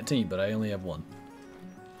sheet, 19, but I only have one.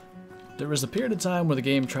 There was a period of time where the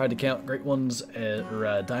game tried to count great ones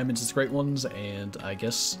or diamonds as great ones, and I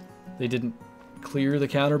guess they didn't clear the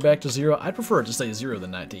counter back to 0. I'd prefer it to stay 0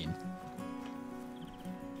 than 19.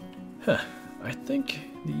 Huh. I think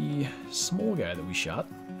the small guy that we shot,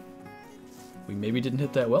 we maybe didn't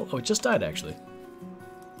hit that well. Oh, it just died, actually.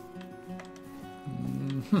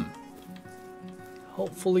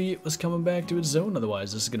 Hopefully it was coming back to its zone,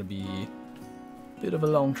 otherwise this is going to be a bit of a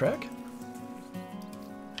long track.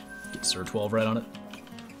 Get Sir 12 right on it.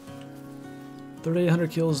 3,800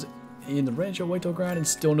 kills in the Rancho Hueto grind and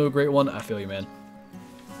still no great one. I feel you, man.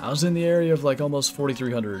 I was in the area of like almost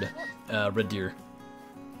 4,300 red deer.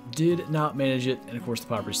 Did not manage it, and of course the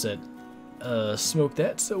pop reset smoked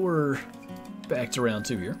that, so we're back to round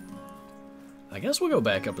 2 here. I guess we'll go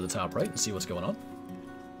back up to the top right and see what's going on.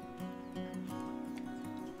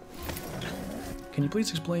 Can you please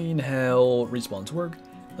explain how respawns work?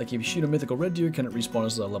 Like if you shoot a mythical red deer, can it respawn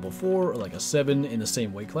as a level 4 or like a 7 in the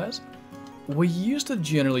same weight class? We used to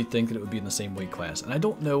generally think that it would be in the same weight class, and I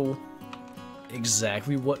don't know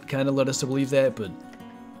exactly what kind of led us to believe that, but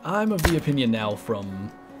I'm of the opinion now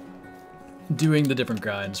from doing the different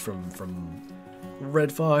grinds from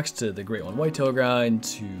Red Fox to the Great One Whitetail grind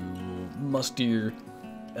to Musk Deer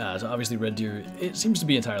to obviously Red Deer, it seems to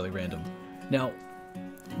be entirely random. Now,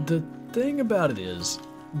 the thing about it is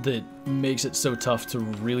that makes it so tough to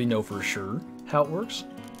really know for sure how it works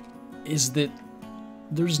is that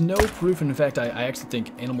there's no proof, and in fact I actually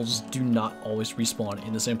think animals do not always respawn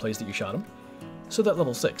in the same place that you shot them. So that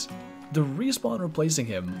level 6, the respawn replacing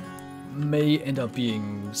him may end up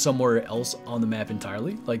being somewhere else on the map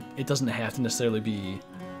entirely. Like, it doesn't have to necessarily be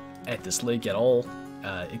at this lake at all.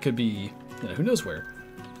 It could be, you know, who knows where.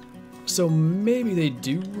 So maybe they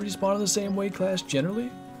do respawn in the same weight class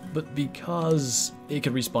generally, but because it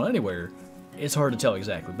could respawn anywhere, it's hard to tell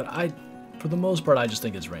exactly. But for the most part, I just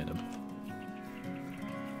think it's random.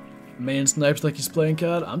 Man snipes like he's playing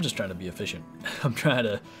COD. I'm just trying to be efficient. I'm trying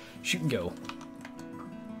to shoot and go.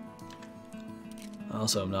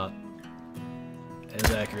 Also, I'm not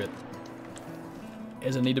as accurate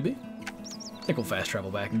as I need to be. I think we'll fast travel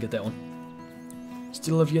back and get that one.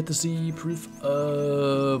 Still have yet to see proof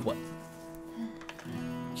of what?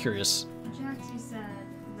 Curious. Jaxy said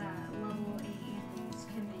that level 8 animals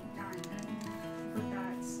can make diamond, but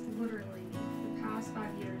that's literally the past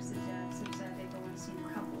 5 years the devs have said they've only seen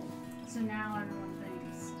a couple. So now everyone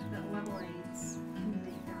thinks that level 8s can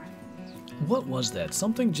make diamond. What was that?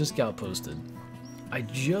 Something just got posted. I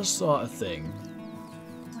just saw a thing.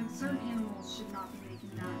 Like, certain animals should not be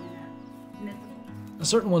making diamond at mythical.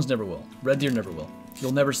 Certain ones never will. Red deer never will.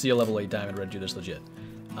 You'll never see a level 8 diamond red deer that's legit.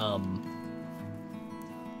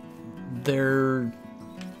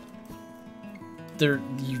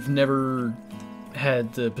 You've never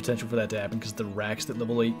had the potential for that to happen because the racks that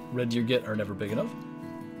level 8 red deer get are never big enough.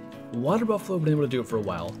 Water buffalo have been able to do it for a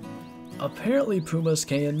while. Apparently pumas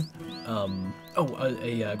can.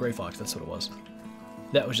 A gray fox, that's what it was.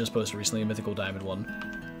 That was just posted recently, a mythical diamond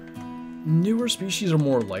one. Newer species are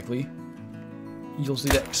more likely. You'll see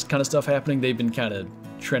that kind of stuff happening. They've been kind of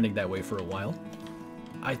trending that way for a while.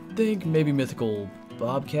 I think maybe mythical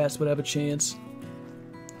bobcats would have a chance.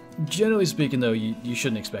 Generally speaking, though, you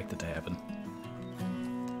shouldn't expect it to happen.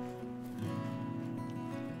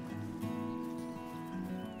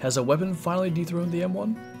 Has a weapon finally dethroned the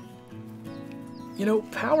M1? You know,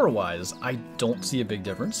 power-wise, I don't see a big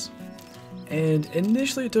difference. And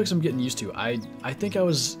initially it took some getting used to. I think I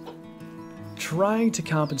was trying to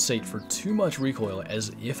compensate for too much recoil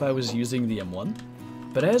as if I was using the M1.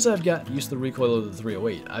 But as I've gotten used to the recoil of the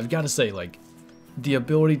 308, I've got to say, like, the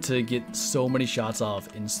ability to get so many shots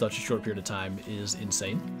off in such a short period of time is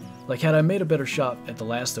insane. Like, had I made a better shot at the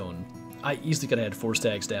last zone, I easily could have had 4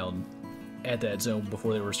 stags down at that zone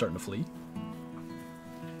before they were starting to flee.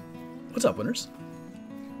 What's up, winners?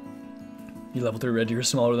 You level 3 red deer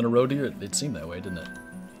smaller than a roe deer? It seemed that way, didn't it?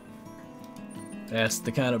 That's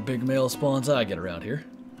the kind of big male spawns I get around here.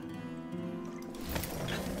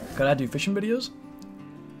 Could I do fishing videos?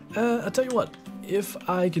 I'll tell you what, if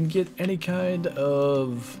I can get any kind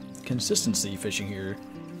of consistency fishing here,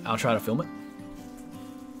 I'll try to film it.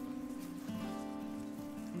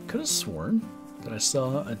 Could have sworn that I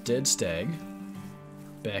saw a dead stag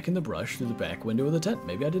back in the brush through the back window of the tent.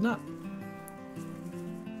 Maybe I did not.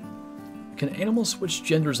 Can animals switch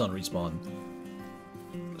genders on respawn?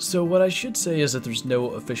 So what I should say is that there's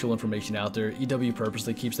no official information out there. EW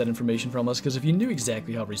purposely keeps that information from us, because if you knew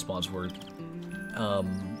exactly how respawns work,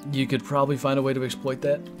 you could probably find a way to exploit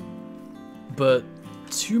that. But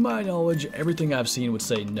to my knowledge, everything I've seen would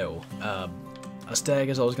say no. A stag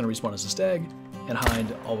is always going to respawn as a stag, and a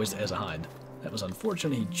hind always as a hind. That was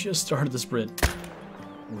unfortunate. He just started the sprint.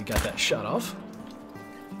 We got that shot off.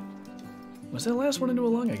 Was that last one into a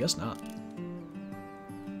lung? I guess not.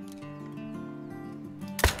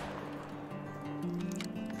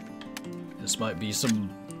 This might be some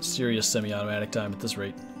serious semi-automatic time at this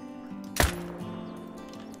rate.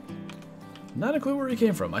 Not a clue where he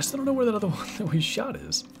came from. I still don't know where that other one that we shot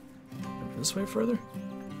is. This way further?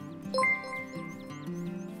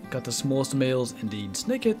 Got the smallest males, indeed.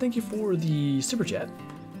 Snakehead, thank you for the super chat.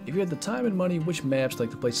 If you had the time and money, which maps, like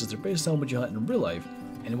the places they're based on, would you hunt in real life?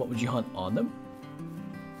 And what would you hunt on them?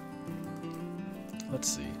 Let's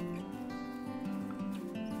see.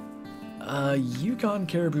 Yukon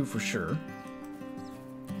caribou for sure.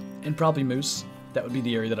 And probably moose. That would be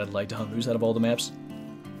the area that I'd like to hunt moose out of all the maps.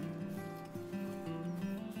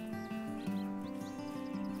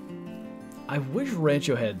 I wish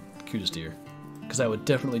Rancho had Kudos deer, because I would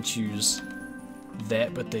definitely choose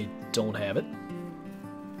that, but they don't have it.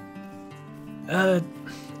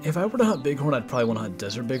 If I were to hunt bighorn, I'd probably want to hunt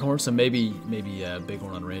desert bighorn, so maybe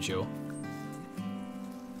bighorn on Rancho.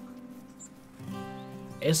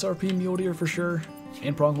 SRP mule deer for sure,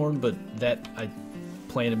 and pronghorn, but that I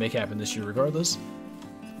plan to make happen this year regardless.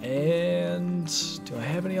 And do I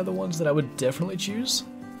have any other ones that I would definitely choose?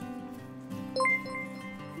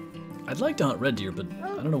 I'd like to hunt red deer, but I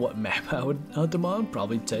don't know what map I would hunt them on.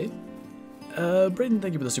 Probably Tay. Braden,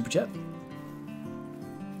 thank you for the super chat.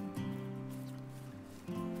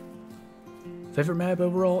 Favorite map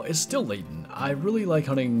overall? It's still Layton. I really like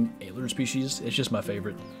hunting antlered species. It's just my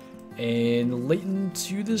favorite. And Layton,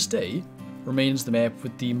 to this day, remains the map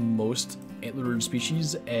with the most antlered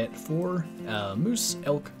species at 4. Moose,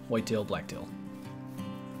 elk, whitetail, blacktail.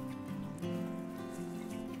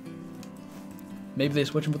 Maybe they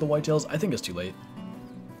switch them with the whitetails. I think it's too late.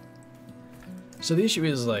 So the issue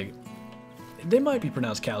is, like, they might be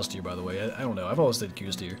pronounced cows deer, by the way. I don't know. I've always said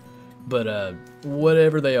coos deer. But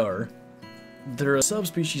whatever they are, they're a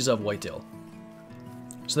subspecies of whitetail.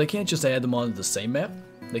 So they can't just add them onto the same map.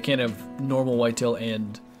 They can't have normal whitetail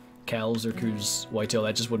and cows or coos whitetail.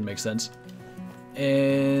 That just wouldn't make sense.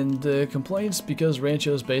 And the complaints, because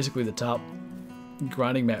Rancho is basically the top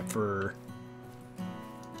grinding map for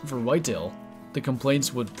whitetail, the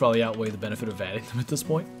complaints would probably outweigh the benefit of adding them at this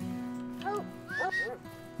point.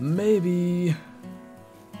 Maybe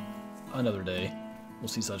another day we'll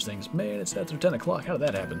see such things. Man, it's after 10 o'clock. How did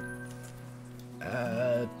that happen?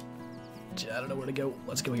 I don't know where to go.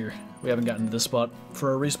 Let's go here. We haven't gotten to this spot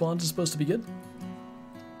for our respawns. It's supposed to be good.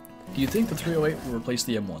 Do you think the 308 will replace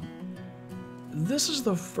the M1? This is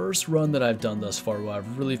the first run that I've done thus far where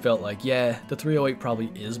I've really felt like, yeah, the 308 probably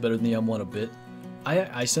is better than the M1 a bit.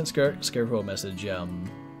 I sent Scarecrow a message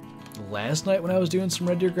last night when I was doing some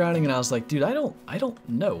red deer grinding, and I was like, dude, I don't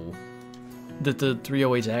know that the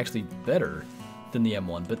 308 is actually better than the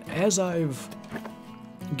M1, but as I've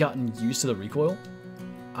gotten used to the recoil,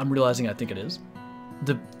 I'm realizing I think it is.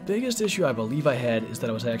 The biggest issue I believe I had is that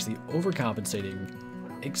I was actually overcompensating,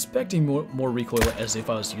 expecting more recoil as if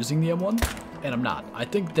I was using the M1, and I'm not. I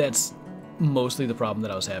think that's mostly the problem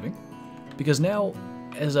that I was having, because now,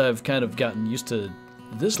 as I've kind of gotten used to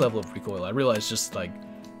this level of recoil, I realize just like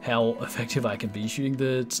how effective I can be shooting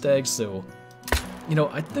the stags. So, you know,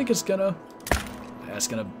 I think it's gonna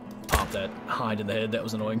pop that hind in the head. That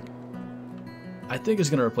was annoying. I think it's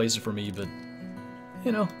gonna replace it for me, but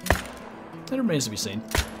you know, it remains to be seen.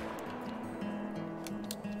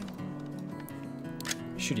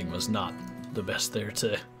 Shooting was not the best there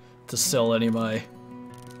to to sell any of my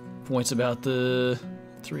points about the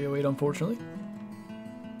 308, unfortunately.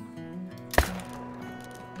 Oh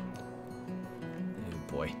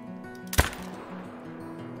boy.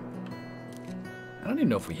 I don't even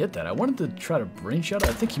know if we hit that. I wanted to try to brain shot it.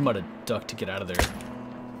 I think he might have ducked to get out of there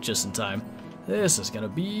just in time. This is gonna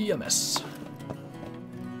be a mess.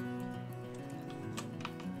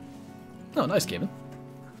 Oh, nice, Gavin.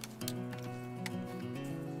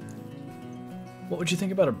 What would you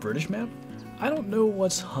think about a British map? I don't know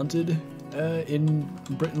what's hunted in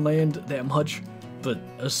Britain land that much, but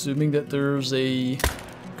assuming that there's a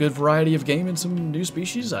good variety of game and some new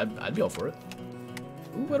species, I'd be all for it.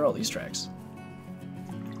 Ooh, what are all these tracks?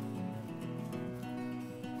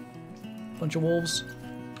 Bunch of wolves.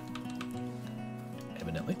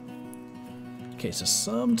 Evidently. Okay, so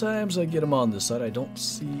sometimes I get them on this side. I don't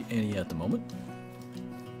see any at the moment.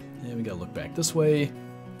 And we gotta look back this way.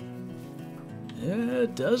 Yeah,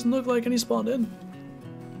 it doesn't look like any spawned in.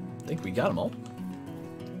 I think we got them all.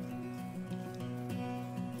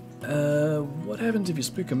 What happens if you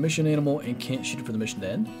spook a mission animal and can't shoot it for the mission to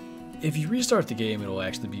end? If you restart the game, it'll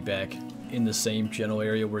actually be back in the same general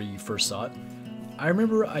area where you first saw it. I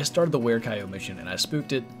remember I started the Were-Coyote mission and I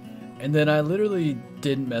spooked it, and then I literally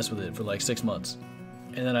didn't mess with it for like 6 months.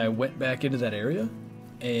 And then I went back into that area,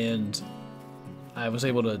 and I was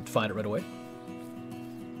able to find it right away.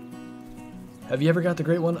 Have you ever got the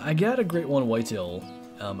Great One? I got a Great One Whitetail.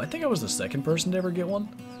 I think I was the second person to ever get one,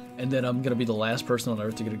 and then I'm going to be the last person on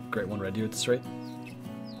Earth to get a Great One Red Deer at this rate.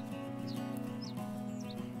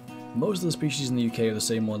 Most of the species in the UK are the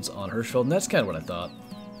same ones on Hirschfeld, and that's kind of what I thought.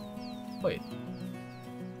 Wait.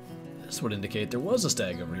 This would indicate there was a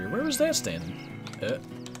stag over here. Where was that standing? Probably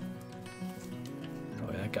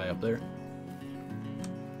that guy up there.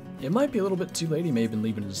 It might be a little bit too late. He may have been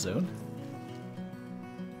leaving his zone.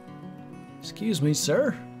 Excuse me,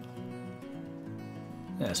 sir.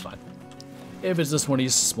 That's fine. If it's this one,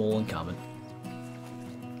 he's small and common.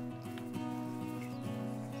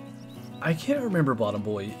 I can't remember, Bottom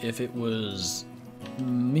Boy, if it was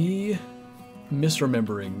me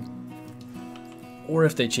misremembering or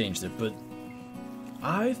if they changed it, but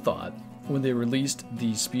I thought when they released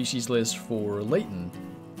the species list for Layton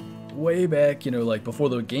way back, you know, like before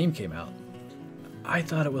the game came out, I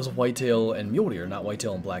thought it was whitetail and mule deer, not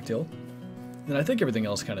whitetail and blacktail. And I think everything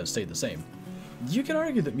else kind of stayed the same. You can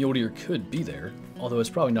argue that mule deer could be there, although it's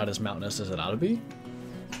probably not as mountainous as it ought to be.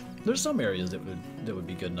 There's some areas that would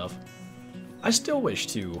be good enough. I still wish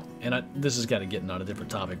too, and this is kind of getting on a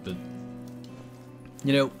different topic, but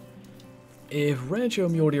you know, if Rancho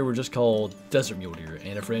mule deer were just called desert mule deer,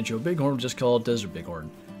 and if Rancho bighorn were just called desert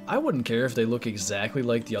bighorn, I wouldn't care if they look exactly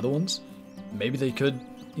like the other ones. Maybe they could,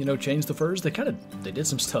 you know, change the furs. They did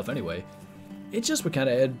some stuff anyway. It just would kind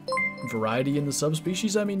of add variety in the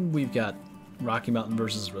subspecies. I mean, we've got Rocky Mountain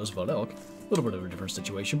versus Roosevelt elk. A little bit of a different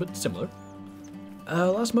situation, but similar.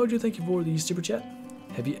 Last Mojo, thank you for the super chat.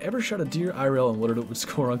 Have you ever shot a deer IRL and wondered what it would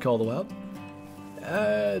score on Call of the Wild?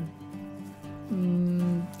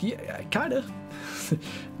 Yeah, kinda.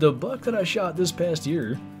 The buck that I shot this past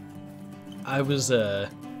year, it was the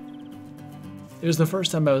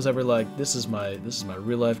first time I was ever like, this is my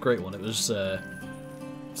real life great one. It was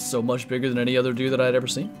so much bigger than any other deer that I'd ever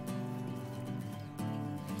seen.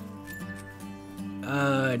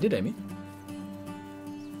 I did, Amy.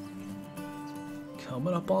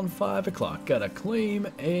 Coming up on 5 o'clock. Got a claim,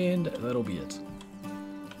 and that'll be it.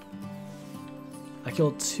 I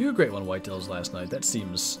killed 2 Great One whitetails last night. That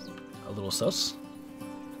seems a little sus.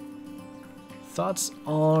 Thoughts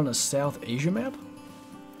on a South Asia map?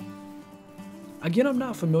 Again, I'm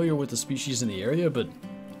not familiar with the species in the area, but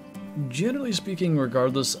generally speaking,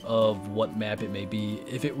 regardless of what map it may be,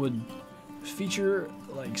 if it would feature,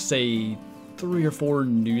 like, say, 3 or 4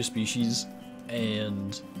 new species,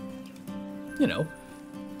 and, you know,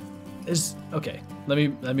 okay, let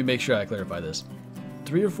me make sure I clarify this.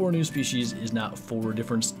 3 or 4 new species is not 4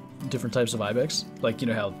 different types of ibex. Like, you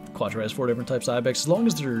know how Cuatro has 4 different types of ibex. As long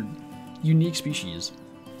as they're unique species,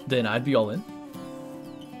 then I'd be all in.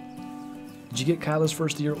 Did you get Kyla's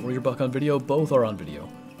first deer or your buck on video? Both are on video.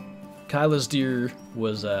 Kyla's deer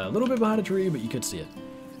was a little bit behind a tree, but you could see it.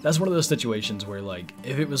 That's one of those situations where, like,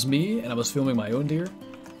 if it was me and I was filming my own deer,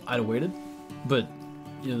 I'd have waited. But,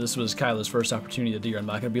 you know, this was Kyla's first opportunity at deer. I'm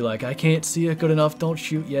not going to be like, I can't see it good enough, don't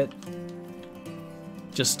shoot yet.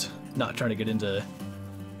 Just not trying to get into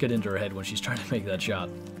her head when she's trying to make that shot.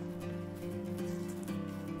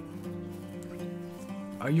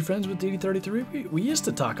 Are you friends with DD33? We used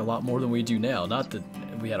to talk a lot more than we do now. Not that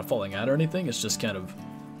we had a falling out or anything. It's just kind of,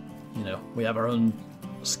 you know, we have our own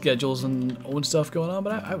schedules and own stuff going on,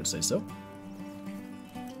 but I would say so.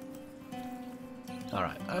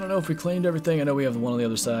 Alright, I don't know if we claimed everything. I know we have the one on the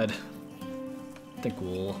other side. I think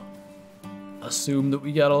we'll assume that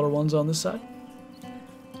we got all our ones on this side.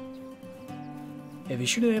 If you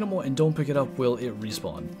shoot an animal and don't pick it up, will it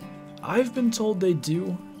respawn? I've been told they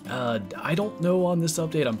do. I don't know on this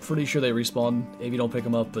update. I'm pretty sure they respawn if you don't pick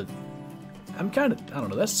them up, but I'm kind of, I don't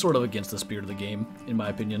know, that's sort of against the spirit of the game, in my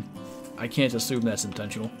opinion. I can't assume that's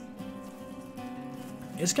intentional.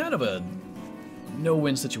 It's kind of a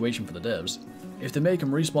no-win situation for the devs. If they make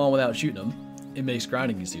them respawn without shooting them, it makes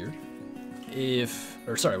grinding easier.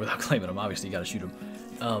 Without claiming them, obviously you gotta shoot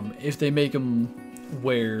them. If they make them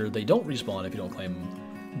where they don't respawn if you don't claim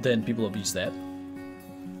them, then people abuse that.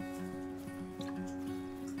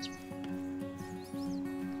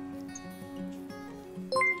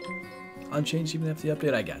 Unchanged even after the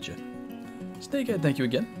update, I gotcha. Snakehead, thank you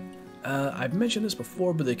again. I've mentioned this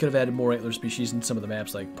before, but they could have added more antler species in some of the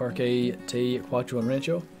maps like Parque, Te, Cuatro, and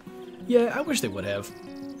Rancho. Yeah, I wish they would have.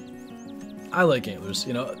 I like antlers,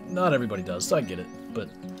 you know, not everybody does, so I get it, but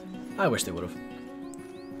I wish they would have.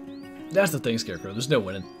 That's the thing, Scarecrow, there's no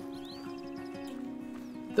winning.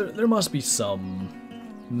 There must be some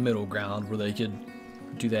middle ground where they could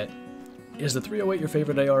do that. Is the 308 your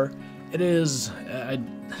favorite AR? It is.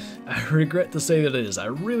 I regret to say that it is. I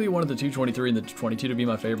really wanted the 223 and the 22 to be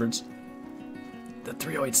my favorites. The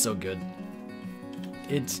 308's so good.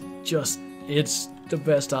 It's the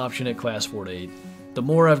best option at class 4 to 8. The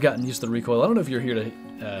more I've gotten used to the recoil, I don't know if you're here to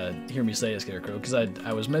hear me say it, Scarecrow, because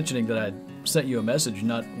I was mentioning that I sent you a message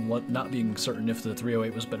not being certain if the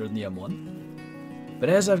 308 was better than the M1. But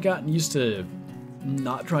as I've gotten used to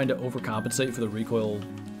not trying to overcompensate for the recoil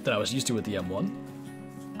that I was used to with the M1,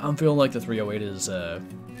 I'm feeling like the 308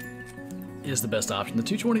 is the best option. The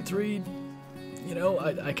 223, you know,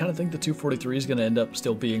 I kind of think the 243 is going to end up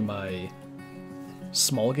still being my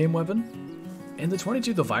small game weapon. And the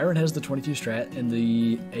 22, the Virant has the 22 strat, and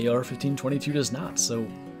the AR-1522 does not. So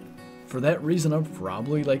for that reason, I'm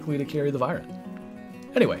probably likely to carry the Virant.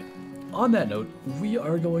 Anyway, on that note, we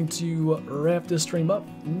are going to wrap this stream up.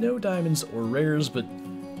 No diamonds or rares, but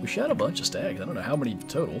we shot a bunch of stags. I don't know how many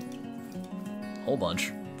total. Whole bunch,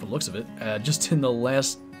 from the looks of it. Just in the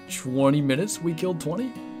last 20 minutes, we killed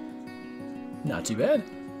 20. Not too bad.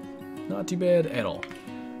 Not too bad at all.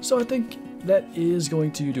 So I think that is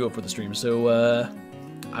going to do it for the stream. So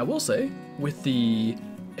I will say, with the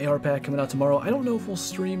AR pack coming out tomorrow, I don't know if we'll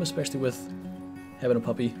stream, especially with having a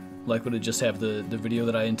puppy. Likely to just have the video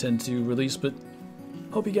that I intend to release, but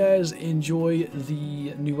hope you guys enjoy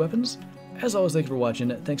the new weapons. As always, thank you for watching.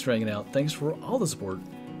 Thanks for hanging out. Thanks for all the support.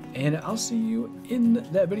 And I'll see you in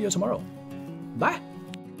that video tomorrow. Bye!